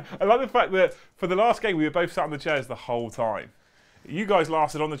 I like the fact that for the last game we were both sat on the chairs the whole time. You guys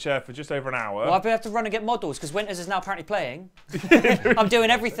lasted on the chair for just over an hour. Well, I have to run and get models because Winters is now apparently playing. I'm doing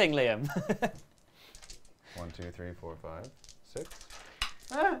everything, Liam. 1, 2, 3, 4, 5, 6.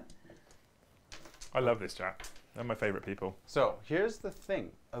 I love this chat. They're my favourite people. So here's the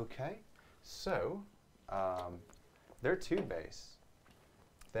thing, okay? So they're 2 base.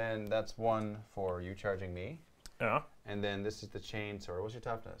 Then that's 1 for you charging me. Yeah. And then this is the chain. Sorry, what's your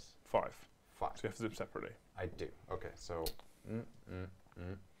toughness? 5. 5. So you have to do them separately. I do. Okay, so.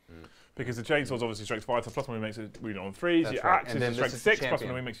 Because the chainsaw's obviously strength 5, so plus 1 makes it win on 3s. That's Your right. axe And then is this strength is the 6, plus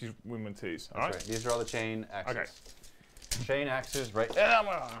champion. 1 makes you win 1 twos. That's Alright? right. These are all the chain axes. Okay. Chain axes, right?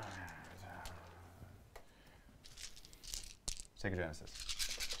 Sega Genesis.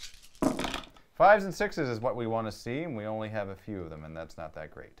 5s and 6s is what we want to see, and we only have a few of them, and that's not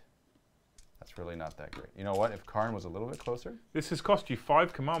that great. That's really not that great. You know what? If Karn was a little bit closer. This has cost you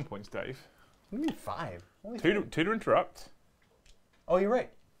 5 command points, Dave. What do you mean 5? Only 2 3. to interrupt, Oh, you're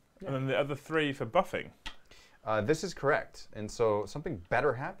right. and then the other 3 for buffing. This is correct, and so something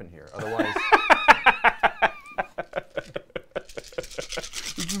better happened here. Otherwise,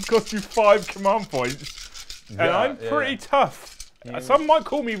 This has cost you 5 command points, and Yeah, I'm pretty tough. Some might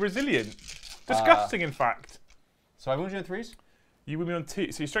call me resilient. Disgusting, in fact. So I wound you in 3s? You win me on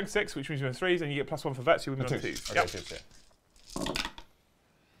 2. So you strength 6, which means you win 3s, and you get plus 1 for vets. You win me on 2s. Okay, Yep. 2s, yeah.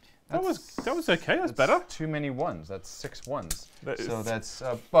 Oh, That was okay. That's better. Too many ones. That's 6 ones. That So is- that's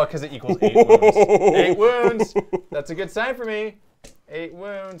well, because it equals 8 wounds. 8 wounds. That's a good sign for me. 8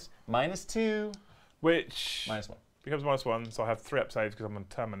 wounds. -2. Which -1. becomes -1, so I have 3 up saves because I'm on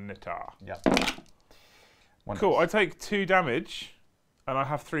Terminator. Yep. One Cool. I dice. take 2 damage, and I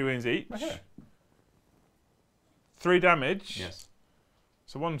have 3 wounds each. Okay. 3 damage. Yes.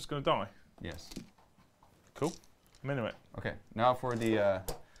 So one's gonna die. Yes. Cool. I'm into it. Okay. Now for the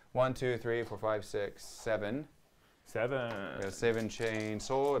 1, 2, 3, 4, 5, 6, 7. 7. We have 7 chain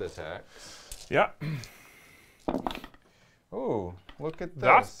sword attacks. Yeah. Oh, look at this.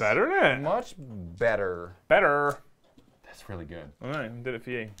 That's better, isn't it? Much better. Better. That's really good. All right, did it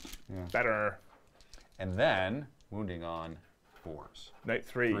for you. Yeah. Better. And then wounding on 4s. No,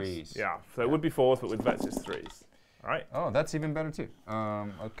 3s. 3s. Yeah. So it would be 4s, but with vets it's 3s. All right. Oh, that's even better too.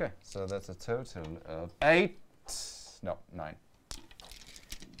 Okay, so that's a total of 8. No, 9.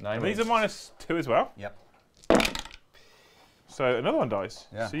 9. And these are -2 as well. Yep. So another one dies.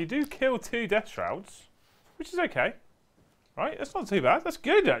 Yeah. So you do kill 2 Death Shrouds, which is okay. Right? That's not too bad. That's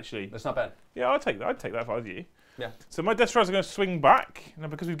good, actually. That's not bad. Yeah, I'd take that. I'd take that if I was you. Yeah. So my Death Shrouds are going to swing back. Now,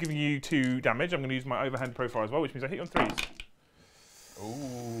 because we've given you 2 damage, I'm going to use my overhand profile as well, which means I hit you on 3s.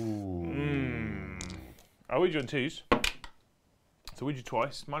 Ooh. I would you on 2s. So would you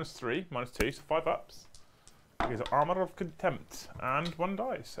twice. -3, -2, so 5 ups. Because Armour of Contempt and 1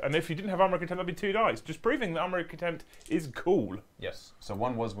 dice. And if you didn't have Armour of Contempt, that'd be 2 dice. Just proving that Armour of Contempt is cool. Yes. So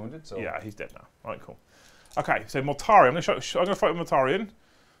 1 was wounded. So Yeah, he's dead now. All right, cool. Okay, so Mortari. I'm going to fight with Mortarion.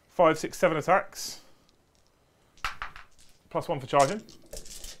 5, 6, 7 attacks. +1 for charging.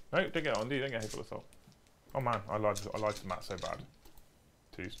 No, don't get on, do you? Don't get hateful assault. Oh man, I lied to Matt so bad.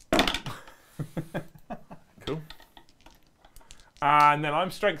 2s. Cool. And then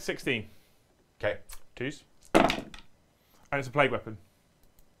I'm strength 16. Okay. 2s. And it's a plague weapon.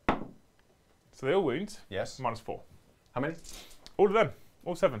 So they all wound. Yes. -4. How many? All of them.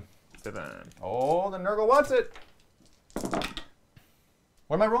 All 7. 7. Oh, the Nurgle wants it.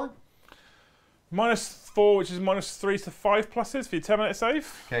 What am I rolling? -4, which is -3 to 5 pluses for your Terminator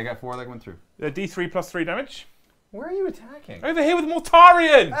save. Okay, I got 4 that went through. They're D3 +3 damage. Where are you attacking? Over here with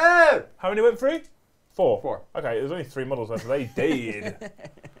Mortarion! Oh! How many went through? 4. 4. Okay, there's only 3 models left, so they did.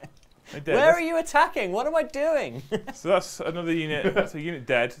 They did. Where are you attacking? What am I doing? So that's another unit. That's a unit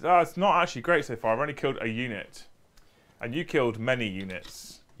dead. Oh, it's not actually great so far. I've only killed a unit. And you killed many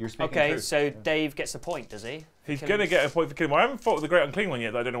units. You're speaking Okay, truth. so Dave gets a point, does he? He's going to get a point for killing one. I haven't fought with the Great Unclean one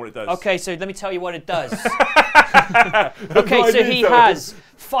yet, though I don't know what it does. Okay, so let me tell you what it does. That's Okay, what I so need, he though. has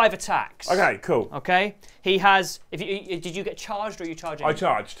 5 attacks. Okay, cool. Okay, he has. Did you get charged or are you charging? I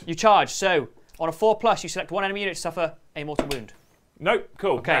charged. You charge. So on a 4+, you select 1 enemy unit to suffer a mortal wound. Nope,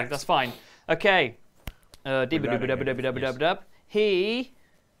 cool. Okay, next. that's fine. Okay. He.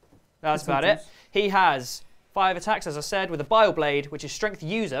 That's about it. He has 5 attacks, as I said, with a Bile Blade, which is Strength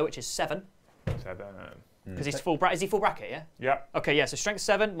User, which is 7. 7. Because he's full bracket. Is he full bracket? Yeah. Yeah. Okay, yeah. So Strength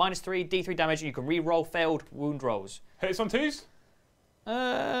 7, -3, D3 damage, and you can re-roll failed wound rolls. Hits on 2s?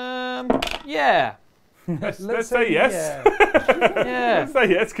 Yeah. Let's say yes. Yeah. Let's say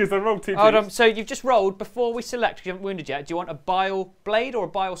yes, because I rolled 2 Hold 2s. on. So you've just rolled before we select. 'Cause you haven't wounded yet. Do you want a Bile Blade or a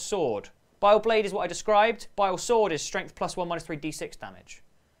Bile Sword? Bile Blade is what I described. Bile Sword is Strength +1, -3, D6 damage.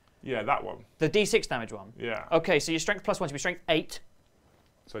 Yeah, that one. The D6 damage one. Yeah. Okay, so your Strength +1 should be Strength 8.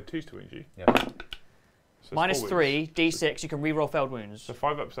 So 2s to wound you. Yeah. So it's 4 -3, wounds. D6. You can re-roll failed wounds. So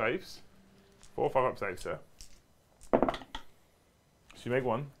 5 up saves. 4 or 5 up saves, sir. So you make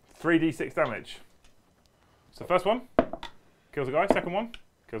 1. 3d6 damage. So first one, kills a guy. Second one,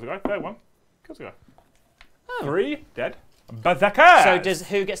 kills a guy. Third one, kills a guy. 3, dead. Berserker! So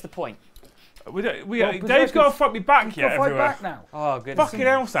who gets the point? Dave's Berserker's- got to fight me back You've yet got to fight everywhere. back now. Oh, goodness. Fucking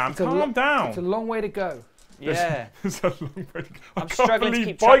hell, Sam, calm down. It's a long way to go. Yeah. It's a long way to go. I I'm can't struggling to believe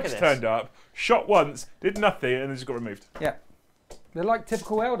keep track of bikes this. turned up, shot once, did nothing, and then just got removed. Yeah. They're like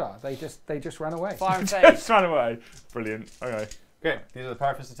typical Eldar. They just ran away. Fire and Just phase. ran away. Brilliant. Okay. Okay, these are the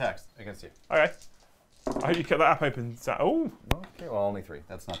power fist attacks against you. Okay. I hope you kept that app open. Oh, Okay, well, only 3.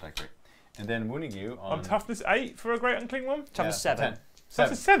 That's not that great. And then wounding you on... on toughness 8 for a Great Unclean one? Toughness 7. 10.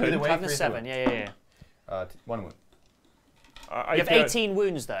 Toughness 7? Either way, Toughness 3 7, yeah. 1 wound. You have 18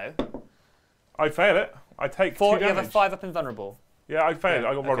 wounds, though. I fail it. I take 4, 2 you have damage. a 5 up invulnerable. Yeah, I failed.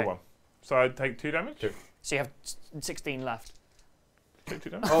 I got rolled a okay. 1. So I take 2 damage? 2. So you have 16 left. Take 2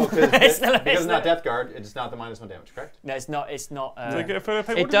 damage. Oh, because It's it's not- not Death Guard, it's not the -1 damage, correct? No, it's not. It's not. Do I get a failure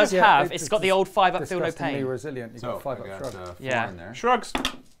pay? It What does is Yeah, have. it's It's got the old 5 up, feel no Disgustingly pain. resilient. You've So, got 5 I up got shrug. 4 Yeah. in there. Shrugs.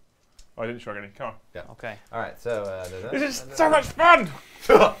 Oh, I didn't shrug any. Come on. Okay. Alright, so... This is so much fun!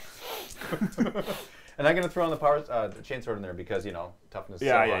 And I'm going to throw on the power the chainsword in there because, you know, toughness.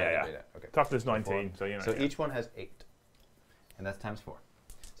 Yeah, so yeah. Okay. Toughness 19, so you know. So each one has 8. And that's times 4.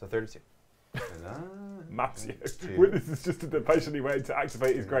 So 32. Matthew. Two. Witness is just patiently waiting to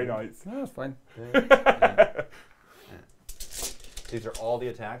activate his Grey Knights. No, that's fine. These are all the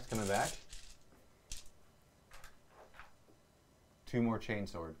attacks coming back. 2 more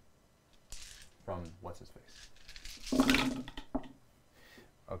chainsword from what's his face.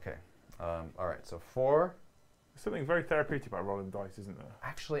 Okay. All right. So 4. There's something very therapeutic about rolling dice, isn't there?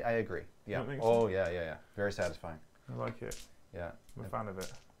 Actually, I agree. Yeah. don't think Oh, yeah. Very satisfying. I like it. Yeah. I'm a fan of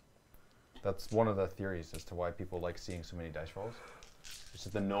it. That's one of the theories as to why people like seeing so many dice rolls. It's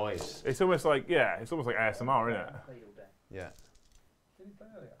just the noise. It's almost like, yeah, it's almost like ASMR, isn't it? Yeah.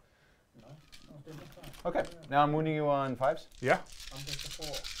 Okay. Now I'm wounding you on 5s. Yeah.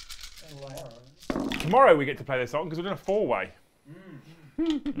 Tomorrow we get to play this song because we're doing a 4-way.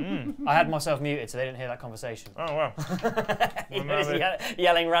 I had myself muted so they didn't hear that conversation. Oh, wow. He was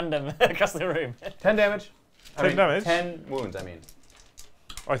yelling random across the room. 10 damage. 10 damage? 10 wounds, I mean.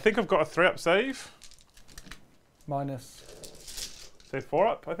 I think I've got a 3-up save. Minus. Save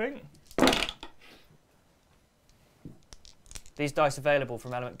 4-up, I think. These dice available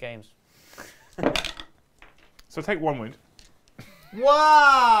from Element Games. So take 1 wound.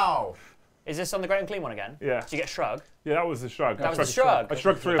 Wow! Is this on the Great and Clean one again? Yeah. Did you get shrug? Yeah, that was the shrug. That was the shrug. I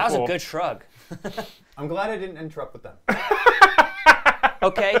shrugged 3 or 4. That was a good shrug. I'm glad I didn't interrupt with them.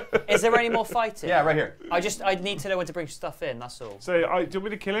 Okay, is there any more fighting? Yeah, right here. I need to know when to bring stuff in, that's all. So, do you want me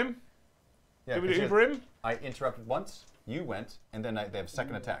to kill him? Yeah, Do you want me to Uber him? I interrupted once, you went, and then they have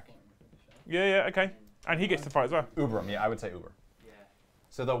second attack. Yeah, okay. And he gets to fight as well. Uber him, yeah, I would say Uber.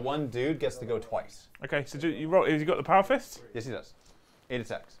 So the one dude gets to go twice. Okay, so you roll. Has he got the power fist? Yes, he does. 8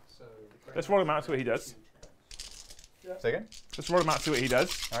 attacks. Let's roll him out, see what he does. Say again? Let's roll him out, see what he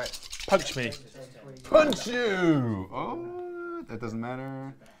does. All right. Punch me. Punch you! Oh, that doesn't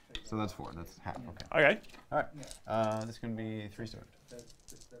matter. So that's 4. That's half. Okay. Okay. All right. This is going to be 3 sword.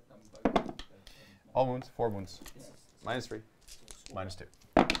 All wounds. 4 wounds. Minus 3. Minus 2.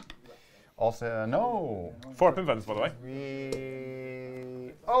 Also, no. 4-up invents, by the way.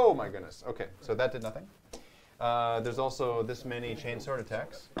 Oh my goodness. Okay, so that did nothing. There's also this many chainsword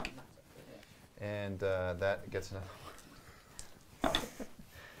attacks. And that gets another one.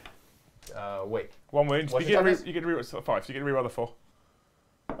 Wait. 1 wound. What's You your get toughness? to reroll 5, so you get to reroll the 4.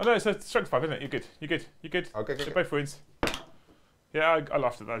 Oh no, it's a strength 5, isn't it? You're good. You're good. Okay, So good. both wounds. Yeah, I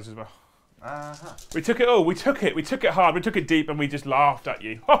laughed at those as well. Uh-huh. We took it all. We took it hard. We took it deep, and we just laughed at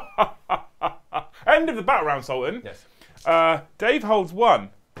you. End of the battle round, Sultan. Yes. Dave holds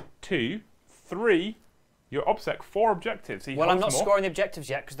 1, 2, 3. Your OBSEC 4 objectives. He Well, I'm holds not more. scoring the objectives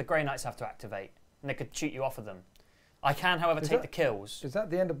yet because the Grey Knights have to activate, and they could shoot you off of them. I can, however, take that- the kills. Is that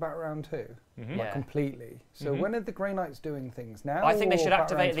the end of Battle Round 2? Yeah. Completely. So when are the Grey Knights doing things now? I think they or should Battle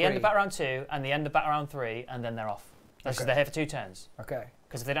activate at the end of 3? Battle Round 2 and the end of Battle Round 3, and then they're off. That's because Okay. they're here for 2 turns. Okay.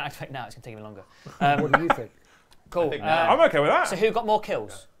 Because if they don't activate now, it's going to take even longer. What do you think? Cool. think now- I'm okay with that. So who got more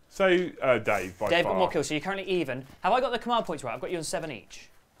kills? So Dave, by Dave far. got more kills, so you're currently even. Have I got the command points right? I've got you on 7 each.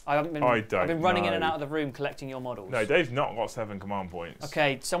 I've been I don't running in and know. out of the room collecting your models. No, Dave's not got 7 command points.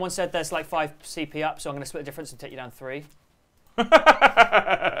 Okay, someone said there's like 5 CP up, so I'm going to split the difference and take you down 3.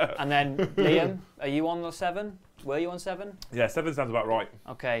 And then Liam, are you on the 7? Were you on 7? Yeah, 7 sounds about right.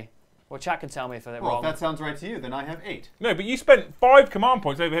 Okay. Well, chat can tell me if they're Well, wrong. if that sounds right to you, then I have 8. No, but you spent 5 command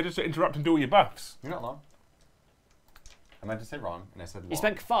points over here just to interrupt and do all your buffs. You're not wrong. I meant to say wrong, and I said long. You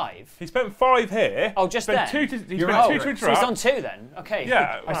spent 5? He spent 5 here. Oh, just spent then? 2 to, he You're spent right. 2 to So So interrupt. he's on 2 then? Okay.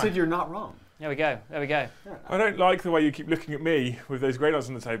 Yeah, I said you're not wrong. There we go. There we go. I don't like the way you keep looking at me with those grey knights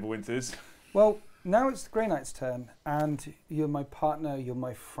on the table, Winters. Well, now it's the Grey Knight's turn, and you're my partner, you're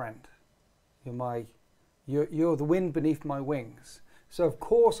my friend. You're the wind beneath my wings. So of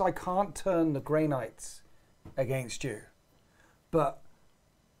course I can't turn the Grey Knights against you. But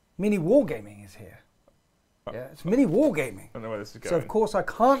Mini Wargaming is here. Yeah, it's Mini Wargaming. I don't know where this is going. So of course I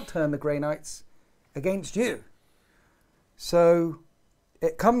can't turn the Grey Knights against you. So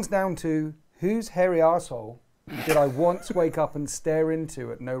it comes down to whose hairy arsehole did I once wake up and stare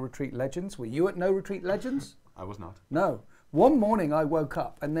into at No Retreat Legends? Were you at No Retreat Legends? I was not. No. One morning I woke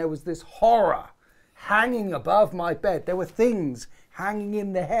up and there was this horror hanging above my bed. There were things hanging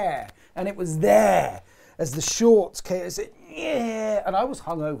in the hair, and it was there as the shorts came. Yeah, and I was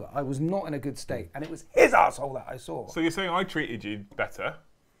hungover. I was not in a good state, and it was his asshole that I saw. So you're saying I treated you better?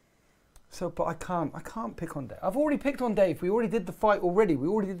 So, but I can't pick on Dave. I've already picked on Dave. We already did the fight already. We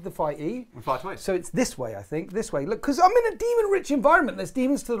already did the fight E. We fought twice. So it's this way, I think. This way. Look, because I'm in a demon-rich environment. There's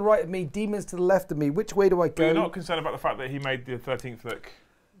demons to the right of me, demons to the left of me. Which way do I But go? you're not concerned about the fact that he made the 13th look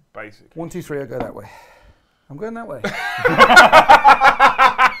basically. 1, 2, 3. I go that way. I'm going that way.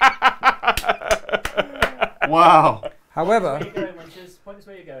 Wow. However, Where are you going, Winches? Point us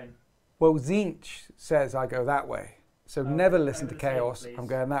where you're going. well, Zinch says I go that way. So never listen to over the table, chaos. please. I'm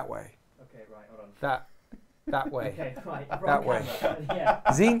going that way. Okay, right, hold on. That way. Okay, right. That way. Yeah.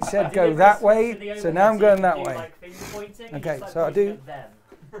 Zinch said go that way, so now I'm going that way. Okay, Okay, so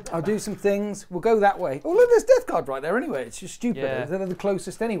I'll do some things. We'll go that way. Oh, look, there's death card right there anyway. It's just stupid. Yeah. They're the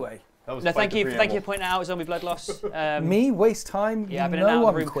closest anyway. That was No, quite thank the you for preamble. pointing out zombie blood loss. Me waste time. Yeah, I've been in and out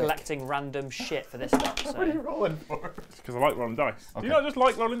of the room collecting random shit for this stuff. What are you So. rolling for? Because I like rolling dice. Do Okay. you not just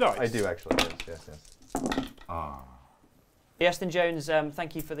like rolling dice? I do actually. Yes. Ah. Easton Jones,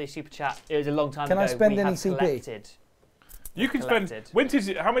 thank you for the super chat. It was a long time Can ago. I spend we any have CP? collected. You can Collected. spend. Winters,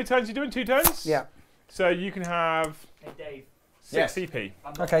 how many turns are you doing? 2 turns? Yeah. So you can have Hey Dave. 6 Yes. CP.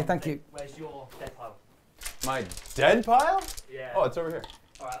 I'm not Okay, on thank the you. thing. Where's your dead pile? My dead pile? Yeah. Oh, it's over here.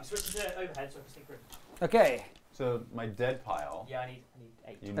 Alright, I'm switching to overhead so I can see through. Okay. So my dead pile. Yeah, I need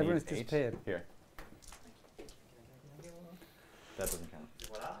 8. You Everyone's need 8. disappeared. Here. That doesn't count.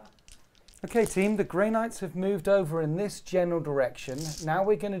 Voila. Okay, team. The Grey Knights have moved over in this general direction. Now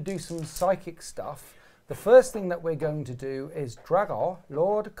we're going to do some psychic stuff. The first thing that we're going to do is Drago,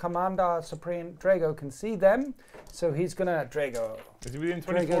 Lord Commander Supreme Drago, can see them. So he's going to Drago. Is he within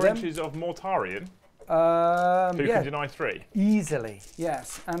Can I go 24 then? inches of Mortarian? Who Yeah, can deny 3? easily.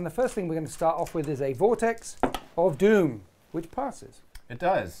 Yes. And the first thing we're going to start off with is a Vortex of Doom, which passes. It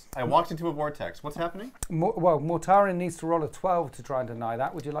does. I walked into a vortex. What's happening? Well, Mortarian needs to roll a 12 to try and deny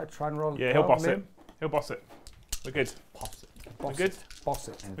that. Would you like to try and roll a 12? Yeah, he'll boss Liam? it. He'll boss it. We're good. Pops it. We're Boss good. it. Boss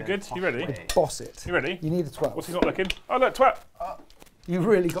it. And We're then good? You pops ready? away. Boss it. You ready? You need a 12. What's he not looking? Oh, look, twat. You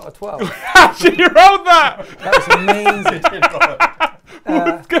really got a 12. Actually, you rolled that! That was amazing.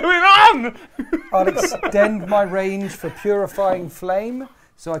 What's going on? I'll extend my range for Purifying Flame,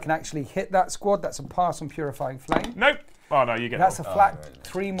 so I can actually hit that squad. That's a pass on Purifying Flame. Nope. Oh, no, you get That's a it. flat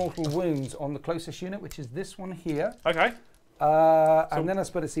 3 mortal wounds on the closest unit, which is this one here. Okay. And then I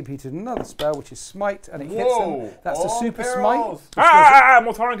spread a CP to another spell, which is Smite, and it hits them. That's a All Super barrels. Ah,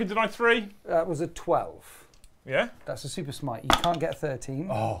 Mortarian can deny 3. Smite. That was a 12. Yeah? That's a Super Smite. You can't get a 13.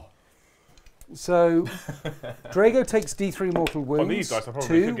 Oh. So, Drago takes D3 mortal wounds, On these dice, I probably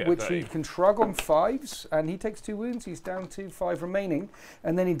 2, could get a which he 13. can shrug on 5s, and he takes 2 wounds. He's down to 5 remaining,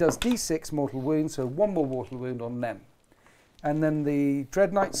 and then he does D6 mortal wounds, so 1 more mortal wound on them. And then the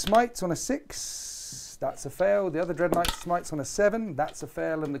Dread Knight smites on a 6. That's a fail. The other Dread Knight smites on a 7. That's a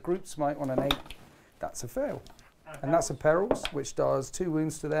fail, and the group smite on an 8. That's a fail. And that's a Perils, which does 2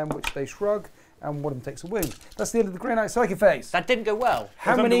 wounds to them, which they shrug, and one of them takes a wound. That's the end of the Grey Knight Psychic phase. That didn't go well.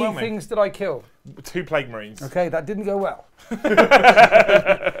 How That's many underwhelming. things did I kill? 2 Plague Marines. Okay, that didn't go well.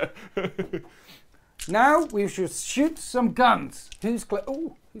 Now we should shoot some guns. Who's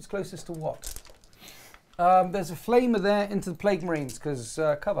closest to what? There's a flamer there into the Plague Marines because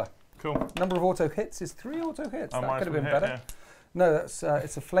cover. Cool. Number of auto hits is 3 auto hits. Oh, That mine's could have been from better. here, No, that's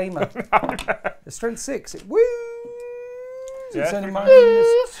it's a flamer. It's strength 6. It woos. Yeah, It's only pretty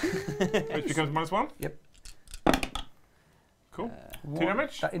minus 2. Which becomes -1? Yep. Cool. 2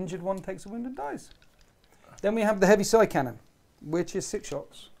 damage? That injured one takes a wound and dies. Then we have the heavy side cannon, which is 6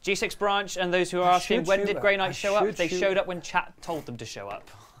 shots. G6 branch, and those who are I asking should when shoot did that. Grey I Knight show up, should they shoot showed it. up when chat told them to show up.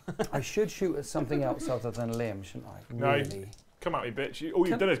 I should shoot at something else other than Liam, shouldn't I? No. Really? Come at me, bitch. All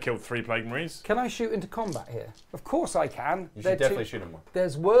you've done is killed 3 Plague Marines. Can I shoot into combat here? Of course I can. You They're should definitely shoot him more.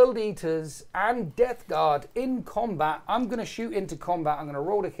 There's World Eaters and Death Guard in combat. I'm going to shoot into combat. I'm going to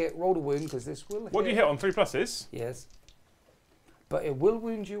roll a hit, roll a wound, because this will hit. What do you hit on 3 pluses? Yes. But it will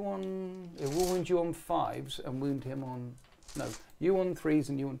wound you on. It will wound you on 5s and wound him on. No, you on 3s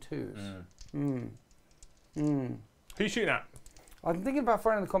and you on 2s. Who you shooting at? I'm thinking about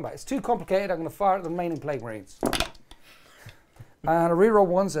firing in the combat. It's too complicated. I'm going to fire at the remaining Plague Marines. And a reroll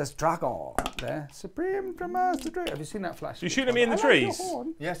 1 says Dragon. There. Supreme Master Dragon. Have you seen that flash? You shooting at me in the I like your trees?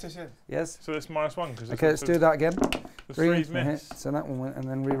 horn. Yes. Yes. So it's -1. Cause Okay, let's do that again. The 3 3's miss. hit, so that one went, and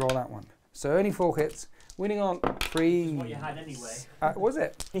then re-roll that one. So only 4 hits, winning on 3. What you had anyway. Was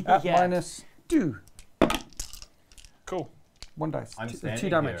it? At Yeah. -2. Cool. 1 dice. I'm 2 standing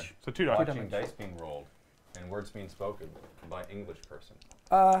damage. here. So 2 dice. Watching damage. dice being rolled and words being spoken by English person.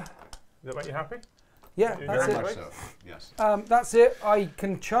 Does that make you happy? Yeah, Very that's Very it. much so. Yes. That's it. I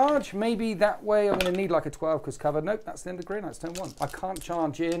can charge. Maybe that way I'm going to need like a 12 because cover. Nope, that's the end of Grey Knights turn 1. I can't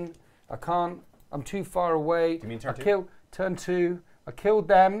charge in. I can't. I'm too far away. You mean turn 2? Kill turn 2. I killed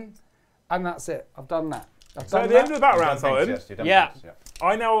them, and that's it. I've done that. I've So done at the that. end of the battle You've round, done things, Sultan, yes, you've done Yeah. things,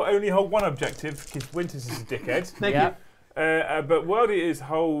 I now only hold 1 objective because Winters is a dickhead. Thank Yeah. you. But World Eaters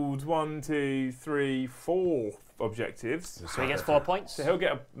hold 1, 2, 3, 4 objectives. So he gets 4 points. So he'll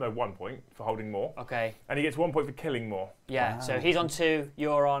get 1 point for holding more. Okay. And he gets 1 point for killing more. Yeah. So he's on 2.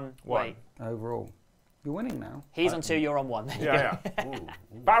 You're on 1. Wait. Overall. You're winning now. He's on 2. You're on 1. Yeah.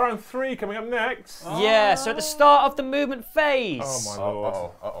 Battle round 3 coming up next. Yeah. So at the start of the movement phase. Oh my lord.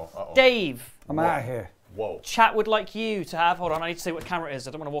 Uh-oh. Dave. I'm out of here. Whoa. Chat would like you to have. Hold on. I need to see what camera it is.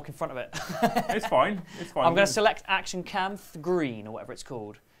 I don't want to walk in front of it. It's fine. It's fine. I'm going to select Action Cam Green or whatever it's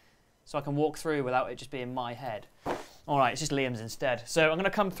called, so I can walk through without it just being my head. All right, it's just Liam's instead. So I'm going to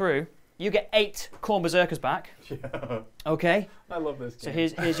come through. You get 8 Corn Berserkers back. Yeah. Okay. I love this So game.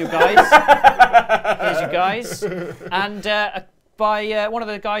 here's your guys. Here's your guys. And by one of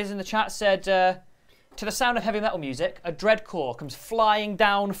the guys in the chat said, to the sound of heavy metal music, a Dreadcore comes flying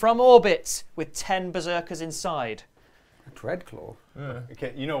down from orbit with 10 Berserkers inside. A Dreadclaw.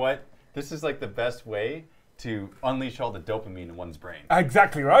 Okay, you know what? This is like the best way to unleash all the dopamine in one's brain.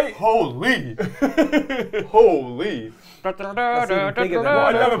 Exactly right. Holy! Holy! That's even bigger than What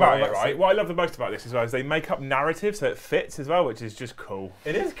I love about it, That's right? What I love the most about this as well is they make up narrative so it fits as well, which is just cool.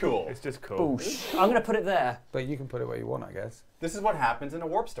 It is cool. It's just cool. Boosh. I'm going to put it there. But you can put it where you want, I guess. This is what happens in a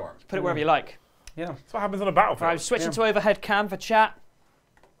warp storm. Put it wherever you like. Yeah. That's what happens on a battlefield. I'm switching to overhead cam for chat.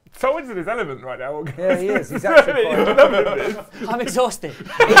 So into his element right now. Yeah, he is. He's actually quite... I'm exhausted.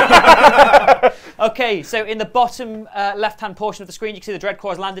 Okay, so in the bottom left-hand portion of the screen, you can see the Dreadcore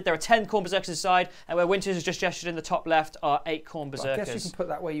has landed. There are 10 Corn Berserkers inside, and where Winters has just gestured in the top left are 8 Corn I Berserkers. guess you can put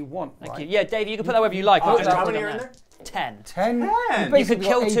that where you want, Thank right? you. Yeah, Dave, you can put that wherever you like. How Just many put are it in there. there? 10. 10? Ten. You could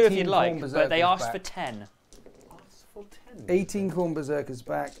kill 2 if you'd like, Corn but they Berserkers asked back. for 10. 18 Corn Berserkers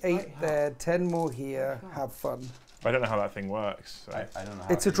back, 8 there, 10 more here. Have fun. I don't know how that thing works. So. I don't know how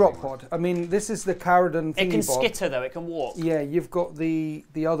It's a anything drop works. pod. I mean, this is the Caradon It can thingy bob. skitter though, it can walk. Yeah, you've got the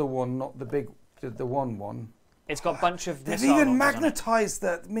other one, not the big, the one. It's got a bunch of They've missile even launchers on it. magnetised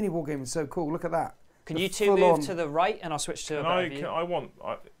that mini war game. Is so cool. Look at that. Can The you two full move on- to the right and I'll switch to a better view?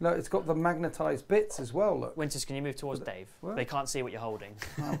 No, it's got the magnetised bits as well. Look. Winters, can you move towards Dave? What? They can't see what you're holding.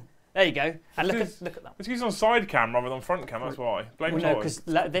 Oh. There you go. And look This at that. It's used on side cam rather than front cam, that's why. Blame Well, no, Toys.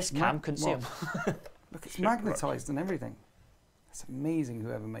 because this cam couldn't see What? them. Look, it's magnetised and everything. That's amazing.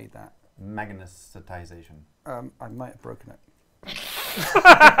 Whoever made that. Magnesitization. I might have broken it.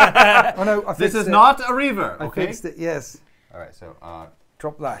 Oh no! I This fixed is it. not a reaver, I okay? fixed it. Yes. All right, so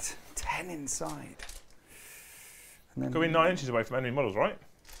Drop that. 10 inside. And then Go in 9 inches away from enemy models, right?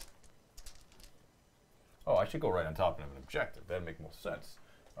 oh, I should go right on top and have an objective. That'd make more sense.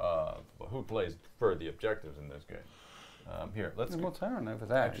 But who plays for the objectives in this game? Here, let's There's go. Mortaran over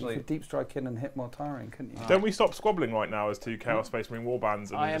there. Actually- You could deep strike in and hit Mortaran, couldn't you? Don't we stop squabbling right now as 2 Chaos Space Marine warbands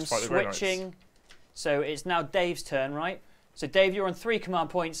and I we am just fight the Grey Knights? switching. So it's now Dave's turn, right? So Dave, you're on 3 command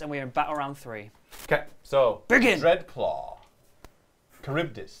points and we're in battle round 3. Okay, so Begin. Dreadclaw,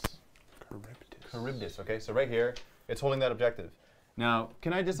 Charybdis. Okay, so right here, it's holding that objective. Now,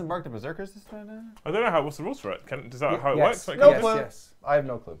 can I disembark the Berserkers this time? I don't know what's the rules for it. Is that how it Yes. works? Like, No yes, clue. yes. I have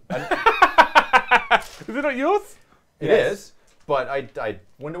no clue. Is it not yours? It Yes. is, but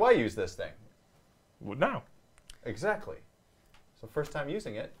when do I use this thing? Well, now. Exactly. So first time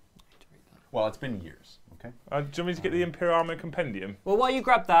using it. Well, it's been years. Okay. Do you want me to get the Imperial Armor Compendium? Well, while you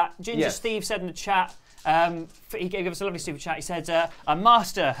grab that, Ginger Yes. Steve said in the chat, he gave us a lovely super chat. He said, a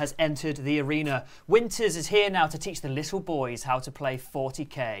master has entered the arena. Winters is here now to teach the little boys how to play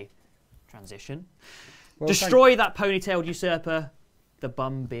 40k. Transition. Well, Destroy that ponytailed usurper, the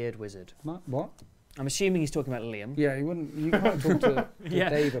bum-beard wizard. What? I'm assuming he's talking about Liam. Yeah, you wouldn't. You can't talk to Yeah.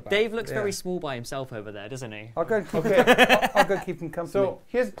 Dave about. Dave looks yeah. very small by himself over there, doesn't he? I'll go. And keep I'll go keep him company. So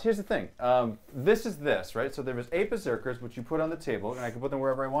here's the thing. This is this, right? So there was 8 Berserkers, which you put on the table, and I can put them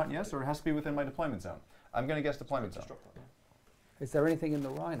wherever I want, yes? Or it has to be within my deployment zone? I'm going to guess deployment zone. is there anything in the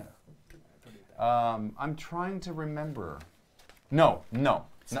Rhino? I'm trying to remember. No.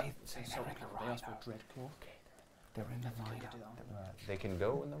 They're in the Rhino. They can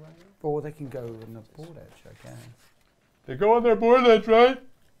go in the Rhino? Or they can go in the board edge, I guess. They go on their board edge, right?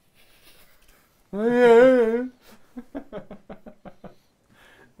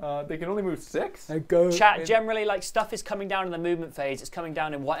 They can only move 6? They go. Chat, generally, like, stuff is coming down in the movement phase. It's coming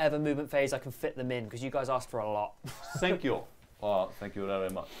down in whatever movement phase I can fit them in, because you guys asked for a lot. Thank you. Thank you very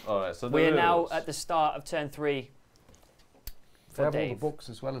much. All right, so We're now at the start of turn 3 They for have all the Dave. books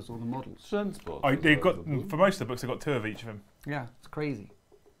as well as all the models. They've got, for most of the books, they've got 2 of each of them. Yeah, it's crazy.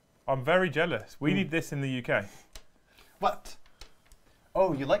 I'm very jealous. We need this in the UK. What?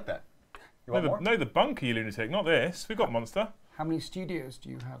 Oh, you like that? You want more? No, the bunker, you lunatic, not this. We've got Monster. How many studios do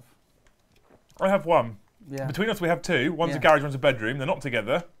you have? I have 1. Yeah. Between us, we have 2. One's a Yeah. garage, one's a bedroom. They're not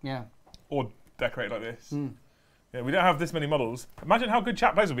together Yeah. or decorated like this. Yeah, we don't have this many models. Imagine how good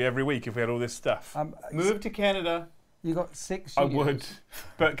chat plays would be every week if we had all this stuff. Move to Canada. You got 6 I studios. would.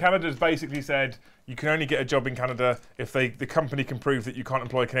 But Canada's basically said you can only get a job in Canada if the company can prove that you can't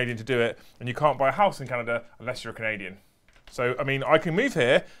employ a Canadian to do it, and you can't buy a house in Canada unless you're a Canadian. So, I mean, I can move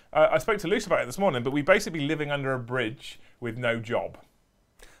here. I spoke to Luce about it this morning, but we're basically living under a bridge with no job.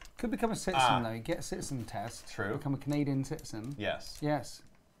 Could become a citizen, though. You get a citizen test. True. Become a Canadian citizen. Yes. Yes.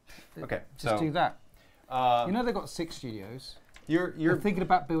 Okay. Just do that. You know they've got 6 studios. You're thinking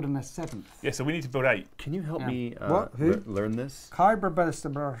about building a 7th. Yeah, so we need to build 8. Can you help me What? Who? learn this? In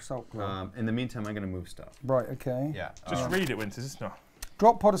In the meantime, I'm going to move stuff. Right, okay. Yeah. Just read it, Winters. It's not.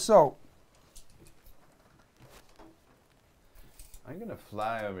 Drop pod of salt. I'm going to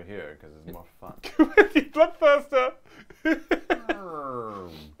fly over here because it's more fun. Bloodthirster!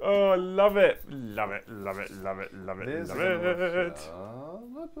 Oh, I love it. Love it, love it, love it, love it, This love is it.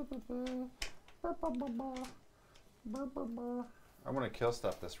 I want to kill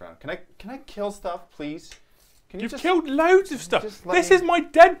stuff this round. Can I kill stuff, please? Can you You've just killed loads of stuff. just let This me- is my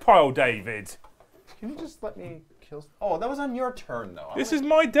dead pile, David. Can you just let me kill? Oh, that was on your turn though. This is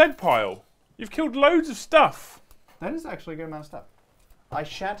my dead pile. You've killed loads of stuff. That is actually a good amount of stuff. I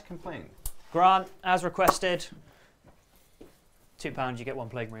shan't complain. Grant, as requested. £2, you get 1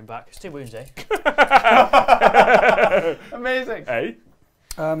 Plague Marine back. It's 2 wounds, eh? Amazing. Hey?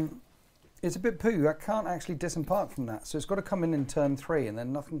 It's a bit poo. I can't actually disembark from that. So it's got to come in turn 3 and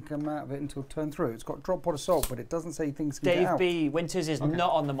then nothing can come out of it until turn 3. It's got drop pod of salt, but it doesn't say things can get Dave out. B, Winters is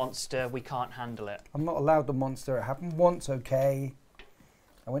not on the monster. We can't handle it. I'm not allowed the monster. It happened once, okay?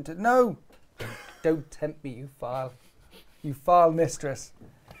 I went to... No! Don't tempt me, you file. You file mistress.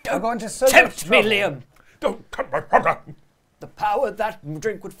 I got into so much Tempt me, trouble. Liam! Don't cut my program. The power that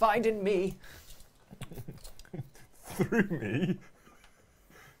drink would find in me. Through me.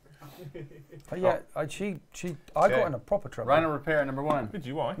 But yeah, I got in a proper trouble. Rhino repair number 1. Did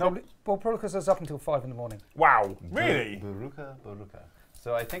you? Why? No, well, probably because I was up until 5 in the morning. Wow. Really? Baruka.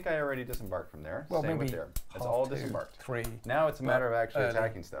 So I think I already disembarked from there. Well, Same with maybe there. It's half all 2, disembarked. 3. Now it's a matter of actually early.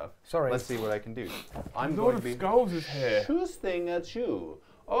 attacking stuff. Sorry. Let's see what I can do. I'm Lord going of to be Skulls is here. Choosing at you.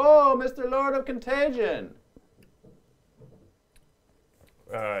 Oh, Mr. Lord of Contagion.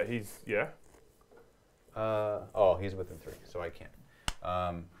 Yeah. Oh, he's within 3, so I can't.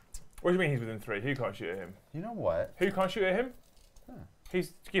 What do you mean he's within 3? Who can't shoot at him? You know what? Who can't shoot at him? Huh.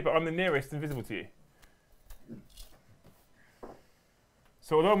 Yeah, but I'm the nearest invisible to you.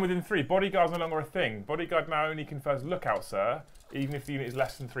 So although I'm within 3, bodyguard's no longer a thing. Bodyguard now only confers lookout, sir, even if the unit is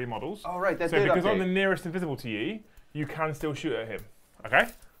less than 3 models. Oh, right, that So did because update. I'm the nearest invisible to you, you can still shoot at him. Okay?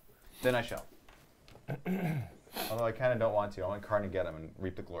 Then I shall. Although I kind of don't want to. I want Karn to get him and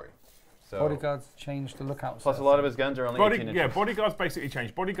reap the glory. So Bodyguards changed the lookout. plus a lot of his guns are only 18 inches. Yeah, bodyguard's basically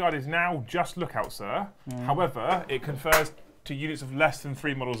changed. Bodyguard is now just lookout, sir. However, it confers to units of less than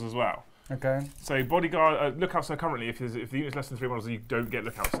 3 models as well. Okay. So bodyguard, lookout, sir. Currently, if the unit is less than 3 models, you don't get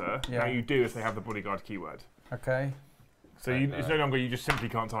lookout, sir. Yeah. Now you do if they have the bodyguard keyword. Okay. So it's no longer you just simply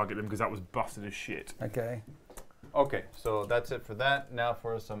can't target them because that was busted as shit. Okay. Okay, so that's it for that. Now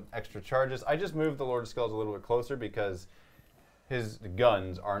for some extra charges. I just moved the Lord of Skulls a little bit closer because his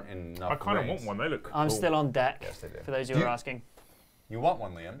guns aren't in enough I kind of range. want one. They look I'm cool. still on deck, Yes, they do. for those who are asking. You want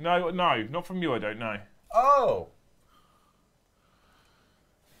one, Liam? No, not from you. I don't know. Oh!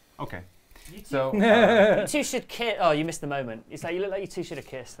 Okay. So, You two should kiss. Oh, you missed the moment. It's like you look like you two should have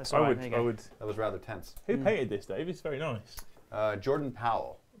kissed. That's all right. There you go. I would. that was rather tense. Who painted this, Dave? It's very nice. Jordan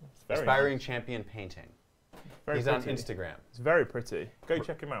Powell, It's very Aspiring nice. Champion Painting. Very He's pretty. on Instagram. It's very pretty. Go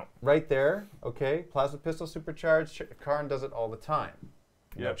check him out. Right there, okay, plasma pistol supercharged. Karn does it all the time.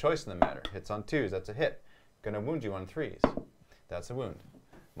 No Yep. choice in the matter. Hits on 2s, that's a hit. Gonna wound you on 3s. That's a wound.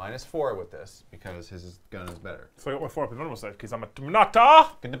 -4 with this because his gun is better. So I got my 4 up in normal save because I'm a Dominator.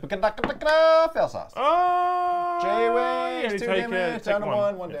 Fail sauce. Oh! J-Wings, You 2 only damage, take down to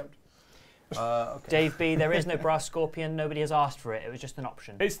one. 1 Yeah. damage. Okay. Dave B, there is no brass scorpion. Nobody has asked for it. It was just an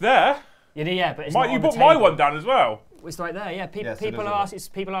option. It's there. Yeah, but it's Mike, not you on the put my table. one down as well. It's right there. Yeah, Yes, it people is are on asking.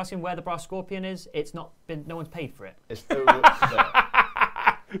 People asking where the brass scorpion is. It's not been. No one's paid for it. It's still there.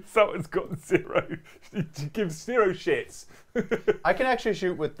 Someone's got 0. She gives 0 shits. I can actually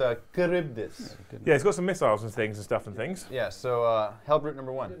shoot with the Charybdis. Yeah, it's got some missiles and things and stuff and things. Yeah, so Hellbrute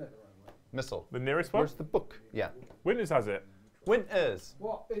number 1. Missile. The nearest one? Where's the book? Yeah. Winters has it. Winters.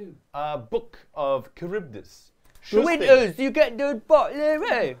 What? Book of Charybdis. you get the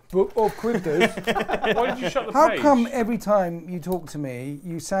bottle. Book of Cryptos. Why did you shut the How page? come every time you talk to me,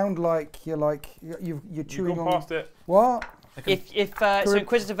 you sound like you're You've chewing gone on past it. what? If so,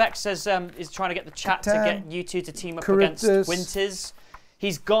 Inquisitive X says is trying to get the chat to get you two to team up against Charybdis. Winters.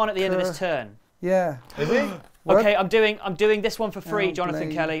 He's gone at the end of his turn. Yeah. Is he? What? Okay, I'm doing this one for free, Jonathan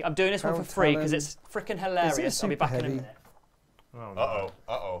Outblade, Kelly. I'm doing this one for free because it's freaking hilarious. I'll be super back in a heavy? minute. Oh, no. Uh-oh.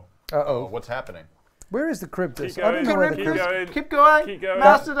 Uh-oh. Uh-oh. What's happening? Where is the Charybdis? Keep I don't going, know where the keep Charybdis. going. Keep going. Keep going.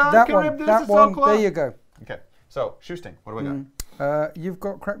 Mastodon, That one. Charybdis, That it's so one. close. There you go. Okay. So, Shoesting, what do I got? You've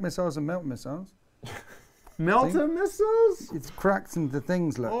got cracked missiles and melt missiles. Melter missiles? It's cracked into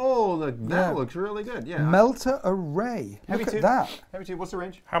things. Look. Oh, that Yeah. looks really good. Yeah. Melter array. Heavy Look two. at that. Heavy 2, what's the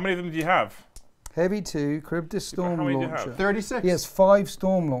range? How many of them do you have? Heavy 2, Charybdis storm How many do you launcher. have? 36. He has 5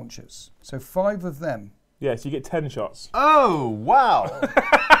 storm launchers. So 5 of them. Yes, you get 10 shots. Oh, wow.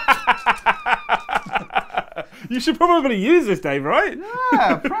 You should probably use this, Dave, right?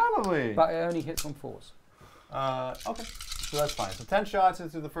 Yeah, probably. But it only hits on 4s. Okay. So that's fine. So 10 shots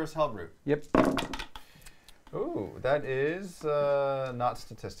into the first held route. Yep. Ooh, that is not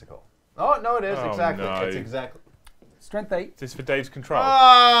statistical. Oh, no, it is. Oh, exactly. no. It's exactly. Strength 8. This is for Dave's control.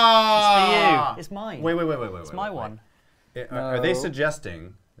 Ah! It's for you. It's mine. Wait. It's my one. Are they No.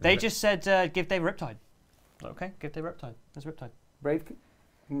 suggesting? They just said give Dave Riptide. Okay, give Dave Riptide. There's Riptide. Brave.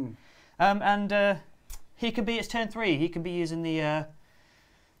 And he can be, it's turn 3. He can be using the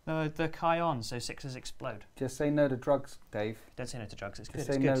Kion, so 6s explode. Just say no to drugs, Dave. Don't say no to drugs. It's good. Just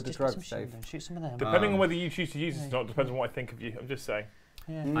It's say good. no to Just drugs, get some Dave. shooting. Shoot some of them. Depending on whether you choose to use this or not, depends on what I think of you. I'm just saying.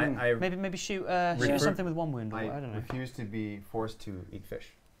 Yeah. I Maybe shoot Recruit- something with 1 wound. Or I I don't know. refuse to be forced to eat fish.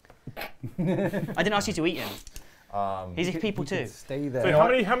 I didn't ask you to eat him. He's a people You can too. Stay So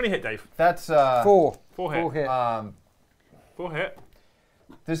there. how many hit, Dave? That's 4. 4 hit. 4 hit. 4 hit.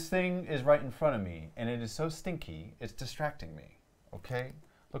 This thing is right in front of me, and it is so stinky, it's distracting me. Okay?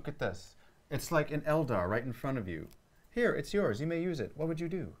 Look at this. It's like an Eldar right in front of you. Here, it's yours. You may use it. What would you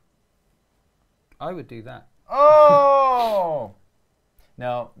do? I would do that. Oh!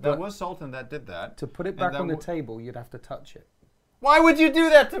 Now, there But- was Sultan that did that. To put it And back that on the wo- table, you'd have to touch it. Why would you do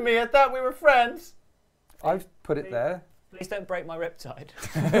that to me? I thought we were friends. I've put it there. Please don't break my Riptide.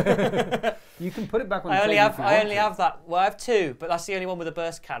 You can put it back on the I table. only if have you I want only to. have that. Well, I have 2, but that's the only one with a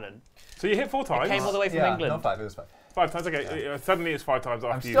burst cannon. So you hit 4 times. It came all the way from Yeah, England. no, 5. It was 5. 5 times, okay. Suddenly it's 5 times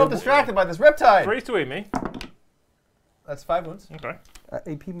after I'm you. still distracted by this Riptide. 3's to me. That's 5 wounds. Okay.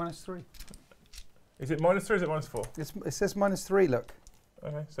 AP -3. Is it -3 or is it -4? It says -3, look.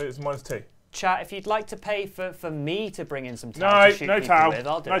 Okay, so it's -2. Chat, if you'd like to pay for me to bring in some No, towel to shoot no people towel. with,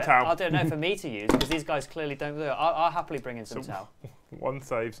 I'll do No it. towel. I'll do it. No, for me to use because these guys clearly don't do it. I'll happily bring in some towel. 1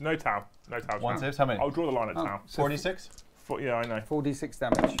 saves. No towel. No towel. 1 saves. How many? I'll draw the line at Oh, towel. so 46? Yeah, I know. 4d6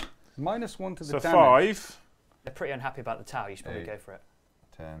 damage. -1 to the So damage. 5. They're pretty unhappy about the towel. You should probably 8. go for it.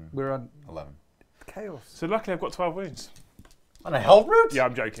 10, We're on 11. chaos. So luckily I've got 12 wounds. On a held route? Yeah,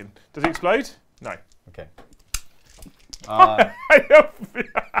 I'm joking. Does it explode? No. Okay. On a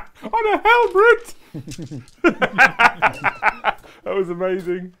hell brute! That was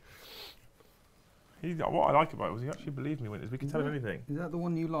amazing. What I like about it was he actually believed me when we can tell him anything. Is that the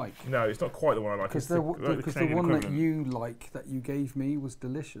one you like? No, it's not quite the one I like. Because It's the Canadian one that equivalent. you like, that you gave me, was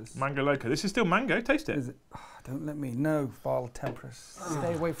delicious. Mango Loco. This is still mango. Taste it. Is it? Don't let me. No, vile temperance.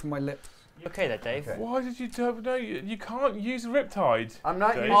 Stay away from my lips. You okay there, Dave? Okay. Why did you do? No, you can't use Riptide. I'm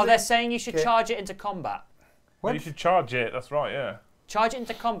not Okay. using... Oh, they're saying you should Okay. charge it into combat. What? You should charge it. That's right. Yeah. Charge it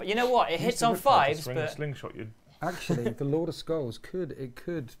into combat. You know what? It Use hits the on Riptide to 5s, swing a but slingshot. You. Actually, the Lord of Skulls could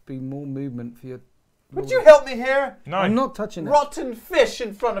be more movement for your. Would Lord you of- help me here? No. I'm not touching it. Rotten fish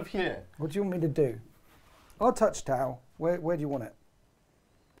in front of here. What do you want me to do? I'll touch towel. Where do you want it?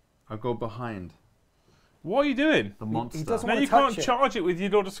 I'll go behind What are you doing? the monster. doesn't No, wanna you touch can't it. charge it with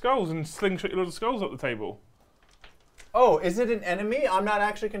your Lord of Skulls and slingshot your Lord of Skulls up the table. Oh, is it an enemy? I'm not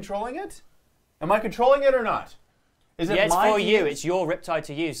actually controlling it? Am I controlling it or not? Is it yeah, it's mine for to you. use? It's your Riptide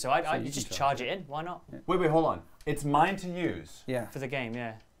to use. So So I you just can charge it in. Why not? Wait, hold on. It's mine to use. Yeah. For the game,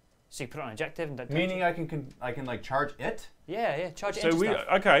 yeah. So you put it on objective and don't touch Meaning it. I can like charge it? Yeah, charge it So into we stuff.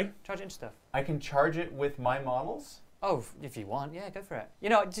 okay. Charge it into stuff. I can charge it with my models? Oh, if you want, yeah, go for it. You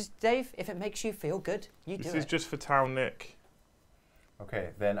know, just Dave, if it makes you feel good, you This do is it. just for Town Nick. Okay,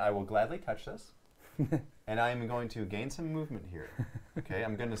 then I will gladly touch this. And I am going to gain some movement here. Okay,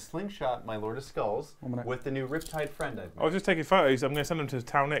 I'm going to slingshot my Lord of Skulls 1 minute. with the new Riptide friend I've I made. was just taking photos. I'm going to send them to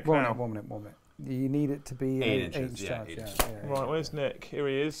Town Nick 1 now. minute. 1 minute. You need it to be 8 an inches, 8 yeah, charge. 8 Yeah, inches. Right, where's Nick? Here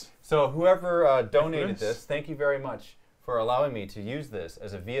he is. So whoever donated Nice. this, thank you very much for allowing me to use this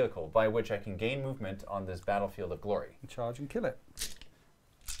as a vehicle by which I can gain movement on this battlefield of glory. Charge and kill it.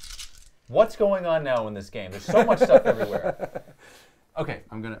 What's going on now in this game? There's so much stuff everywhere. Okay,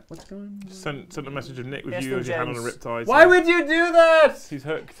 I'm gonna... What's going on? Sent a message of Nick with Yes, you as your hand on a James. riptide. Why would you do that? He's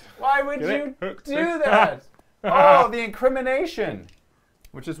hooked. Why would Get you it? Hooked. do that? Oh, the incrimination.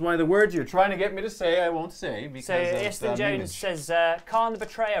 Which is why the words you're trying to get me to say, I won't say. Because So, Easton Jones says, Khan the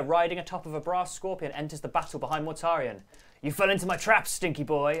Betrayer, riding atop of a brass scorpion, enters the battle behind Mortarion. You fell into my trap, stinky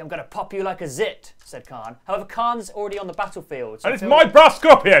boy. I'm going to pop you like a zit, said Khan. However, Khan's already on the battlefield. So and it's my brass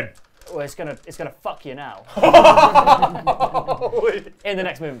scorpion! Well, it's gonna fuck you now. In the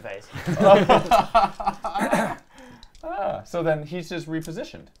next movement phase. So then he's just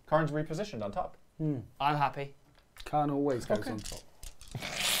repositioned. Karn's repositioned on top. I'm happy. Khan always goes on top.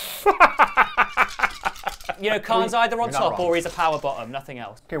 You know, Khan's either on You're not top wrong. or he's a power bottom, nothing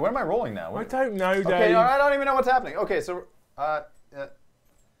else. Okay, what am I rolling now? I don't know, Dave. Okay, I don't even know what's happening. Okay, so all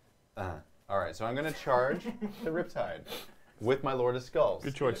right, so I'm gonna charge the Riptide with my Lord of Skulls.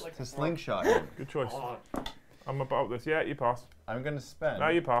 Good choice. To slingshot him. Good choice. I'm about this. Yeah, you passed. I'm gonna spend. No,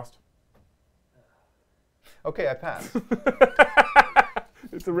 you passed. Okay, I passed.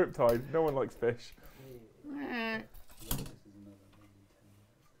 It's a riptide. No one likes fish.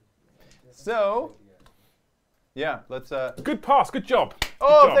 So, yeah, let's. Good pass. Good job.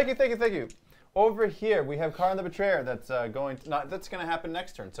 Oh, job. thank you. Over here we have Karn the Betrayer. That's going to happen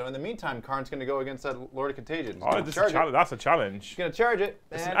next turn. So in the meantime, Karn's going to go against that Lord of Contagion. He's Oh, gonna charge it. that's a challenge. He's going to charge it.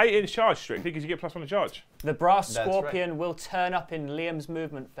 It's an and- 8-inch charge strictly because you get +1 to charge. The brass That's scorpion will turn up in Liam's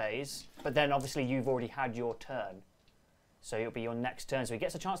movement phase, but then obviously you've already had your turn. So it'll be your next turn. So he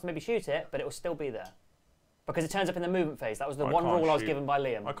gets a chance to maybe shoot it, but it will still be there. Because it turns up in the movement phase. That was the I one can't rule I was shoot. given by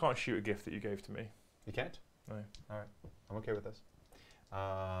Liam. I can't shoot a gift that you gave to me. You can't? No. All right. I'm okay with this.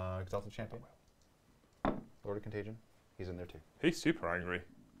 Exalted Champion. Lord of Contagion. He's in there too. He's super angry.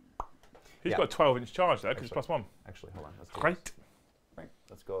 He's Yeah. got a 12-inch charge there because it's Actually. +1. Actually, hold on. Let's do Great. this. Right.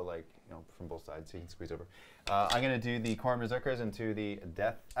 Let's go from both sides so you can squeeze over. I'm going to do the Khorne Berserkers into the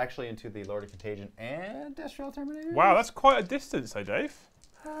into the Lord of Contagion and Destral Terminator. Wow, that's quite a distance though, Dave.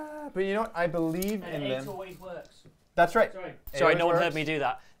 But you know what? I believe in them. always works. That's right. Sorry, It no one always heard me do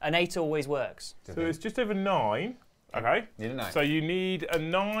that. An 8 always works. works. So it's just over 9. Okay. Need a 9. So you need a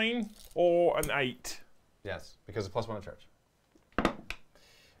 9 or an 8. Yes, because it's +1 in charge.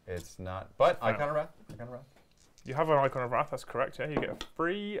 It's not. But Icon of Wrath. You have an Icon of Wrath, that's correct, yeah. You get a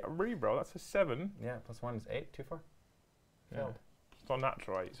free reroll, that's a 7. Yeah, +1 is 8. 2, 4. Yeah. Failed. It's not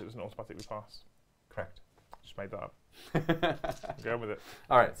natural 8, so it doesn't automatically pass. Correct. Just made that up. Go with it.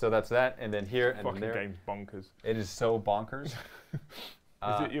 All right, so that's that, and then here and Fucking then there. game's bonkers. It is so bonkers.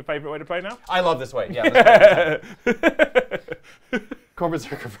 Is it your favourite way to play now? I love this way. Yeah. Let's Khorne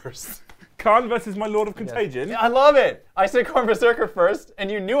Berserker first. Khan versus my Lord of Contagion. Yeah, I love it. I said Khorne Berserker first, and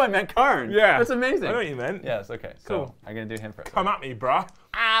you knew I meant Karn. Yeah. That's amazing. I know what you meant. Yes. Okay. Cool. So I'm gonna do him first. Come at me, bruh.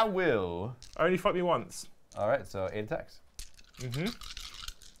 I will. Only fight me once. All right. So 8 attacks. Mm-hmm.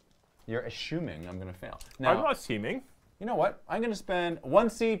 You're assuming I'm gonna fail. I'm Now, not assuming. you know what? I'm gonna spend 1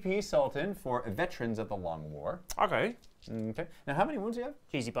 CP Sultan for veterans of the Long War. Okay. Okay. Now, how many wounds do you have?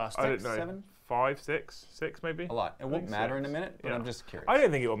 Cheesy I bastard. don't know. 7? 5, 6 maybe? A lot. It won't think matter in a 6. minute, but Yeah. I'm just curious. I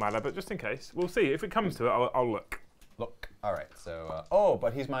don't think it will matter, but just in case. We'll see. If it comes to it, I'll look. Look. All right. So,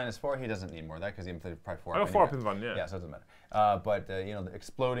 but he's -4. He doesn't need more of that because he probably 4 I up got 4 up anyway. in 1, yeah. Yeah, so it doesn't matter. But the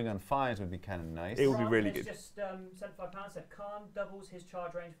exploding on 5s would be kind of nice. It would be really good. just sent £5, said Khan doubles his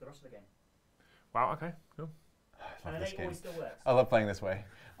charge range for the rest of the game. Wow, okay, cool. I love this game. still works. I love playing this way.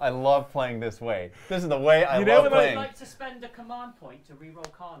 I love playing this way. This is the way I You know love when I- playing. like to spend a command point to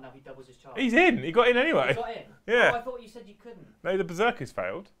reroll Khan now he doubles his charge. He's in. He got in anyway. got in? Yeah. Oh, I thought you said you couldn't. No, the Berserkers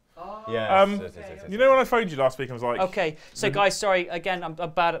failed. Oh. Yes, yes. You know when I phoned you last week, I was like, Okay, so guys, sorry, again, I'm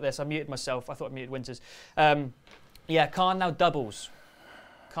bad at this. I muted myself. I thought I muted Winters. Yeah, Khan now doubles.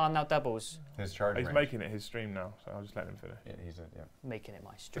 His charge he's range. making it his stream now, so I'll just let him finish. Yeah, Making it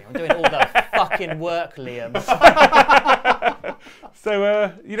my stream. I'm doing all the fucking work, Liam.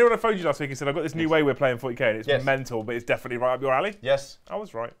 So, you know when I phoned you last week and said, I've got this new way we're playing 40k and it's Yes. mental, but it's definitely right up your alley? Yes. I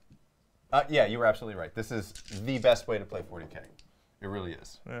was right. Yeah, you were absolutely right. This is the best way to play 40k. It really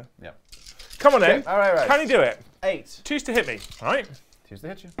is. Yeah. Yep. Come on then. Okay, all right. Can you do it? 8. Choose to hit me, all right? Choose to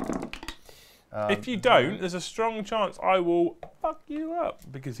hit you. If you don't, there's a strong chance I will fuck you up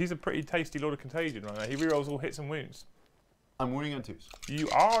because he's a pretty tasty Lord of Contagion right now. He rerolls all hits and wounds. I'm wounding on 2s. You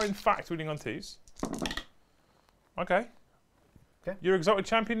are, in fact, winning on 2s. Okay. Okay. Your exotic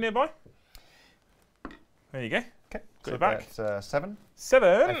champion nearby? There you go. Okay. Got it back. That's 7.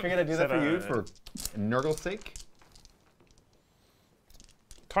 7. I figured I'd do that for you 7. for Nurgle's sake.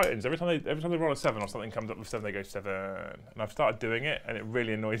 Titans, every time they roll a 7 or something comes up with 7, they go 7. And I've started doing it, and it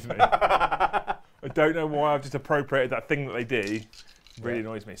really annoys me. I don't know why I've just appropriated that thing that they do. It really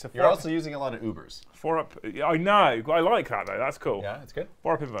annoys me. So You're also using a lot of Ubers. 4 up. I know. I like that though. That's cool. Yeah, it's good.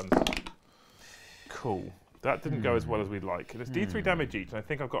 4 up in runs. Cool. That didn't go as well as we'd like. It's D3 damage each, and I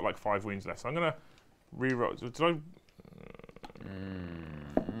think I've got like 5 wounds left. So I'm gonna reroll. Did I?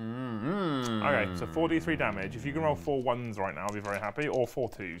 Okay, so 4d3 damage. If you can roll 4 1s right now, I'll be very happy. Or 4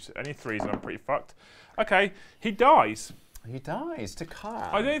 2s. Any 3s and I'm pretty fucked. Okay, he dies. He dies to Kyle.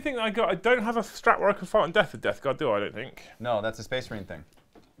 I don't think I don't have a strat where I can fight on death with Death Guard, do I? I don't think. No, that's a Space Marine thing.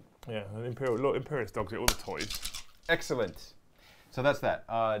 Yeah, an Imperious dogs get all the toys. Excellent. So that's that.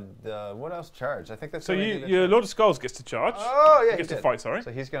 What else charge? I think that's. So your Lord of Skulls gets to charge. Oh yeah, he gets to fight. Sorry.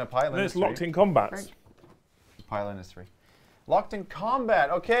 So he's going to pile in. And then it's his locked 3. in combat. Great. Pile in his 3. Locked in combat.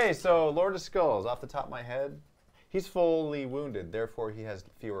 Okay, so Lord of Skulls, off the top of my head, he's fully wounded. Therefore, he has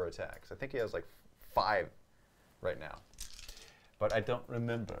fewer attacks. I think he has like 5 right now, but I don't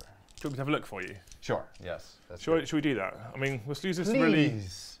remember. Do you want me to have a look for you? Sure. Yes. Should we do that? I mean, let's use this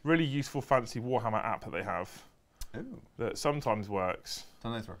really useful, fancy Warhammer app that they have. Ooh. That sometimes works.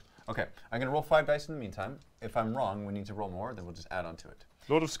 Sometimes works. Okay, I'm going to roll 5 dice in the meantime. If I'm wrong, we need to roll more, then we'll just add on to it.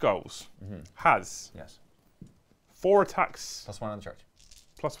 Lord of Skulls has 4 attacks. +1 on the charge.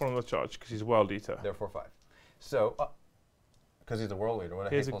 +1 on the charge, because he's a World Eater. Therefore 5. So, because he's a World Eater, what a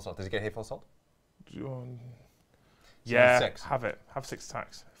hateful assault. Does he get hateful assault? Yeah, 6. have it. Have 6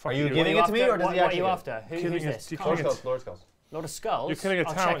 attacks. Are you giving it to me, or does he What are actually you get it? after? Who's this? Lord of Skulls. Lord of Skulls. Lord of Skulls? You're killing a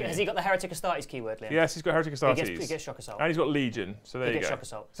I'll town, check aren't it. Has you? he got the Heretic Astartes keyword, Liam? Yes, he's got Heretic Astartes. He gets Shock Assault. And he's got Legion, so there He you gets go. Shock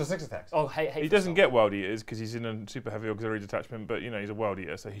Assault. So 6 attacks. Oh, He doesn't get World Eaters because he's in a super heavy auxiliary detachment, but you know, he's a World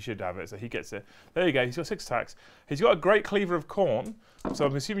Eater, so he should have it, so he gets it. There you go, he's got 6 attacks. He's got a great Cleaver of Khorne, so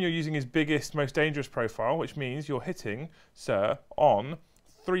I'm assuming you're using his biggest, most dangerous profile, which means you're hitting, sir, on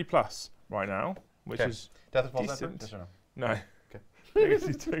 3+ right now, which is Death of Falls decent. Emperor? Yes or no? No. Okay.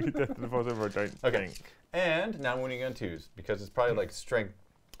 He's taking Death of the Falls Emperor, I don't think. And now I'm winning on 2s, because it's probably like strength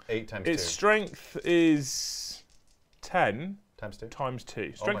 8 times 2. Its strength is 10 times 2. times 2. Oh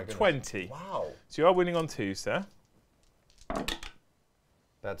my Strength goodness. 20. Wow. So you are winning on 2s, sir.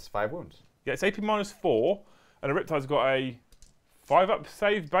 That's 5 wounds. Yeah, it's AP -4, and a Riptide's got a 5-up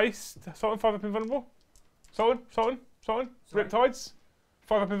save base. Sultan, 5-up invulnerable. Sultan. Riptides,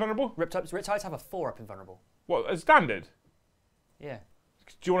 5-up invulnerable. Riptides have a 4-up invulnerable. What, as standard? Yeah.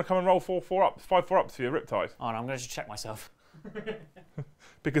 Do you want to come and roll 5 4-ups for your Riptide? Oh, no, I'm going to just check myself.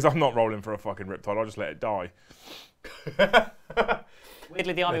 Because I'm not rolling for a fucking Riptide, I'll just let it die.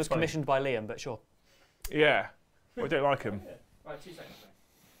 Weirdly, the army was commissioned by Liam, but sure. Yeah, I don't like him. Right, 2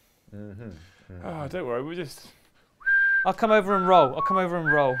 seconds. Oh, don't worry, we're just... I'll come over and roll.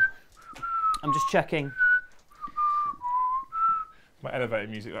 I'm just checking. My elevator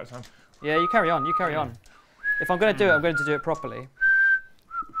music that time. Yeah, you carry on. If I'm going to do it, I'm going to do it properly.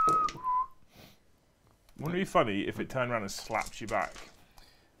 Wouldn't it be funny if it turned around and slapped you back?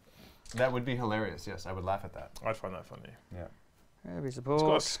 That would be hilarious, yes. I would laugh at that. I'd find that funny. Yeah. Heavy It's got a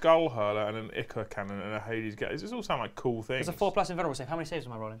support. Skull Hurler and an Ica Cannon and a Hades Gate. These all sound like cool things. There's a 4+ invulnerable save. How many saves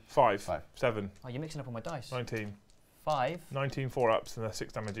am I rolling? 5, 5. 7, Oh, you're mixing up all my dice. 19. 5. 19 4-ups and they're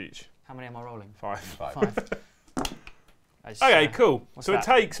 6 damage each. How many am I rolling? 5. 5. Okay, cool. what's So that?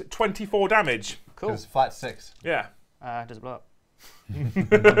 it takes 24 damage. Cool. It's flat 6. Yeah. Does it blow up? No.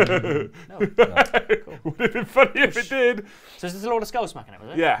 Would it have been funny if it did? So is this the Lord of Skulls smacking it, was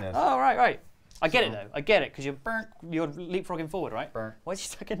it? Yeah. Yes. Oh, right. I get it, though. I get it, because you're leapfrogging forward, right? Burn. Why is he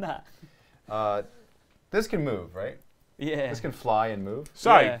stuck in that? This can move, right? Yeah. This can fly and move.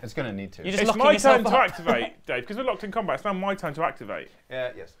 So, Yeah. It's going to need to. You just it's locking my yourself turn to up. activate, Dave, because we're locked in combat. It's now my turn to activate.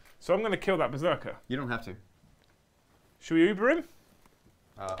 Yes. So I'm going to kill that Berserker. You don't have to. Should we Uber him?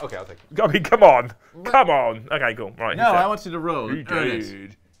 Okay, I'll take it. I mean, come on. Come on. Okay, cool. Right. No, I want you to roll. He Earn it.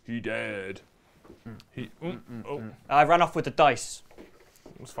 did. He did. Oh, I ran off with the dice.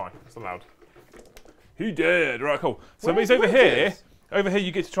 it's fine. It's allowed. He did. Right, cool. So it means over here,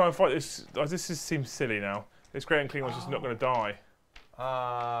 you get to try and fight this. Oh, seems silly now. This Great Unclean one's just not going to die.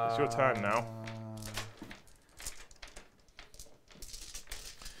 It's your turn now.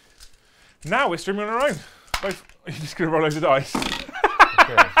 Now we're streaming on our own. Both, you're just going to roll loads of dice.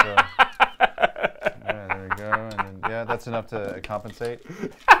 Okay, so there we go. And then, yeah, that's enough to compensate.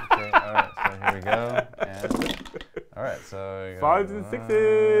 Okay, all right, so here we go. And all right, so 5s and 6s,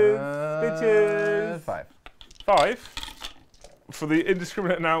 bitches. 5. 5 for the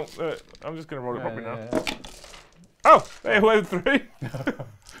indiscriminate now. I'm just going to roll it properly now. Yeah. Oh, they went 3.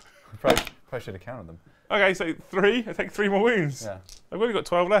 Probably should have counted them. Okay, so 3. I take 3 more wounds. Yeah. I've only got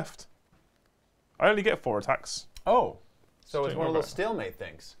 12 left. I only get 4 attacks. Oh, so it's Doing one of my those stalemate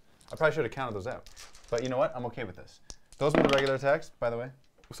things. I probably should have counted those out. But you know what? I'm okay with this. Those were the regular attacks, by the way.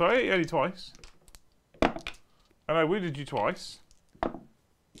 Sorry, only twice. And I wounded you twice.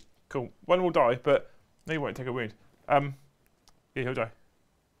 Cool. One will die, but no, you won't take a wound. Yeah, he'll die.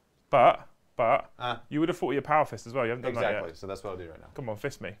 But you would have fought with your power fist as well. You haven't done that Exactly. yet. So that's what I'll do right now. Come on,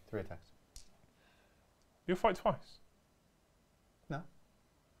 fist me. 3 attacks. You'll fight twice. No.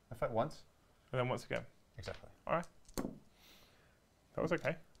 I fight once. And then once again. Exactly. All right. That was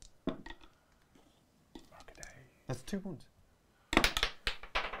okay. That's 2 wounds.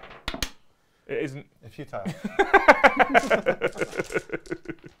 It isn't. A futile.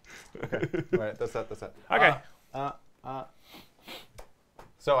 Okay. Right. That's that. That's that. Okay.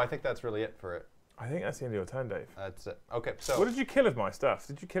 So I think that's really it for it. I think that's the end of your turn, Dave. That's it. Okay. So. What did you kill of my stuff?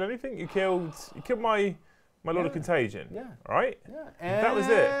 Did you kill anything? You killed my Lord of Contagion. Yeah. All right. Yeah. And that was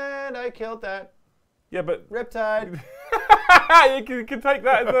it. And I killed that. Yeah, but Riptide. you can take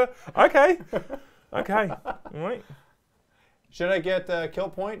that as a okay. Okay. All right. Should I get kill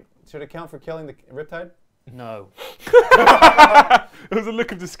point? Should it count for killing the Riptide? No. There was a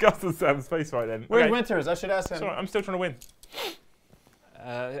look of disgust on Sam's face right then. Where's Okay. Winters? I should ask him. Sorry, I'm still trying to win.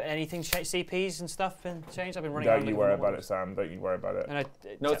 Anything CPs and stuff been changed? I've been running. Don't you worry about it, Sam. Don't you worry about it.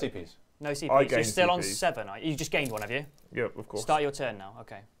 No CPs. No I CPs. You're gained still on CPs. 7. You just gained one, have you? Yep, of course. Start your turn now.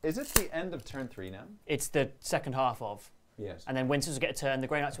 Okay. Is it the end of turn 3 now? It's the second half of. Yes. And then Winters will get a turn. The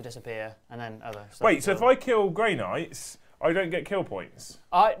Grey Knights will disappear, and then other stuff. Wait, so if I kill Grey Knights, I don't get kill points?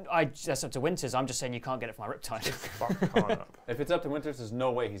 That's up to Winters. I'm just saying you can't get it from my Riptide. Fuck, can't up. If it's up to Winters, there's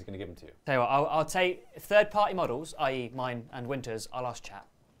no way he's going to give them to you. Tell you what, I'll take third-party models, i.e. mine and Winters. I'll ask chat.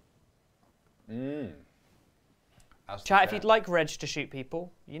 Chat, if you'd like Reg to shoot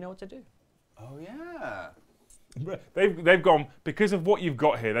people, you know what to do. Oh, yeah. They've gone, because of what you've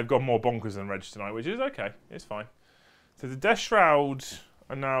got here, they've gone more bonkers than Reg tonight, which is okay. It's fine. So the Death Shroud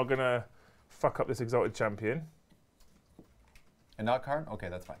are now going to fuck up this Exalted Champion. And not Karn? Okay,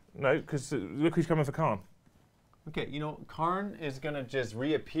 that's fine. No, because look who's coming for Karn. Okay, you know, Karn is going to just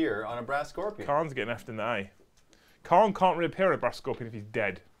reappear on a Brass Scorpion. Karn's getting effed in the A. Karn can't reappear on a Brass Scorpion if he's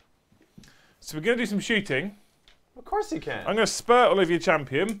dead. So we're going to do some shooting. Of course he can. I'm going to spurt all of your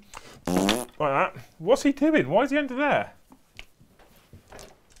champion. Like that. What's he doing? Why is he under there?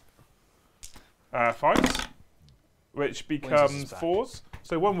 Fives. Which becomes 4s.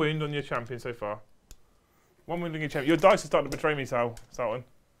 So 1 wound on your champion so far. 1 wound on your champion. Your dice are starting to betray me, Salton.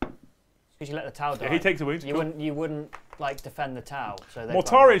 Because you let the Tau die. Yeah, he takes a wound. You Cool. wouldn't like defend the Tau. So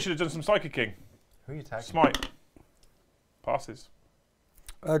Mortarion should have done some Psychic King. Who are you attacking? Smite. Passes.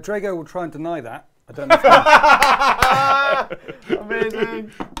 Drago will try and deny that. I don't know if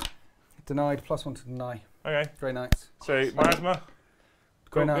Amazing. denied, +1 to deny. Okay. Grey Knights. So miasma.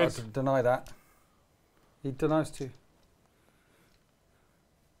 Grey Cool, Knights good. deny that. He denies 2.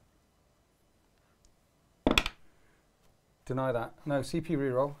 Deny that. No, CP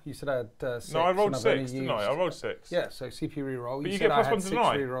reroll. You said I had 6. No, I rolled and I've 6, only didn't I? I used- rolled 6. Yeah, so CP reroll. But you said get I +1 had to 6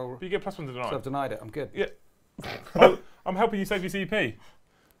 deny. reroll, But you get +1 to deny. so I've denied it. I'm good. Yeah. I'm helping you save your CP.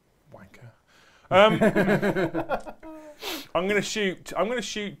 Wanker. I'm gonna shoot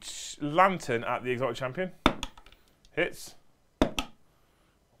Lantern at the Exotic Champion. Hits.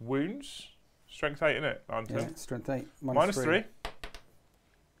 Wounds. Strength 8, innit? Lantern. Yeah, strength 8. Minus 3.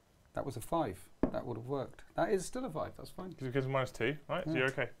 That was a 5. That would have worked. That is still a 5. That's fine. Because of -2, right? So Yeah. you're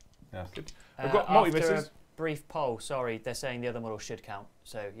okay. Yeah. Good. I've got multi-misses. After a brief poll, sorry, they're saying the other model should count.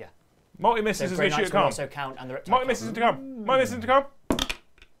 So yeah. Multi-misses So is Grey going to shoot Knights will a also count, and the Riptide Multi-misses count. to come. Multi-misses to come.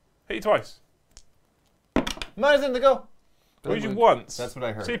 Hit you twice. Minus in to go. Wound you once. That's what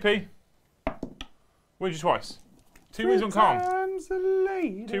I heard. CP. Wound you twice. 2 wounds on calm.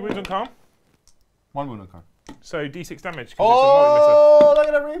 2 wounds on calm. 1 wound on Karn. So D6 damage. 'Cause it's a multi-misser. Oh, look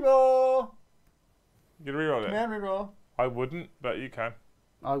at a reroll. You gonna reroll it? Man, reroll. I wouldn't, but you can.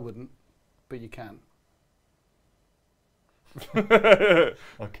 I wouldn't, but you can.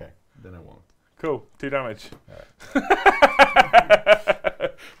 Okay, then I won't. Cool. 2 damage.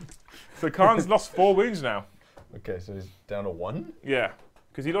 Alright. So Khan's lost 4 wounds now. Okay, so he's down to 1? Yeah.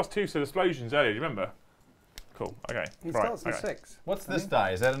 Because he lost 2 to explosions earlier, do you remember? Cool. Okay. He right. starts at Okay. 6. What's this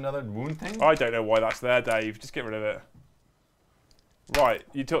die? Is that another wound thing? I don't know why that's there, Dave. Just get rid of it. Right.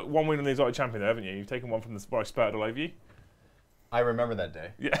 You took 1 wound on the Exotic Champion, haven't you? You've taken 1 from the spy spurted all over you. I remember that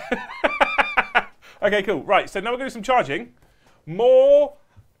day. Yeah. Okay, cool. Right, so now we're going to do some charging.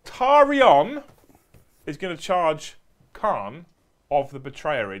 Mortarion is going to charge Khan of the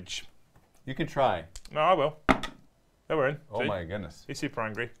Betrayerage. You can try. No, I will. There we're in. Oh See? my goodness. He's super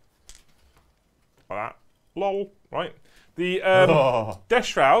angry. Like that. Lol. Right. The Death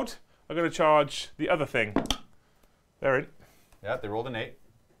Shroud are going to charge the other thing. They're in. Yeah, they rolled an 8. I'm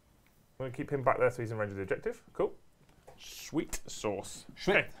going to keep him back there so he's in range of the objective. Cool. Sweet sauce.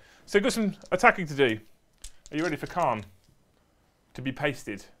 Sweet. Okay. So we've got some attacking to do. Are you ready for Khan to be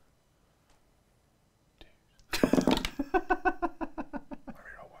pasted? I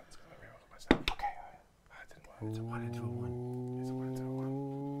reroll once because I rerolled myself. Okay, that didn't work. It's a 1 into a 1. It's a 1 into a 1.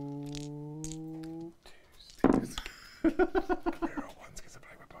 Reroll once because I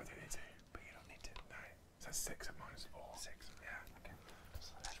play with both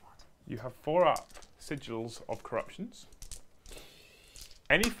You have 4 up sigils of corruptions.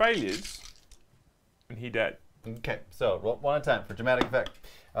 Any failures, and he dead. Okay, so roll 1 at a time for dramatic effect.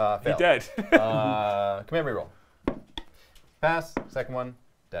 Fail. He dead. Command reroll. Pass. Second one.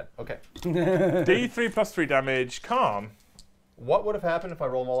 Dead. Okay. D3 plus 3 damage. Calm. What would have happened if I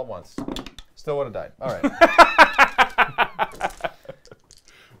rolled them all at once? Still would have died. All right.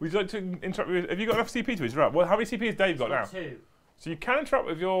 Would you like to interrupt with, have you got enough CP to interrupt? Well, how many CP has Dave got now? 2. So you can interrupt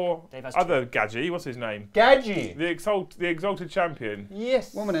with your Dave has other Gadgy. What's his name? Gadgy. The exalted champion.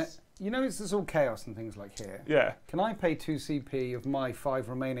 Yes. 1 minute. You know, there's all chaos and things like here. Yeah. Can I pay 2 CP of my 5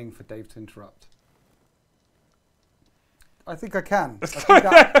 remaining for Dave to interrupt? I think I can.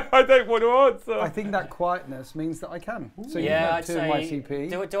 I don't want to answer. I think that quietness means that I can. So you Yeah, can I'd have 2 of my say.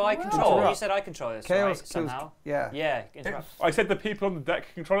 CP. Do I control? Interrupt. You said I control this, Chaos right? kills- Somehow. Yeah. Yeah, interrupt. I said the people on the deck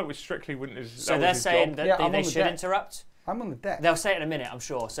can control it, which strictly wouldn't. So they're saying that Yeah, I'm they on the should deck. interrupt. I'm on the deck. They'll say it in a minute, I'm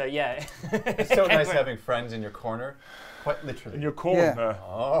sure. So yeah. It's so nice having friends in your corner. Quite literally. in your corner. Yeah.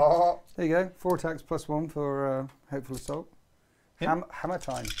 Oh. There you go. 4 attacks plus 1 for Hopeful Assault. Him? Hammer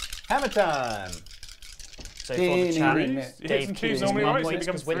time. Hammer time. So for the chat, Ding. He hits Dave and chooses twos normally, 1 right? So he point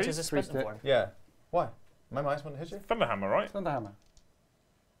becomes because Winters 3. is spent Three for him. Yeah. Why? Am I minus 1 to hit you? Thunderhammer, right? Thunderhammer.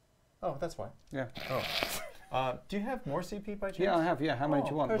 Oh, that's why. Yeah. Oh. Do you have more CP by chance? Yeah, I have. Yeah. How many do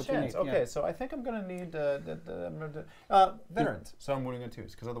you want? Per What do you chance. need? Okay, Yeah. so I think I'm going to need veterans. So I'm wounding on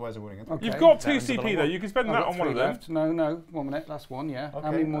 2s, because otherwise I'm wounding on 3s. Okay. You've got 2 Veterans are the CP level though. one. You can spend I've that got on one 3 of them. left. No. 1 minute. Last one. Yeah. Okay,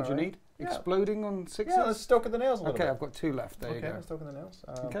 How many more do you alright. need? Yeah. Exploding on 6s. Yeah, let's stoke at the nails a little Okay, bit. I've got 2 left. There you Okay, go. let's stoke at the nails.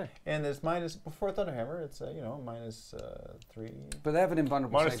 Okay. And there's minus, before Thunderhammer, it's, minus 3. But they have an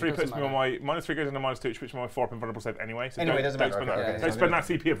invulnerable Minus save, 3 it doesn't puts me on matter. my minus 3 goes into minus 2, which puts me on my 4 up invulnerable save anyway. So Anyway, don't, doesn't don't matter. spend Okay, that. okay, Don't so spend I'm that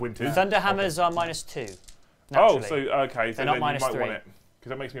CP of Winters. Thunderhammers are minus 2. Oh, naturally. so okay, so They're then not you minus might 3. want it because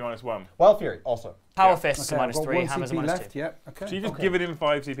that makes me minus 1. Wild Fury, also. Power Yeah. fists Okay, are I've minus got 3. 1 Hammers are CP minus left. 2. Yeah. Okay. So you just Okay. given him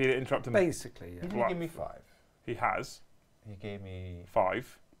 5 CP to interrupt him. Basically, He yeah. didn't What? give me 5. He has He gave me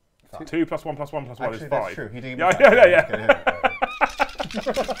 5. 5. 2 plus 1 plus 1 plus 1 Actually, is that's 5. true. He didn't give Yeah, me 5. yeah.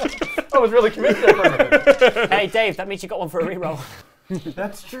 I was really committed there for a minute. Hey Dave, that means you got one for a reroll.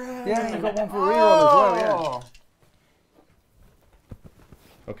 That's true. Yeah, you got 1 for reroll as well.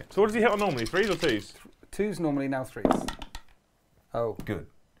 Yeah. Okay. So what does he hit on normally? 3s or 2s? 2's normally now 3s. Oh, Good.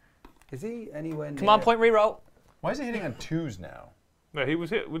 is he anywhere near? Command point reroll. Why is he hitting on 2s now? No, he was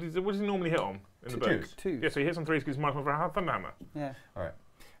hit. What does he normally hit on in the books? 2s. Yeah, so he hits on 3s because he's minus 1 for a Thunderhammer. Yeah. All right.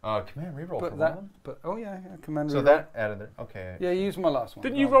 Command reroll for But one that. of them. But oh yeah, command. So reroll. that added there. Okay. Yeah, use my last one.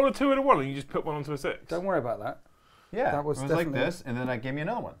 Didn't you Go on. roll a 2 and a 1 and you just put one onto a 6? Don't worry about that. Yeah. That was it was like definitely- this, and then I gave me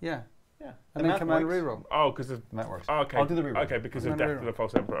another one. Yeah. Yeah. And The then math command works. reroll. Oh, because of. That works. Oh, okay. I'll do the reroll. Okay, because of Command death of reroll. the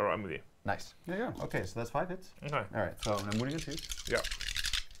false emperor. All right, I'm with you. Nice. There you go. Okay, so that's 5 hits. Okay. All right. So I'm wounding on 2s. Yeah.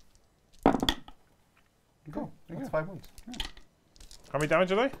 Cool. There you That's go. 5 wounds. How many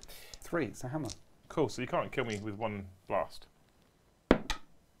damage are they? 3. It's a hammer. Cool. So you can't kill me with 1 blast.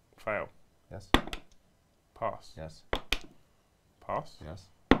 Fail. Yes. Pass. Yes. Pass. Yes.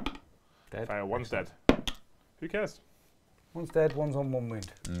 Dead. Fail. 1's dead. Who cares? 1's dead. 1's on 1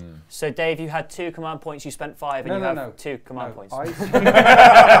 wound. So Dave, you had 2 command points. You spent 5, and No, you no, have no. 2 command No, points.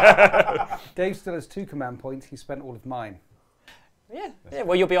 Dave still has 2 command points. He spent all of mine. Yeah.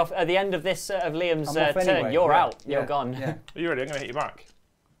 Well, you'll be off at the end of this of Liam's I'm off turn. anyway, You're yeah, out. You're yeah, gone. Yeah. Are you ready? I'm going to hit you back.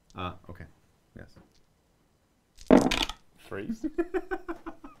 Okay. Yes. 3s.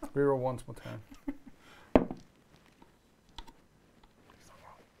 Reroll once more turn.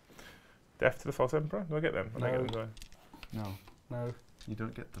 Death to the false emperor. Do I get them? I don't No. get them, do I? No, No. you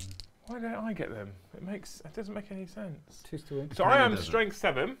don't get them. Why don't I get them? It doesn't make any sense. 2's to wound. So I Kinda am doesn't. strength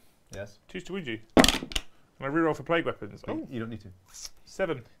 7. Yes. Choose to wound you. And I reroll for plague weapons. Oh, You don't need to.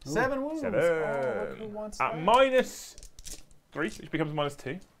 7. 7 wounds. 7. Oh, look who wants At that. minus 3, which becomes minus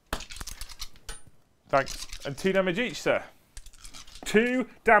 2. Thanks. And 2 damage each, sir. 2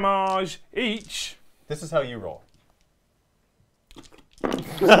 damage each. This is how you roll.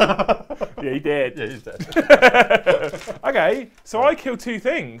 Yeah, he did. Yeah, he's dead. Okay, so I killed 2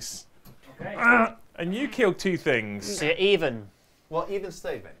 things. And you killed 2 things. So you're even. Well, even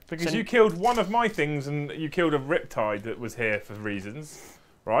Steven. Because So- you killed one of my things and you killed a riptide that was here for reasons.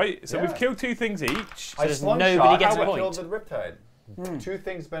 Right? So Yeah. we've killed 2 things each. I there's slungshot nobody gets how a I point. killed the Riptide. 2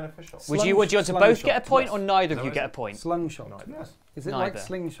 things beneficial. Would you want to Slung both shot, get a point, yes. or neither of No, you is get a it? point? Slungshot. Neither. Yes. Is it Neither. like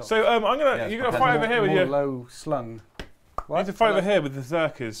slingshot? So you're Yes, gonna but fight over here with more your. low slung. You need to fight over here with the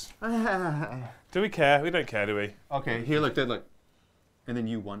Zerkers. Do we care? We don't care, do we? Okay, here, look, look. And then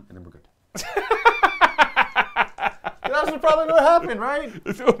you won, and then we're good. That's what probably would happen, right?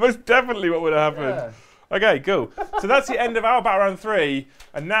 It's almost definitely what would have happened. Yeah. Okay, cool. So that's the end of our battle round 3,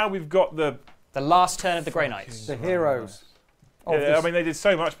 and now we've got the. The last turn of the Grey Knights. The heroes. of Yeah, I this mean, they did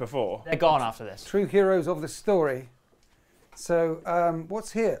so much before. They're gone after this. true heroes of the story. So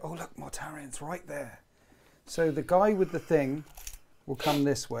what's here? Oh look, Mortarian's right there. So the guy with the thing will come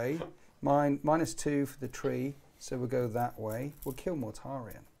this way. -2 for the tree, so we'll go that way. We'll kill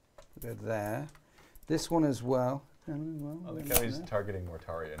Mortarian. We'll go there. This one as well. I like how he's targeting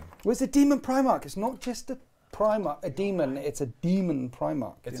Mortarian. Where's the demon Primarch? It's not just a Primarch, a demon. It's a demon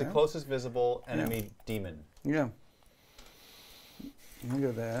Primarch. It's you the know? closest visible enemy demon. Yeah. I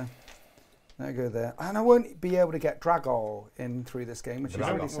go there. I go there. And I won't be able to get Dragol in through this game, which is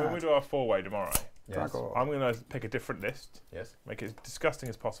really When we sad. do our 4-way tomorrow, Yes. Dragol. I'm going to pick a different list, Yes. make it as disgusting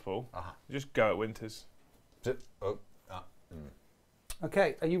as possible. Aha. Just go at Winters. Oh.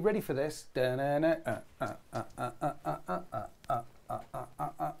 Okay, are you ready for this?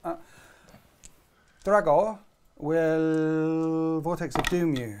 Dragol will Vortex of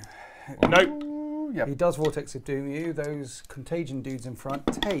Doom you. Nope. Yep. He does Vortex of Doom you. Those Contagion dudes in front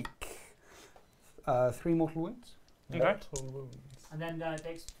take 3 mortal wounds. Okay. And then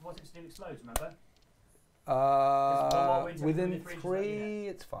Vortex of Doom explodes, remember? Within 3,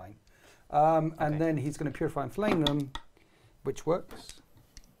 it's fine. And then he's going to Purify and Flame them, which works.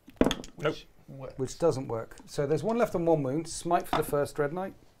 Nope. Which doesn't work. So there's 1 left on 1 wound. Smite for the first Dread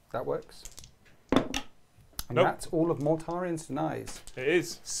Knight. That works. And Nope. that's all of Mortarian's denies. It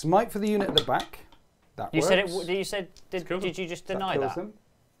is. Smite for the unit at the back. That You works. said it. You said. Did Kills you just deny kills that? them.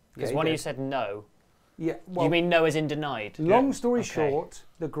 Because Yeah, one of he you did. said no. Yeah. Well, You mean no as in denied? long story Okay. short,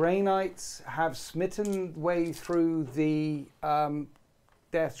 the Grey Knights have smitten way through the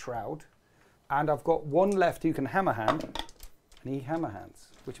Death Shroud, and I've got 1 left who can hammer hand, and he hammer hands,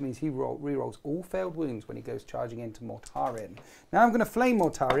 which means he re-rolls all failed wounds when he goes charging into Mortarian. Now I'm going to flame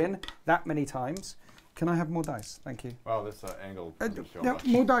Mortarian that many times. Can I have more dice? Thank you. Wow, this angle doesn't show Yeah, much.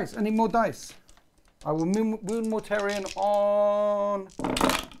 more dice. I need more dice. I will wound Mortarian on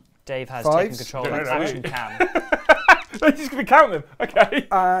Dave has 5s. taken control of No, no, no. action cam. They're just going to count them. Okay.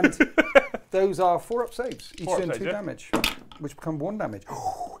 and those are 4-up saves. Each 4-up doing saves, 2 yeah. damage, which become 1 damage.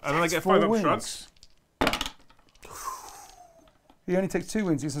 And then I get 4 5 up wounds. shrugs. He only takes 2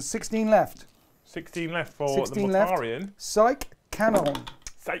 wounds. He has 16 left. 16 left for 16 the left. Mortarian. Psych Cannon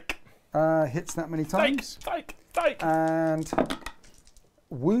Psych. hits that many times. Psych. Psych. And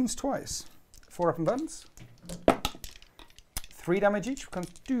wounds twice. 4 up and buttons. 3 damage each becomes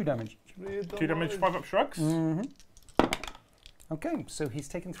 2 damage each. 2 damage, 5 up shrugs. Okay, so he's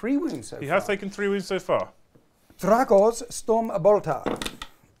taken 3 wounds so He far. has taken 3 wounds so far. Dragos Storm Bolter.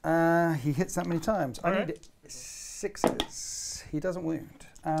 He hits that many times. I Alright. need 6s. He doesn't wound.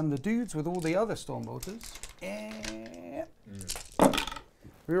 And the dudes with all the other Storm Bolters.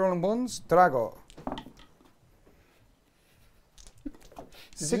 Rerolling 1s. Drago.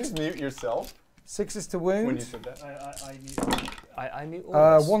 Did you just mute yourself 6s to when you wound. said that? I mute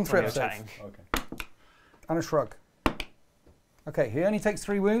all this 1 when threat you're save. chatting. Okay. And a shrug. Okay, he only takes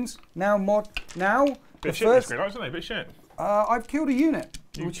 3 wounds. Now, the Bit shit, first. this Grey Knights, isn't it? Bit shit. I've killed a unit,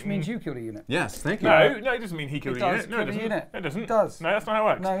 You- which means you killed a unit. Yes, thank you. No, it doesn't mean he killed It a does unit. No, kill it a doesn't. unit. It doesn't. It does. No, that's not how it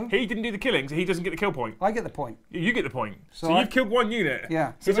works. No. He didn't do the killing, so he doesn't get the kill point. I get the point. You get the point. So, So you've killed 1 unit.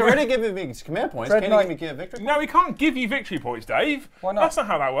 Yeah. He's already giving me command points. Dread Can't Knight. he give me a victory? No, he can't give you victory points, Dave. Why not? That's not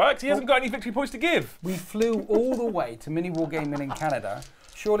how that works. He hasn't got any victory points to give. We flew all the way to Miniwargaming in Canada.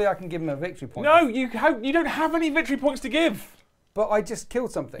 Surely I can give him a victory point. No, you don't have any victory points to give. But I just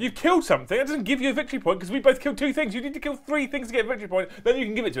killed something. You've killed something. That doesn't give you a victory point because we both killed 2 things. You need to kill 3 things to get a victory point. Then you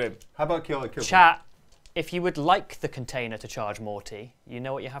can give it to him. How about kill? Chat. If you would like the container to charge Morty, you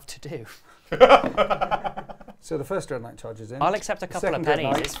know what you have to do. So the first Dread Knight charges in. I'll accept a couple of Second Dread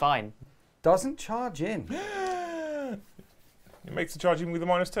pennies. Knight It's fine. doesn't charge in. It makes the charging with the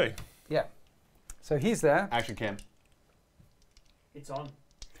 -2. Yeah. So he's there. Action cam. It's on.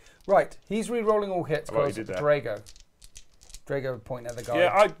 Right. He's re-rolling all hits I like what because you did there. Drago. Drago would point at the guy.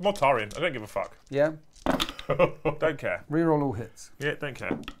 Yeah, Mortarian. I don't give a fuck. Yeah. Don't care. Re-roll all hits. Yeah, don't care.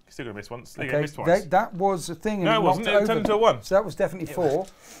 You're still going to miss once. You're Okay. going to miss twice. That was a thing. And No, it wasn't. It turned into a 1. So that was definitely 4.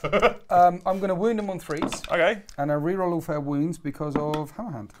 I'm going to wound him on 3s. Okay, And I re-roll all fair wounds because of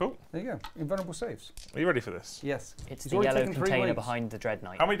Hammerhand. cool. There you go. Invulnerable saves. Are you ready for this? Yes. It's He's the already yellow taken 3 container wounds. behind the Dread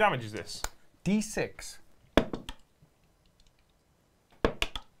Knight. How many damage is this? D6.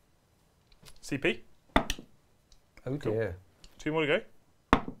 CP? Oh Cool. dear. 2 more to go.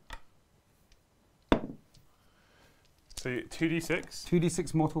 So 2d6.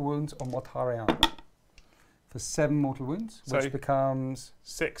 2d6 mortal wounds on Mortarian. For 7 mortal wounds, So- which becomes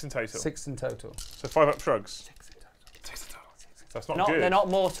 6 in total. 6 in total. So 5 up shrugs. 6 in total. That's not good. They're not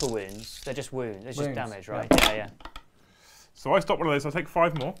mortal wounds. They're just wounds. It's just Wounds, damage, yeah. right? Yeah, yeah. So I stop one of those. I take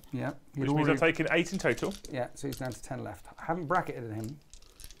 5 more, Yeah. which means I've taken 8 in total. Yeah, so he's down to 10 left. I haven't bracketed him.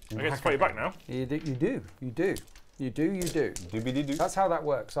 I get to fight you back now. You do. Doobie-doo. That's how that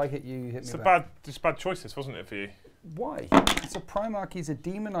works. I hit you, you hit It's me a back. just bad choices, wasn't it, for you? Why? It's a Primarch, he's a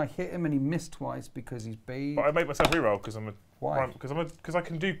demon. I hit him and he missed twice because he's beige. But I make myself reroll because I'm a. Why? Because I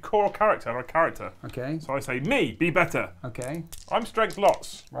can do core character. I'm a character. Okay, So I say, me, be better. okay, I'm strength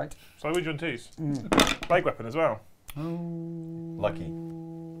lots. right. So I win you on 2s. Plague weapon as well. Lucky.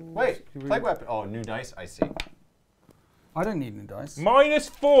 Wait, plague weapon. Oh, new dice. I see. I don't need new dice.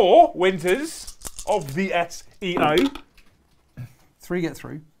 -4 Winters of the SEO. 3 get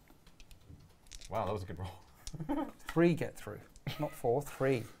through. Wow, that was a good roll. 3 get through. Not 4,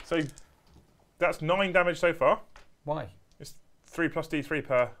 3. So that's 9 damage so far. Why? It's 3 plus D3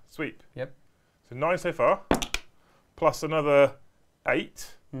 per sweep. Yep. So 9 so far, plus another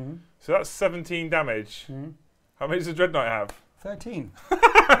 8. Mm-hmm. So that's 17 damage. Mm-hmm. How many does the Dread Knight have? 13.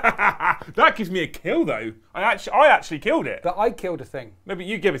 That gives me a kill though. I actually killed it. But I killed a thing. No, but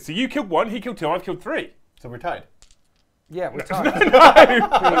you give it. So you killed 1, he killed 2, I've killed 3. So we're tied. Yeah, we're tied. No,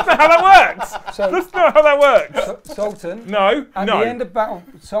 that's not how that works. So, That's not how that works. Sultan. No, At no. the end of battle,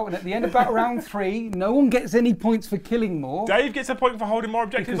 Sultan. At the end of battle round 3, no one gets any points for killing more. Dave gets a point for holding more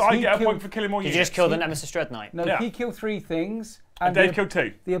objectives. Because I he get a killed- point for killing more Did units. you just kill the Nemesis Dread Knight? No, Yeah. he killed 3 things, And Dave the, killed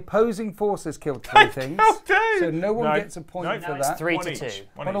 2. the opposing forces killed 3 things. Killed 2. So no one No. gets a point No. for No, it's that. 3 One to each. 2.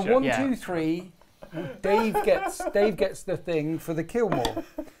 One On a each, yeah. 1, Yeah. 2, 3, Dave gets the thing for the kill more,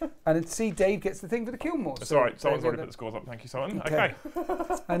 and see Dave gets the thing for the kill more. It's all right. Someone's they're already the- put the scores up. Thank you, Sultan. Okay.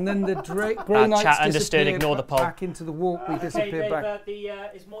 Okay. And then the Grey Knights chat understood, disappeared ignore the poll. back into the walk. We disappeared back.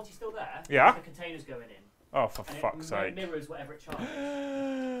 Is Morty still there? Yeah. The container's going in. Oh, for And fuck's sake. mirrors whatever it charges.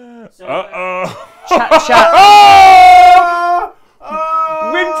 So, Uh-oh. Chat.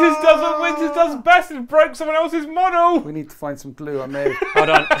 Winters does best and broke someone else's model. We need to find some glue. I may have. Hold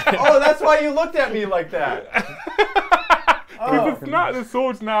on. Oh, that's why you looked at me like that. The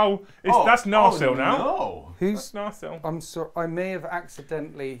sword's now. That's Narsil now. No. Who's? That's Narsil. I'm sorry. I may have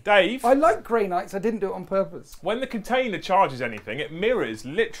accidentally. Dave, I like Grey Knights. I didn't do it on purpose. when the container charges anything, it mirrors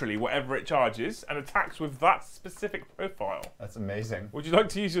literally whatever it charges and attacks with that specific profile. That's amazing. Would you like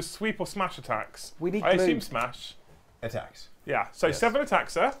to use your sweep or smash attacks? We need I glue. assume smash. Attacks. Yeah. So Yes. 7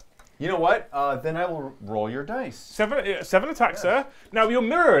 attacks, sir. You know what? Then I will roll your dice. 7 attacks, sir. Now you're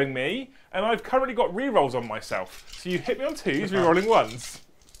mirroring me, and I've currently got rerolls on myself. So you hit me on 2s, rerolling 1s.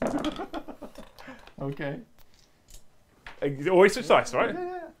 Okay. Always switch dice, right?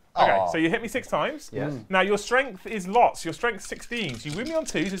 Yeah. Okay, Aw. so you hit me 6 times. Yes. Now your strength is lots. Your strength 16s. You win me on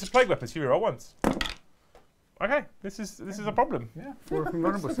 2s. It's a plague weapon. So you reroll 1s. Okay, this is a problem. Yeah.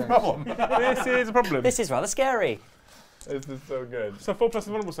 Vulnerable saves. Problem. This is a problem. This is rather scary. This is so good. So 4 plus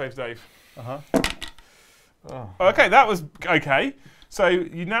the vulnerable saves, Dave. Oh. Okay, that was okay. So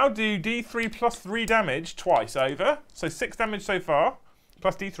you now do D3 plus 3 damage twice over. So 6 damage so far,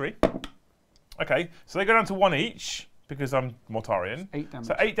 plus D3. Okay, so they go down to 1 each because I'm Mortarian. 8 damage.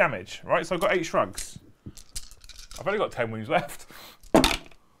 So 8 damage, right? So I've got 8 shrugs. I've only got 10 wounds left.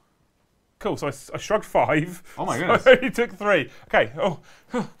 Cool, so I shrugged 5. Oh my so goodness. I only took 3. Okay,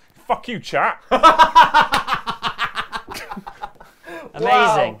 fuck you, chat.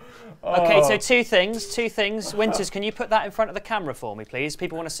 Amazing. Okay, Oh. so two things. Winters, can you put that in front of the camera for me, please?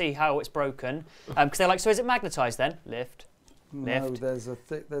 People want to see how it's broken. Because they're like, so is it magnetised then? Lift. No, Lift.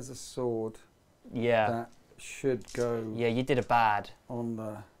 there's a sword Yeah. that should go Yeah, you did a bad. on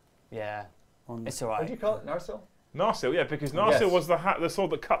the Yeah. on. It's What do alright. you call it? Narsil? Narsil, yeah, because Narsil Yes. was the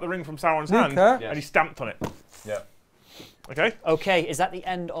sword that cut the ring from Sauron's hand, Luca? Yes. and he stamped on it. Yeah. Okay, Okay, is that the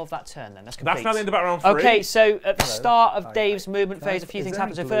end of that turn then? That's complete. that's now the end of about round 3. Okay, so at the start of Hi. Dave's movement Can I- phase, a few is things there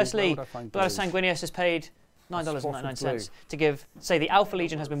happen. So any glue? Where firstly, would I find Blood of glue? Sanguinius has paid $9.99 to give, say the Alpha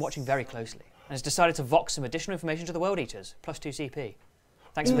Legion has been watching very closely and has decided to vox some additional information to the World Eaters, plus 2 CP.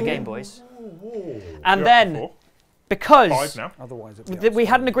 Thanks for the game, boys. And You're up then, to 4. because 5 now. Otherwise, it'd be we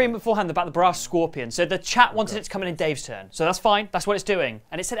had an outside. agreement beforehand about the Brass Scorpion, so the chat wanted it to come in Dave's turn. So that's fine, that's what it's doing.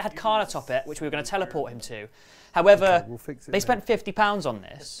 And it said it had Khan atop it, which we were going to teleport him to. However, Okay, we'll fix it they then. spent £50 on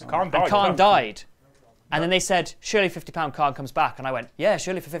this. Khan And died. Khan died. And then they said, surely £50 Khan comes back. And I went, yeah,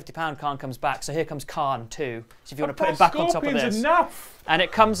 surely for £50 Khan comes back. So here comes Khan too. So if you want to put him back on top of Scorpion's this. enough. And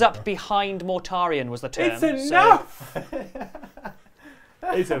it comes up behind Mortarion was the term. It's So enough.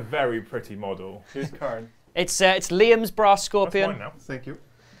 It's a very pretty model. Here's Karn. it's Liam's Brass That's Scorpion. fine now. Thank you.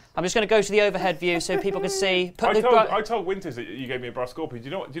 I'm just going to go to the overhead view so people can see. Put I the told, I told Winters that you gave me a brass scorpion. Do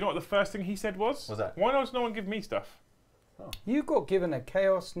you know what the first thing he said was? What's that? Why does no one give me stuff? You got given a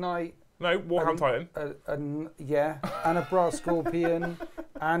Chaos Knight, No, Warhammer Titan. and a Brass Scorpion,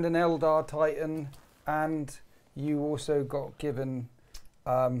 and an Eldar Titan, and You also got given.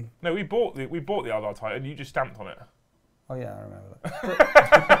 No, we bought the Eldar Titan. You just stamped on it. Oh yeah, I remember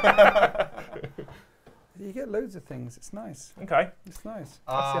that. You get loads of things. It's nice. Okay. It's nice.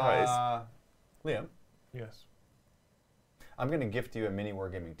 Let's see how it is. Liam, Yes. I'm going to gift you a Mini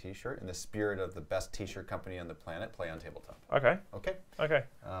Wargaming t-shirt in the spirit of the best t-shirt company on the planet, Play on Tabletop. Okay. Okay? Okay.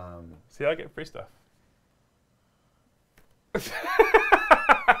 See, I get free stuff.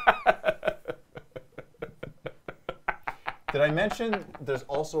 Did I mention there's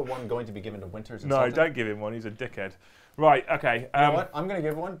also one going to be given to Winters? No, don't give him one. He's a dickhead. Right. Okay. You know what? I'm going to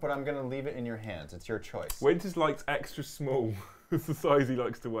give one, but I'm going to leave it in your hands. It's your choice. Winters likes extra small. It's the size he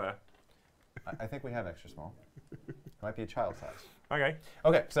likes to wear. I think we have extra small. It might be a child size. Okay.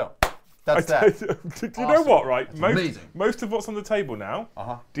 Okay, so that's that. Do you know what? Right. amazing. Most of what's on the table now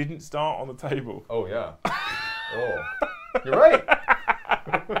Uh-huh. didn't start on the table. Oh, yeah. Oh. You're right.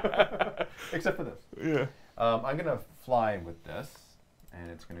 Except for this. Yeah. I'm going to fly with this,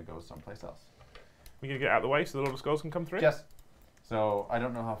 and it's going to go someplace else. We're gonna get out of the way so the Lord of Skulls can come through. Yes. So I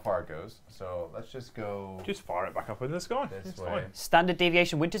don't know how far it goes. So let's just go Just fire it back up in the sky. this It's way. fine. Standard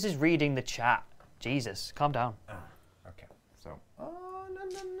deviation. Winters is reading the chat. Jesus, calm down. Okay. So, oh, no.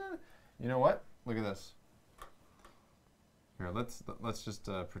 You know what? Look at this. Here, let's just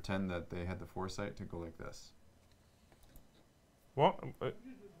pretend that they had the foresight to go like this. What?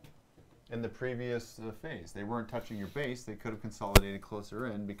 In the previous phase, they weren't touching your base. They could have consolidated closer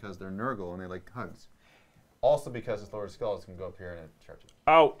in because they're Nurgle and they like hugs. Also because this Lord of Skulls can go up here and charge it.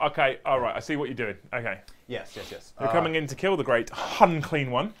 Oh, okay. All right. I see what you're doing. Okay. Yes. They're coming in to kill the great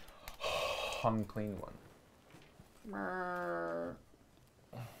unclean one. Unclean one.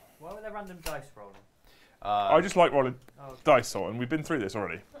 Why were there random dice rolling? I just like rolling dice on, and we've been through this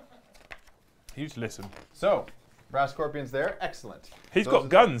already. You just listen. So, Brass Scorpion's there. Excellent. He's Those got are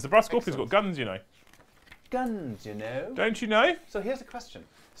guns. The Brass Scorpion's Excellent. got guns, you know. guns, you know. Don't you know? So here's a question.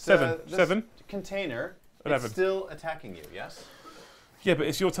 This Seven. Container, 11. it's still attacking you, yes? Yeah, but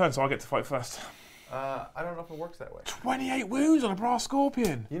it's your turn, so I get to fight first. I don't know if it works that way. 28 wounds on a Brass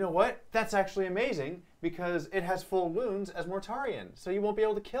Scorpion. You know what? That's actually amazing because it has full wounds as Mortarion, so you won't be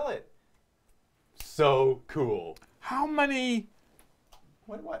able to kill it. So cool. How many...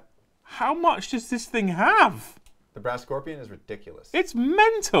 What? How much does this thing have? The Brass Scorpion is ridiculous. It's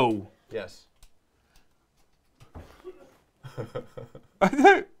mental. Yes. I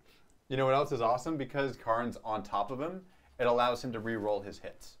don't... You know what else is awesome? Because Karn's on top of him, it allows him to re-roll his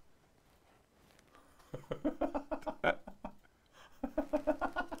hits.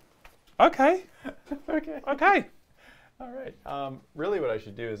 Okay. Okay. All right. Really what I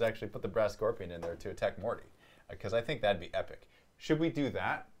should do is actually put the Brass Scorpion in there to attack Morty, because I think that'd be epic. Should we do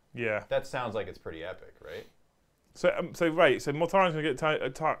that? Yeah. That sounds like it's pretty epic, right? So Mortarion's going to get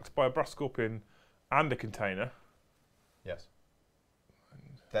attacked by a Brass Scorpion and a container. Yes.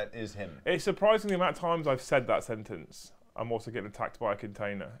 That is him. It's surprising the amount of times I've said that sentence. I'm also getting attacked by a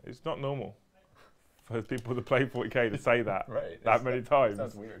container. It's not normal for people that play 40k to say that that many times.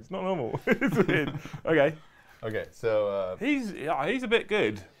 Sounds weird. It's not normal. It's weird. Okay. Okay, so He's a bit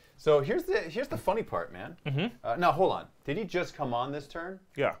good. so here's the funny part, man. Mm-hmm. Now hold on. Did he just come on this turn?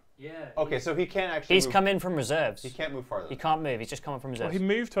 Yeah. Yeah. Okay, so he can't actually. He's move. come in from reserves. He can't move farther. He can't move. He's just coming from Well, reserves. he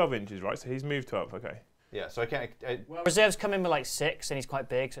moved 12 inches, right? So he's moved 12. Okay. Yeah, so I can't. Reserves come in with like 6, and he's quite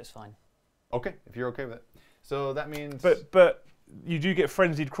big, so it's fine. Okay, if you're okay with it. So that means. But you do get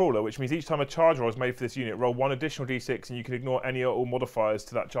Frenzied Crawler, which means each time a charge roll is made for this unit, roll 1 additional d6, and you can ignore any or all modifiers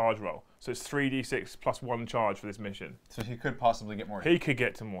to that charge roll. So it's 3d6 plus 1 charge for this mission. So he could possibly get more. He could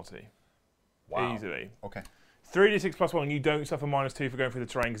get to Morty. Wow. Easily. Okay. 3d6 plus 1, you don't suffer -2 for going through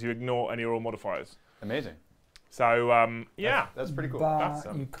the terrain because you ignore any or all modifiers. Amazing. So, yeah, That's pretty cool. But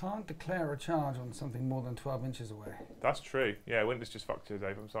That's, you can't declare a charge on something more than 12 inches away. that's true. Yeah, Winter's just fucked you,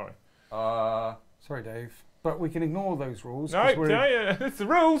 Dave. I'm sorry. Sorry, Dave. But we can ignore those rules. No, 'cause we're- yeah, it's the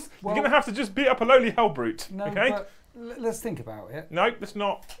rules. Well- You're going to have to just beat up a lowly hellbrute. No, okay? but let's think about it. No, that's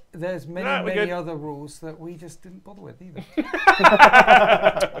not. There's many, No, we're many good. other rules that we just didn't bother with either.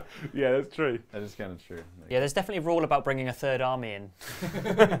 Yeah, that's true. That is kind of true. Yeah, there's definitely a rule about bringing a third army in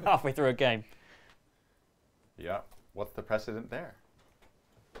halfway through a game. Yeah. What's the precedent there?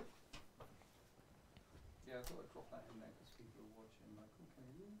 Yeah, I thought I'd drop that in there because people are watching. Like,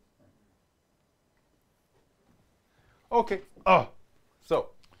 Okay. Oh. So,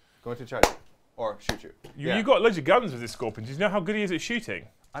 going to charge you. Or shoot you. You got loads of guns with this Scorpion. Do you know how good he is at shooting?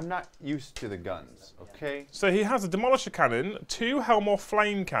 I'm not used to the guns, okay? So he has a Demolisher Cannon, 2 Helmor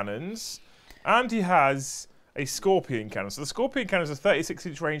Flame Cannons, and he has a Scorpion Cannon. So the Scorpion Cannon is a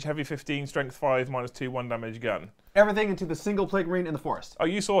 36-inch range, heavy 15, strength 5, -2, 1 damage gun. Everything into the single plague marine in the forest. Oh,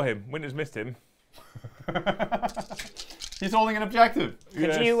 you saw him. Winters missed him. He's holding an objective.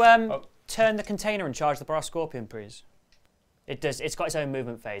 Could you turn the container and charge the brass scorpion, please? It does. It's got its own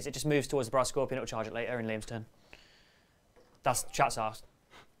movement phase. It just moves towards the brass scorpion. It'll charge it later in Liam's turn. That's chat's asked.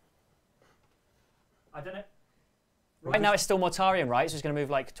 I don't know. Right now it's still Mortarian, right? So it's going to move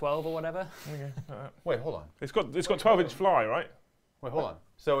like 12 or whatever. Okay. Wait, hold on. It's got 12-inch fly, right? Wait, hold on.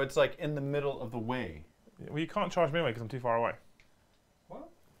 So it's like in the middle of the way. Well, you can't charge me anyway because I'm too far away.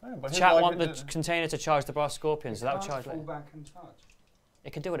 Chat want the container to charge the brass scorpion, so that would charge fall later. back and charge.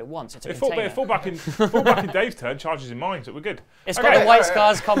 It can do what it wants. It's a If container. full back in Dave's turn, charges in mine, so we're good. It's got the White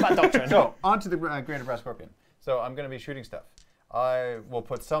Scars combat doctrine. So, on to the Greater Brass Scorpion. So, I'm going to be shooting stuff. I will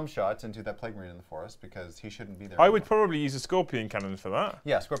put some shots into that Plague Marine in the forest because he shouldn't be there. I would probably use a Scorpion Cannon for that.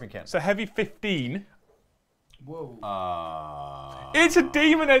 Yeah, Scorpion Cannon. So heavy 15. Whoa. It's a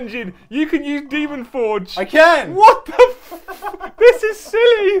Demon Engine. You can use Demon Forge. I can! What the This is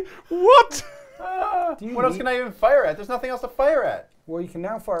silly. What? What else can I even fire at? There's nothing else to fire at. Well, you can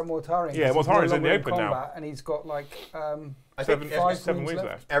now fire at Mortarian. Yeah, 'cause he's Mortarian's no in the longer open now. combat, and he's got like I think Seven wings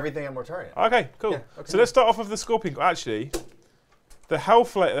left. everything at Mortarian. Okay, cool. Yeah, okay. So let's start off with the Scorpion. Actually, the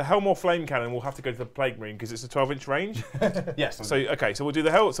Hellmore Flame Cannon will have to go to the Plague Marine because it's a 12-inch range. Yes. So okay, so we'll do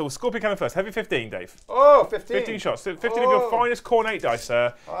so Scorpion Cannon first. Heavy 15, Dave. Oh, 15. 15 shots. 15 of your finest Cornate dice,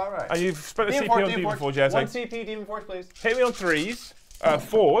 sir. All right. And you've spent a Demon CP Forge, on Demon Forge, yeah. One So CP Demon Forge, please. hit me on 3s,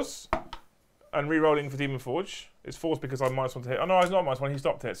 4s, and re-rolling for Demon Forge. It's 4s because I'm -1 to hit. Oh no, it's not -1. He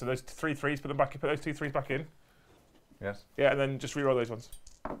stopped it. So those 3 3s, put them back. Put those 2 3s back in. Yes. Yeah, and then just re-roll those ones.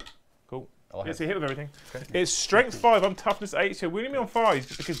 Cool. I'll Yeah, so you hit with everything. Okay. It's Strength 5. I'm Toughness 8. So you're winning me on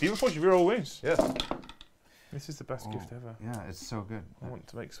 5s because Demon Forge you re-roll wounds. Yes. This is the best gift ever. Yeah, it's so good. I want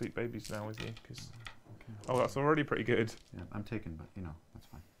to make sweet babies now with you because. Oh, that's already pretty good. Yeah, I'm taken, but you know, that's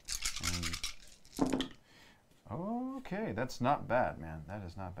fine. Okay, that's not bad, man. That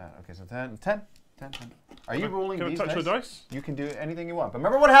is not bad. Okay, so 10. Are you rolling Can I these touch dice? your dice? You can do anything you want. But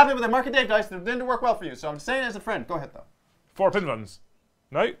remember what happened with the Market Dave dice? They didn't work well for you. So I'm saying as a friend. Go ahead, though. 4 pin ones.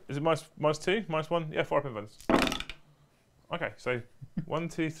 No? Is it -2? -1? Yeah, 4 pin ones. Okay, so 1,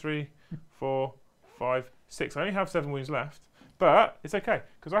 2, 3, 4, 5, 6. I only have 7 wounds left. But it's okay,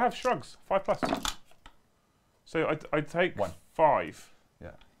 because I have shrugs. 5+. So I take 1. 5.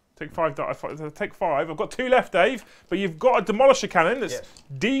 Yeah. Take 5. Take 5. I've got 2 left, Dave. But you've got a Demolisher Cannon that's Yes.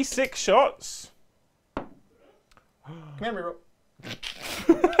 D6 shots. Come here, reroll.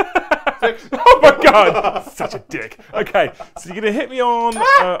 Oh my god! Such a dick. Okay, so you're gonna hit me on.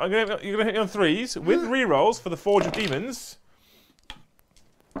 You're gonna hit me on 3s with rerolls for the Forge of Demons.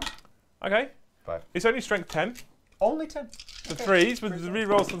 Okay. 5. It's only strength 10. Only 10. The 3s with the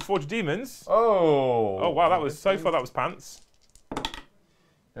rerolls for the Forge of Demons. Oh. Oh wow, that was so far. That was pants.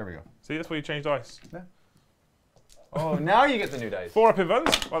 There we go. See, that's where you change dice. Oh, now you get the new dice. 4 up in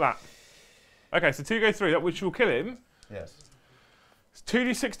runs like that. Okay, so 2 go through that, which will kill him. Yes. It's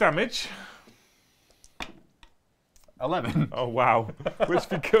 2d6 damage. 11. Oh wow, which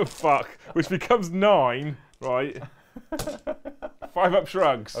becomes 9, right? 5 up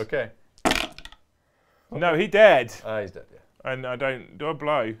shrugs. Okay. No, he dead. He's dead, yeah. And I don't. Do I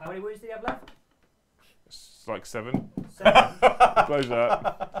blow? How many wounds do you have left? It's like 7. 7. Blows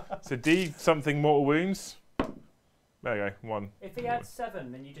up. So D something mortal wounds. There you go. 1. If he had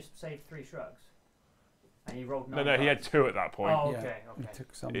 7, then you just saved 3 shrugs. And you rolled 9. No, he had 2 at that point. Oh, Yeah, okay, he okay.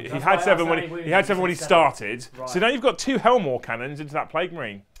 took some. He That's had why 7 when that's how many he had 7 when he wounds, started. Right. So now you've got 2 Hellmore cannons into that Plague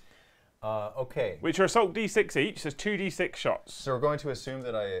Marine, Okay. which are assault D6 each. So 2d6 shots. So we're going to assume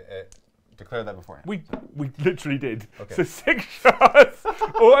that I declared that beforehand. We literally did. Okay. So 6 shots.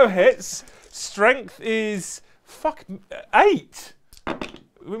 Auto hits. Strength is 8.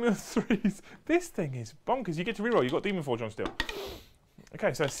 With me on 3s. This thing is bonkers. You get to reroll. You've got Demon Forge on still.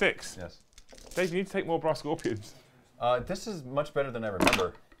 Okay, so 6. Yes. Dave, you need to take more brass scorpions. This is much better than I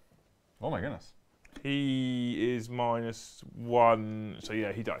remember. Oh my goodness. He is -1. So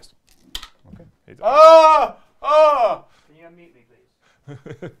yeah, he dies. Okay. He dies. Can you unmute me,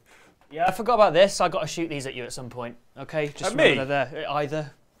 please? Yeah, I forgot about this. I got to shoot these at you at some point. Okay, just At me? remember they're there.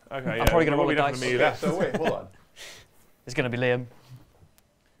 Either. Okay, I'm probably gonna roll a nothing dice. to me Okay, left. so wait, hold on. It's going to be Liam.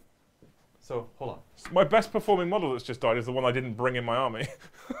 So, hold on. My best performing model that's just died is the one I didn't bring in my army.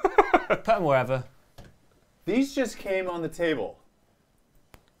 Put them wherever. These just came on the table.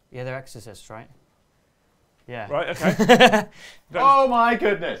 Yeah, they're exorcists, right? Yeah. Right, okay. Oh my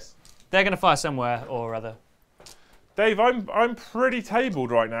goodness. They're going to fire somewhere or other. Dave, I'm pretty tabled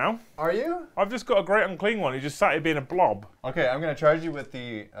right now. Are you? I've just got a great unclean one who just sat here being a blob. Okay, I'm going to charge you with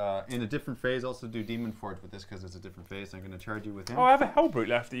the, in a different phase, also do Demon Forge with this because it's a different phase. I'm going to charge you with him. Oh, I have a Hellbrute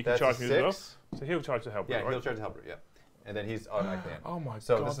left that you can That's charge a me as well. 6. So he'll charge the Hellbrute, Yeah, right? he'll charge the Hellbrute, yeah. and then he's automatically in. Oh my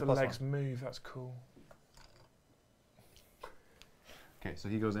So god, this is the plus legs one. move. That's cool. Okay, so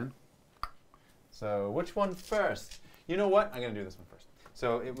he goes in. So which one first? You know what? I'm gonna do this one first.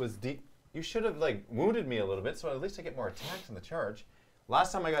 So it was deep. You should have like wounded me a little bit, so at least I get more attacks on the charge.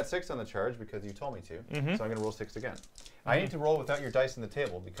 Last time I got 6 on the charge because you told me to, so I'm gonna roll 6 again. I need to roll without your dice on the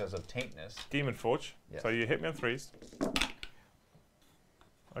table because of taintness. Demon Forge. Yes. So you hit me on 3s.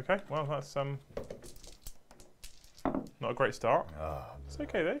 Okay, well that's not a great start. It's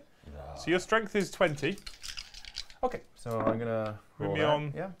okay though. So your strength is 20. Okay, so I'm gonna Hit roll me that.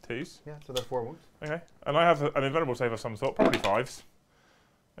 on Yeah, 2s. yeah. So that's 4 wounds. Okay, and I have an invulnerable save of some sort, probably 5s.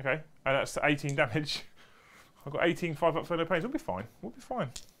 Okay, and that's 18 damage. I've got 18, 5 up for no pains. We'll be fine. We'll be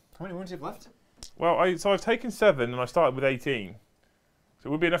fine. How many wounds do you have left? Well, so I've taken 7 and I started with 18. So it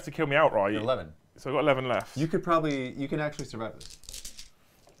would be enough to kill me outright. 11. So I've got 11 left. You can actually survive this.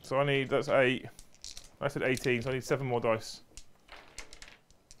 So I need, that's 8. I said 18, so I need 7 more dice.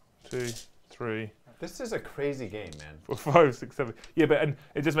 2, 3, This is a crazy game, man. 4, 5, 6, 7. Yeah, but and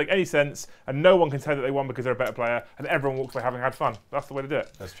it doesn't make any sense, and no one can say that they won because they're a better player, and everyone walks away having had fun. That's the way to do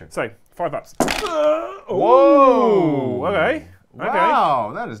it. That's true. So, 5 ups. Whoa! Okay.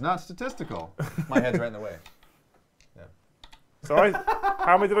 Wow, that is not statistical. My head's right in the way. So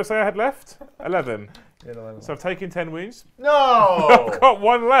how many did I say I had left? 11. You had 11. So I've taken 10 wounds. No! I've got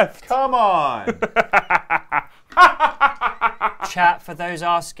 1 left. Come on! Chat, for those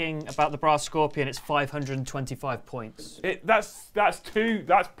asking about the Brass Scorpion, it's 525 points. That's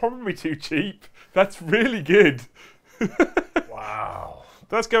probably too cheap. That's really good. Wow.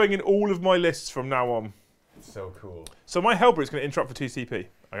 That's going in all of my lists from now on. So cool. So my Hellbrute is going to interrupt for 2 CP,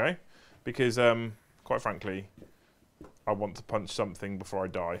 okay? Because, quite frankly, I want to punch something before I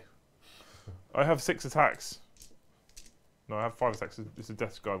die. I have 6 attacks. No, I have 5 attacks. It's a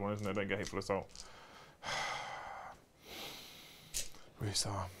Death Guard one, isn't it? I don't get Hateful Assault.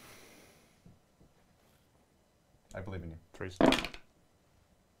 Restart. I believe in you. 3s.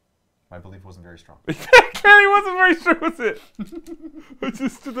 My belief wasn't very strong. Clearly wasn't very sure, was it? I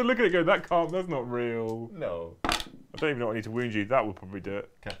just stood there looking at it going, that's not real. No. I don't even know what I need to wound you. That would probably do it.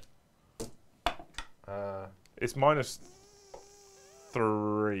 Okay. It's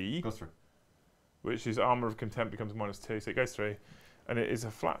 -3. Goes through. Which is Armour of Contempt becomes -2, so it goes through. And it is a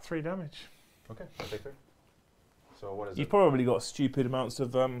flat 3 damage. Okay, I'll take 3. So what is You've it? probably got stupid amounts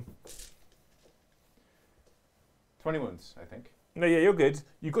of... 20 wounds, I think. No, yeah, you're good.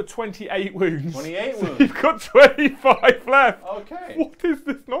 You've got 28 wounds. 28 So wounds. you've got 25 left. Okay. What is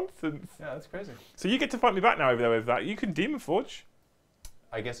this nonsense? Yeah, that's crazy. So you get to fight me back now over there with that. You can Demon Forge.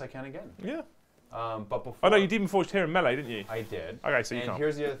 I guess I can again. Yeah. But before... Oh, no, you Demon Forged here in melee, didn't you? I did. Okay, so you and can't.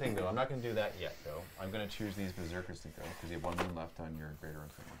 here's the other thing, though. I'm not going to do that yet, though. I'm going to choose these Berserkers to go, because you have 1 wound left on your Greater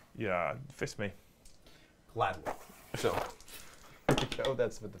Infinity. Yeah, fist me. Gladly. So...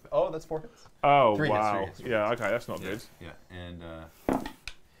 oh, that's 4 hits. Oh, 3 hits, wow. 3 hits, 3 Yeah, hits. okay, that's not good. Yeah, and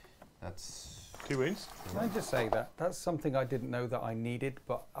that's... 2 wounds. Can I just say that? That's something I didn't know that I needed,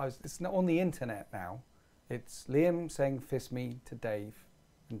 but it's not on the internet now. It's Liam saying fist me to Dave,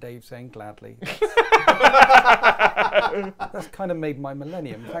 and Dave saying gladly. That's kind of made my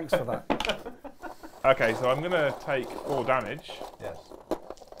millennium. Thanks for that. Okay, so I'm going to take 4 damage. Yes.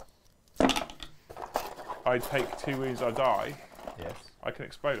 I take 2 wounds, I die. Yes. I can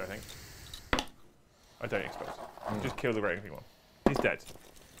explode, I think. I don't explode. Just kill the Great Angry one. He's dead.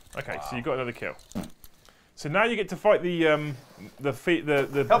 Okay, so you got another kill. So now you get to fight the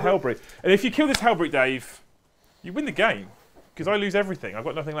Hellbrute. And if you kill this Hellbrute, Dave, you win the game. Because I lose everything. I've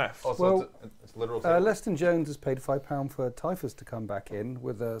got nothing left. Oh, so Well, it's literal. Leston Jones has paid £5 for Typhus to come back in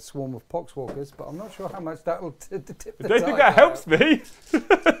with a swarm of poxwalkers, but I'm not sure how much that will tip the I don't think that helps me.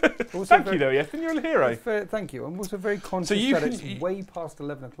 Also Thank very- you, though, Yeston. You're a hero. Thank you. I'm also very conscious you that can- it's way past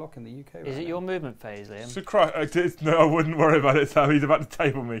 11 o'clock in the UK. Is right it your now. movement phase, Liam? So no, I wouldn't worry about it, Sam. He's about to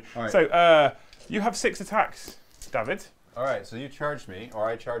table me. All right. So you have 6 attacks, David. All right, so you charged me, or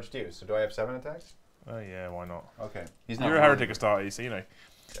I charged you. So do I have 7 attacks? Oh, yeah, why not? Okay. You're a heretic of Astartes, so you know.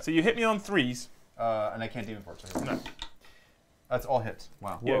 Yeah. So you hit me on 3s. And I can't Demon Forge. So No. That's all hits.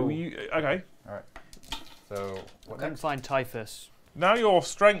 Wow. Yeah, well, okay. All right. So what Couldn't next? find Typhus. Now your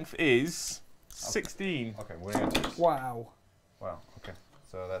strength is 16. Okay, we're going to... Wow. Wow, okay.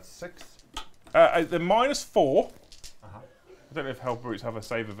 So that's 6. The -4. Uh-huh. I don't know if Hellbrutes have a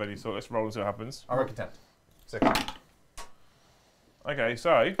save of any sort. Let's roll and see what happens. Armor Contempt. 6. Okay,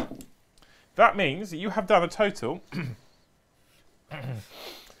 so that means that you have done a total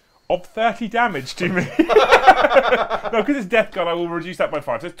Of 30 damage to me. No, because it's Death Gun, I will reduce that by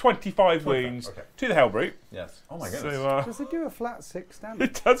 5. So it's 25 wounds to the Hellbrute. Yes. Oh my goodness. So, Does it do a flat 6 damage?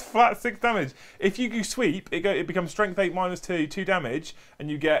 it does flat 6 damage. If you sweep, it becomes Strength 8 minus 2 damage,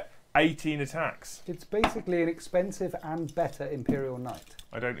 and you get 18 attacks. It's basically an expensive and better Imperial Knight.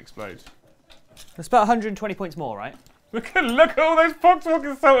 I don't explode. That's about 120 points more, right? Look at all those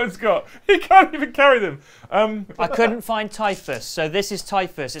Poxwalkers Sultan's got. He can't even carry them. I couldn't find Typhus, so this is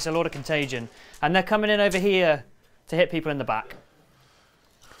Typhus. It's a Lord of Contagion, and they're coming in over here to hit people in the back.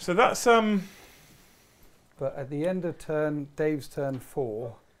 So that's But at the end of Dave's turn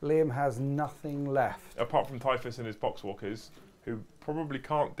 4, Liam has nothing left. apart from Typhus and his Poxwalkers, who probably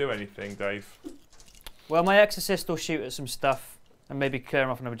can't do anything, Dave. Well, my Exorcist will shoot at some stuff and maybe clear him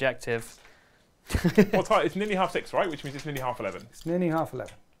off an objective. It's nearly half 6, right? Which means it's nearly half 11. It's nearly half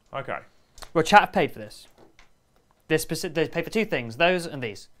 11. Okay. Well, chat have paid for this. They paid for 2 things, those and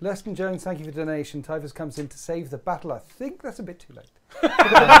these. Leston Jones, thank you for the donation. Typhus comes in to save the battle. I think that's a bit too late.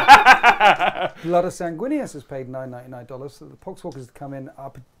 Blood of Sanguinius has paid $9.99. So the Poxwalkers that come in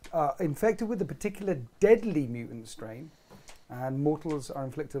are infected with a particular deadly mutant strain, and mortals are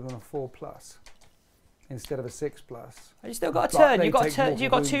inflicted on a 4+ instead of a 6+. You still got a But turn. they You got take you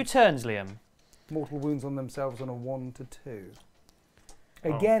mortal got 2 wounds. turns, Liam. Mortal wounds on themselves on a 1 to 2.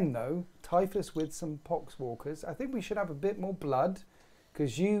 Again, though, Typhus with some Poxwalkers. I think we should have a bit more blood,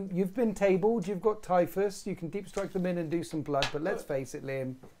 because you've been tabled, you've got Typhus, you can deep strike them in and do some blood, but let's face it,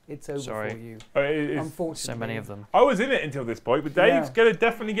 Liam, it's over Sorry. for you. Unfortunately. So many of them. I was in it until this point, but Dave's going to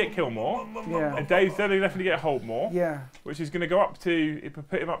definitely get Killmore, Yeah. and Dave's going to definitely get Holdmore, Yeah. which is going to go up to, it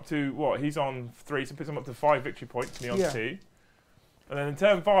put him up to, what, he's on 3, so it puts him up to 5 victory points, me on 2. And then in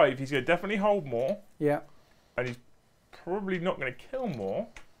turn 5, he's going to definitely hold more, Yeah. and he's probably not going to kill more.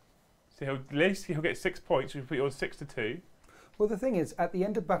 So at least he'll get 6 points, which will put you on 6 to 2. Well, the thing is, at the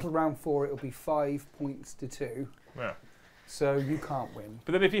end of battle round 4, it'll be 5 points to 2. Yeah. So you can't win.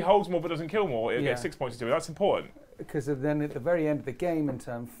 But then if he holds more but doesn't kill more, he'll Yeah. get 6 points to 2. That's important. Because then at the very end of the game in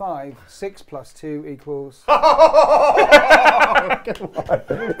turn 5, 6 plus 2 equals... Come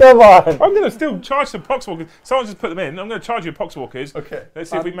on. I'm going to still charge some Poxwalkers. Someone just put them in. I'm going to charge you Poxwalkers. Okay.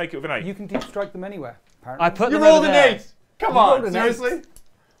 Let's see if we make it with an 8. You can deep strike them anywhere, apparently. I put You them rolled over an there. 8. Come You rolled on. an Seriously? 8.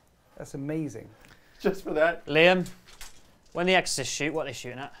 That's amazing. Just for that? Liam, when the Exorcists shoot, what are they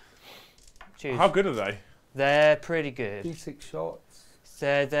shooting at? Choose. How good are they? They're pretty good. D6 shots.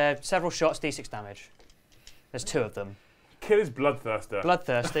 They're several shots, D6 damage. There's 2 of them. Kill his Bloodthirster.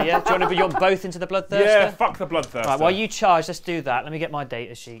 Bloodthirster, yeah? Do you want to put both into the Bloodthirster? Yeah, fuck the Bloodthirster. Right, while you charge, let's do that. Let me get my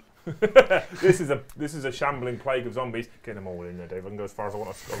data sheet. This is a shambling plague of zombies. Get them all in there, Dave. I can go as far as I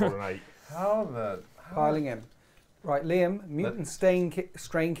want to roll an 8. How the... Piling in. Right, Liam, mutant strain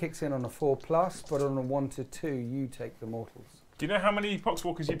kicks in on a 4+, but on a 1 to 2, you take the mortals. Do you know how many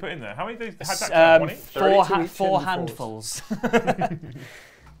Poxwalkers you put in there? How many did they had 20? 4 handfuls.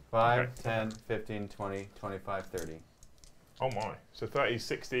 5, 10, 15, 20, 25, 30. Oh my. So 30,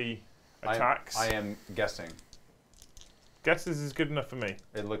 60 attacks. I am guessing. Guesses is good enough for me.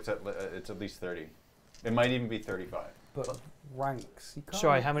 It looks at it's at least 30. It might even be 35. But ranks. You can't.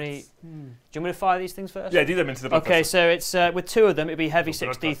 Sorry, how many? Do you want me to fire these things first? Yeah, do them into the Bloodthirster. Okay, so it's with 2 of them, it'd be heavy The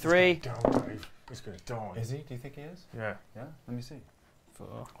 6d3. Bloodthirster's gonna die, Dave. He's going to die. Is he? Do you think he is? Yeah. Yeah. Let me see. I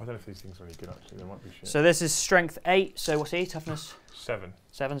don't know if these things are any good actually. They might be shit. So this is strength 8. So what's he? Toughness 7.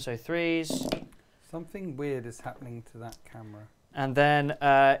 7. So 3s, Something weird is happening to that camera. and then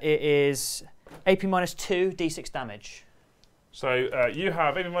it is AP minus 2 d6 damage. So you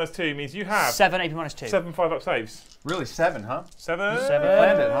have AP minus 2 means you have 7 AP minus 2. 7 5-up saves. Really, 7, huh? 7.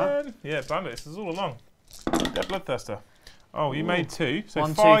 Planned it, huh? Yeah, planned it. This is all along. Get Bloodthirster. Oh, you made 2. So 1,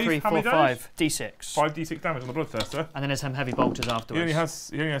 2, 5. 3, how 4, many damage? 5 d6. 5 d6 damage on the Bloodthirster. And then there's some heavy bolters afterwards.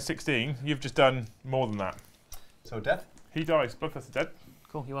 He only has 16. You've just done more than that. So death? He dies. Bloodthirster dead.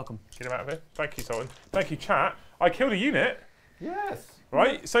 Cool, you're welcome. Get him out of here. Thank you, Sultan. Thank you, chat. I killed a unit. Yes.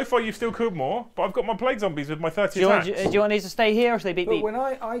 Right? So far you've still killed more, but I've got my plague zombies with my 30 Do you, want, attacks. do you want these to stay here or should they beep But beep? when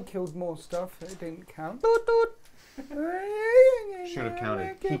I killed more stuff, it didn't count. Should have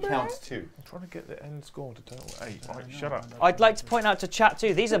counted. He counts 2. I'm trying to get the end score to total 8. Right, shut up. I'd like to point out to chat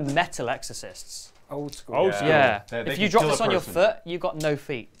too, these are metal exorcists. Old school. Old school. Yeah. They If can you drop kill a this on your person. foot, you've got no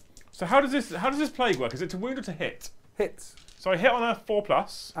feet. So how does this plague work? Is it to wound or to hit? Hits. So I hit on a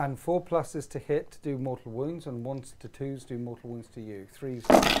 4+. And 4+ is to hit, to do mortal wounds, and 1s to 2s do mortal wounds to you.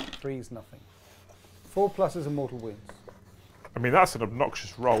 3's nothing. 4+ is a mortal wounds. I mean, that's an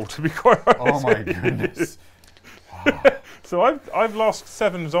obnoxious roll, to be quite honest. Oh my goodness. So I've lost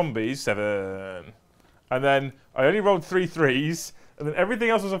 7 zombies, 7, and then I only rolled 3 3s, and then everything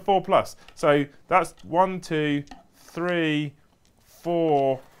else was a 4+. So that's 1, 2, 3,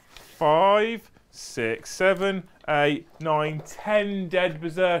 4, 5, 6, 7, 8, 9, 10 dead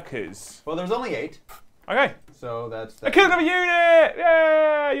berserkers. Well, there's only 8. Okay. So that's. I killed another unit!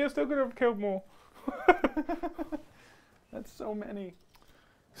 Yeah, you're still gonna have killed more. That's so many.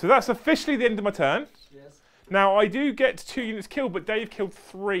 So that's officially the end of my turn. Yes. Now I do get 2 units killed, but Dave killed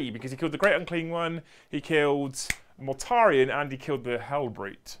 3 because he killed the Great Unclean One, he killed Mortarion, and he killed the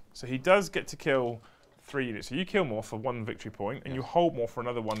Hellbrute. So he does get to kill 3 units. So you kill more for 1 victory point, and you hold more for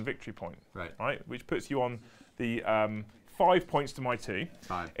another 1 victory point. Right. Which puts you on the 5 points to my 2.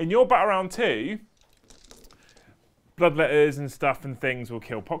 5. In your battle round 2, Bloodletters and stuff and things will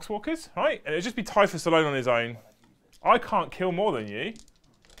kill Poxwalkers, right? And it'll just be Typhus alone on his own. I can't kill more than you.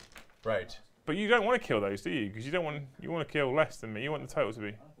 Right. But you don't want to kill those, do you? Because you want to kill less than me. You want the total to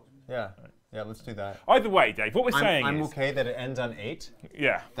be. Yeah. Yeah, let's do that. Either way, Dave, what we're saying I'm is... okay that it ends on 8.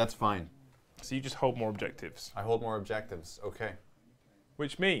 Yeah. That's fine. So you just hold more objectives. I hold more objectives. Okay.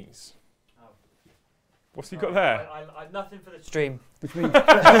 Which means... What's he got there? I nothing for the Stream. Which means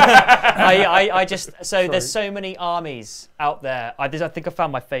I just so Sorry. there's so many armies out there. I think I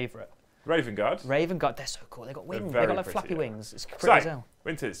found my favourite. Raven Guard. Raven Guard, they're so cool. They got wings. They very got like pretty, flappy yeah. wings. It's pretty So, as hell.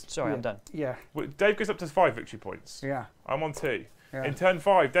 Winters. Sorry, Yeah. I'm done. yeah, Well, Dave goes up to 5 victory points. yeah, I'm on 2. yeah, In turn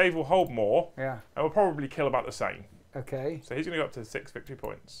 5, Dave will hold more, yeah. and will probably kill about the same. Okay. So he's going to go up to 6 victory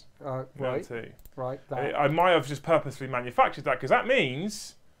points. Right. Round 2. Right. And That. I might have just purposely manufactured that, because that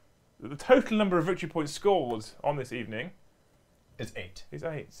means that the total number of victory points scored on this evening It's 8. is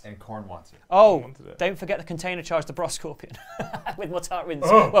 8. And Korn wants it. I Oh, wanted it. don't forget the container charge the Brass Scorpion with Mortarion's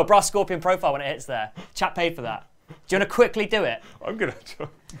Oh. well Brass Scorpion profile when it hits there. Chat paid for that. Do you want to quickly do it? I'm going to...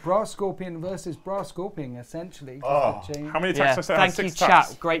 Brass Scorpion versus Brass Scorpion, essentially. 'cause Oh. they change- How many Yeah. attacks I said? Thank 6 you, attacks.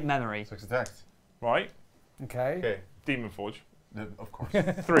 chat. Great memory. 6 attacks. Right. Okay. Okay. Demon Forge. Of course.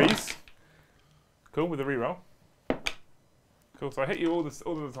 3s. Cool, with a reroll. Cool, so I hit you all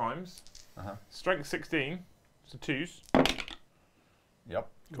of the times. Strength 16, so 2s. Yep.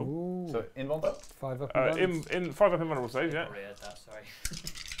 Cool. Ooh. So invulnerable. 5 up and down. In 5 up invulnerable save, yeah. Read that, sorry.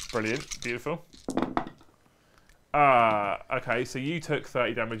 Brilliant, beautiful. Okay, so you took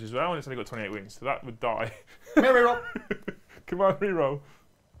 30 damage as well, and it's only got 28 wings, so that would die. Come here, reroll. Come on, reroll.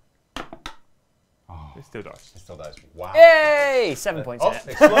 Oh, It still dies. it still dies. Wow. Yay! 7 points Oh, in it.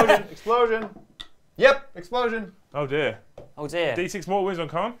 explosion! Explosion! Yep, explosion. Oh dear. Oh dear. D6 more wins on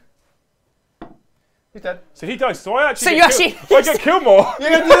Khan. He's dead. So he dies, so I actually So get you actually- I get killed more. You're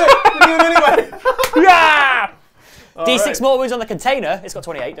gonna do it. You're doing it anyway. Yeah! D6 more wounds on the container. It's got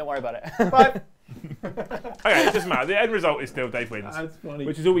 28. Don't worry about it. 5. Okay, it doesn't matter. The end result is still Dave wins, That's funny.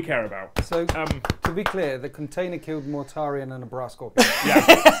 which is all we care about. So, Um, to be clear, the container killed Mortarion and a Brass Scorpion.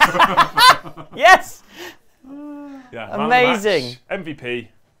 Yes. yeah, Amazing. man of the match, MVP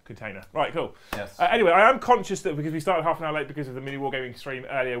container. Right, cool. Yes. Anyway, I am conscious that because we started half an hour late because of the mini wargaming stream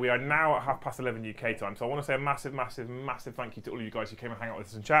earlier, we are now at 11:30 UK time. So I want to say a massive, massive, massive thank you to all of you guys who came and hang out with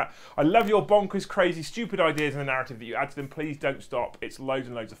us in chat. I love your bonkers, crazy, stupid ideas and the narrative that you add to them. Please don't stop. It's loads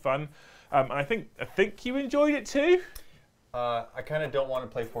and loads of fun. And I think you enjoyed it too. I kind of don't want to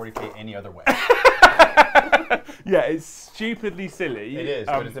play 40k any other way. Yeah, it's stupidly silly. It is,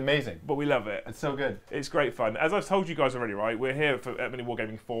 but it's amazing. But we love it. It's so good. It's great fun. As I've told you guys already, right? We're here at Mini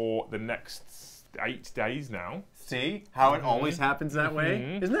Wargaming for the next 8 days now. See how it always happens that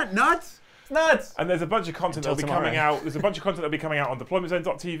way? Isn't that nuts? It's nuts. And there's a bunch of content that'll be coming out. There's a bunch of content that'll be coming out on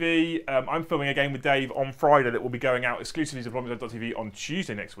deploymentzone.tv. I'm filming a game with Dave on Friday that will be going out exclusively to deploymentzone.tv on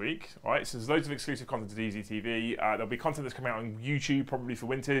Tuesday next week. Right, so there's loads of exclusive content to DZTV. There'll be content that's coming out on YouTube probably for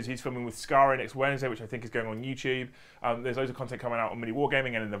Winters. He's filming with Scara next Wednesday, which I think is going on YouTube. There's loads of content coming out on Mini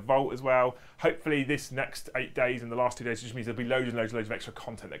Wargaming and in the Vault as well. Hopefully this next 8 days and the last 2 days just means there'll be loads and loads and loads of extra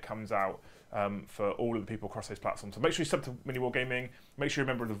content that comes out for all of the people across those platforms. So make sure you sub to Mini Wargaming. Make sure you're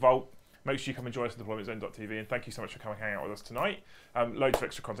a member of the Vault. Make sure you come and join us on deploymentzone.tv, and thank you so much for coming and hanging out with us tonight. Loads of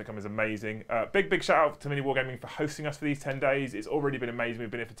extra content coming is amazing. Big shout out to Mini Wargaming for hosting us for these 10 days. It's already been amazing.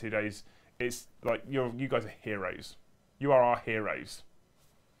 We've been here for 2 days. It's like you guys are heroes. You are our heroes.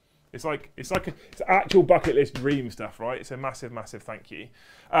 It's actual bucket list dream stuff, right? It's a massive, massive thank you.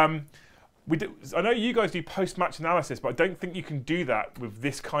 I know you guys do post-match analysis, but I don't think you can do that with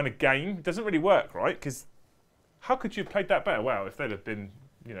this kind of game. It doesn't really work, right? Because how could you have played that better? Well, if they'd have been,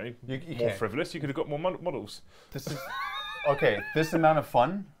 you more can't. frivolous, you could have got more models. This is okay. This amount of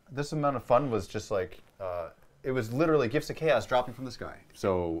fun was just like it was literally gifts of chaos dropping from the sky.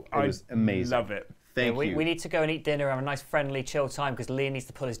 So it was amazing. Love it. Thank we, you. we need to go and eat dinner and have a nice, friendly, chill time because Liam needs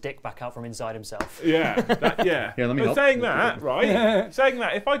to pull his dick back out from inside himself. Yeah, yeah. Here, let me But help. saying that, right? Saying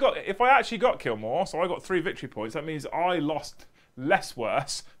that, if I actually got Kilmore, so I got 3 victory points, that means I lost less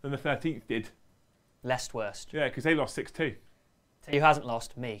worse than the 13th did. Less worst. Yeah, because they lost 6-2. Who hasn't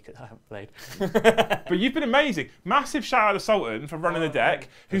lost? Me, because I haven't played. But you've been amazing. Massive shout out to Sultan for running the deck,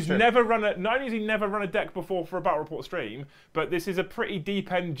 who's never run a, not only has he never run a deck before for a Battle Report stream, but this is a pretty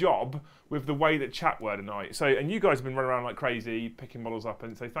deep end job with the way that chat were tonight. So, and you guys have been running around like crazy, picking models up,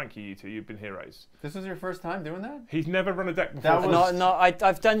 and so thank you two, you've been heroes. This was your first time doing that? He's never run a deck before. That was-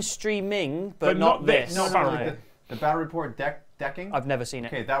 I've done streaming, but not this. Not Battle Report. The Battle Report decking? I've never seen it.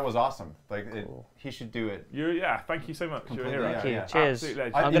 Okay, that was awesome. Like, he should do it. Yeah, thank you so much. You're a Completely, hero. yeah, Thank you. yeah. Cheers. Absolute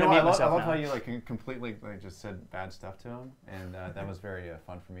legend. I'm going to mute myself I love now. how you like completely just said bad stuff to him, and that was very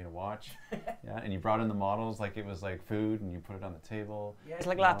fun for me to watch. Yeah, and you brought in the models like it was like food, and you put it on the table. Yeah, it's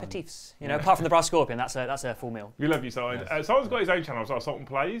like l'aperitifs. You know, apart from the brass scorpion, that's a full meal. We love you, Sultan. Yes. Sultan's got his own channel, so Sultan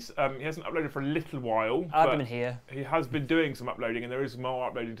Plays. He hasn't uploaded for a little while. I've but been here. He has been doing some uploading, and there is more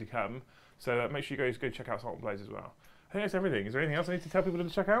uploading to come. So make sure you guys go check out Sultan Plays as well. I think that's everything. Is there anything else I need to tell people to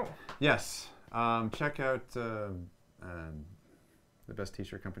check out? Yes. Check out the best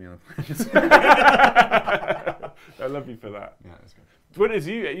t-shirt company on the planet. I love you for that. Yeah, that's good. Winners,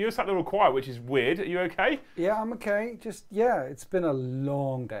 you're sat there all quiet, which is weird. Are you okay? Yeah, I'm okay. Just, yeah, it's been a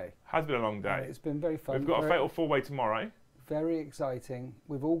long day. Has been a long day. It's been very fun. We've got a fatal four-way tomorrow. Very exciting.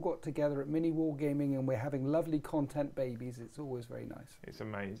 We've all got together at Mini Wargaming and we're having lovely content babies. It's always very nice. It's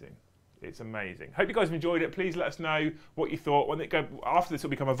amazing. It's amazing. Hope you guys have enjoyed it. Please let us know what you thought. When it go after this, will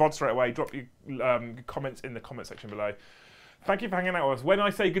become a VOD straight away. Drop your comments in the comment section below. Thank you for hanging out with us. When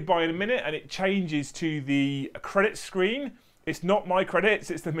I say goodbye in a minute and it changes to the credits screen, it's not my credits,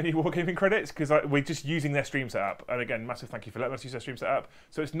 it's the Mini Wargaming credits, because we're just using their stream setup. And again, massive thank you for letting us use their stream setup.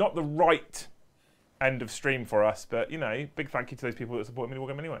 So it's not the right end of stream for us, but you know, big thank you to those people that support Mini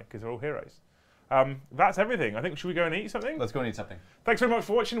Wargaming anyway, because they're all heroes. That's everything. I think, should we go and eat something? Let's go and eat something. Thanks very much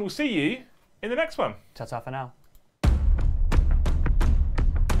for watching. We'll see you in the next one. Ta-ta for now.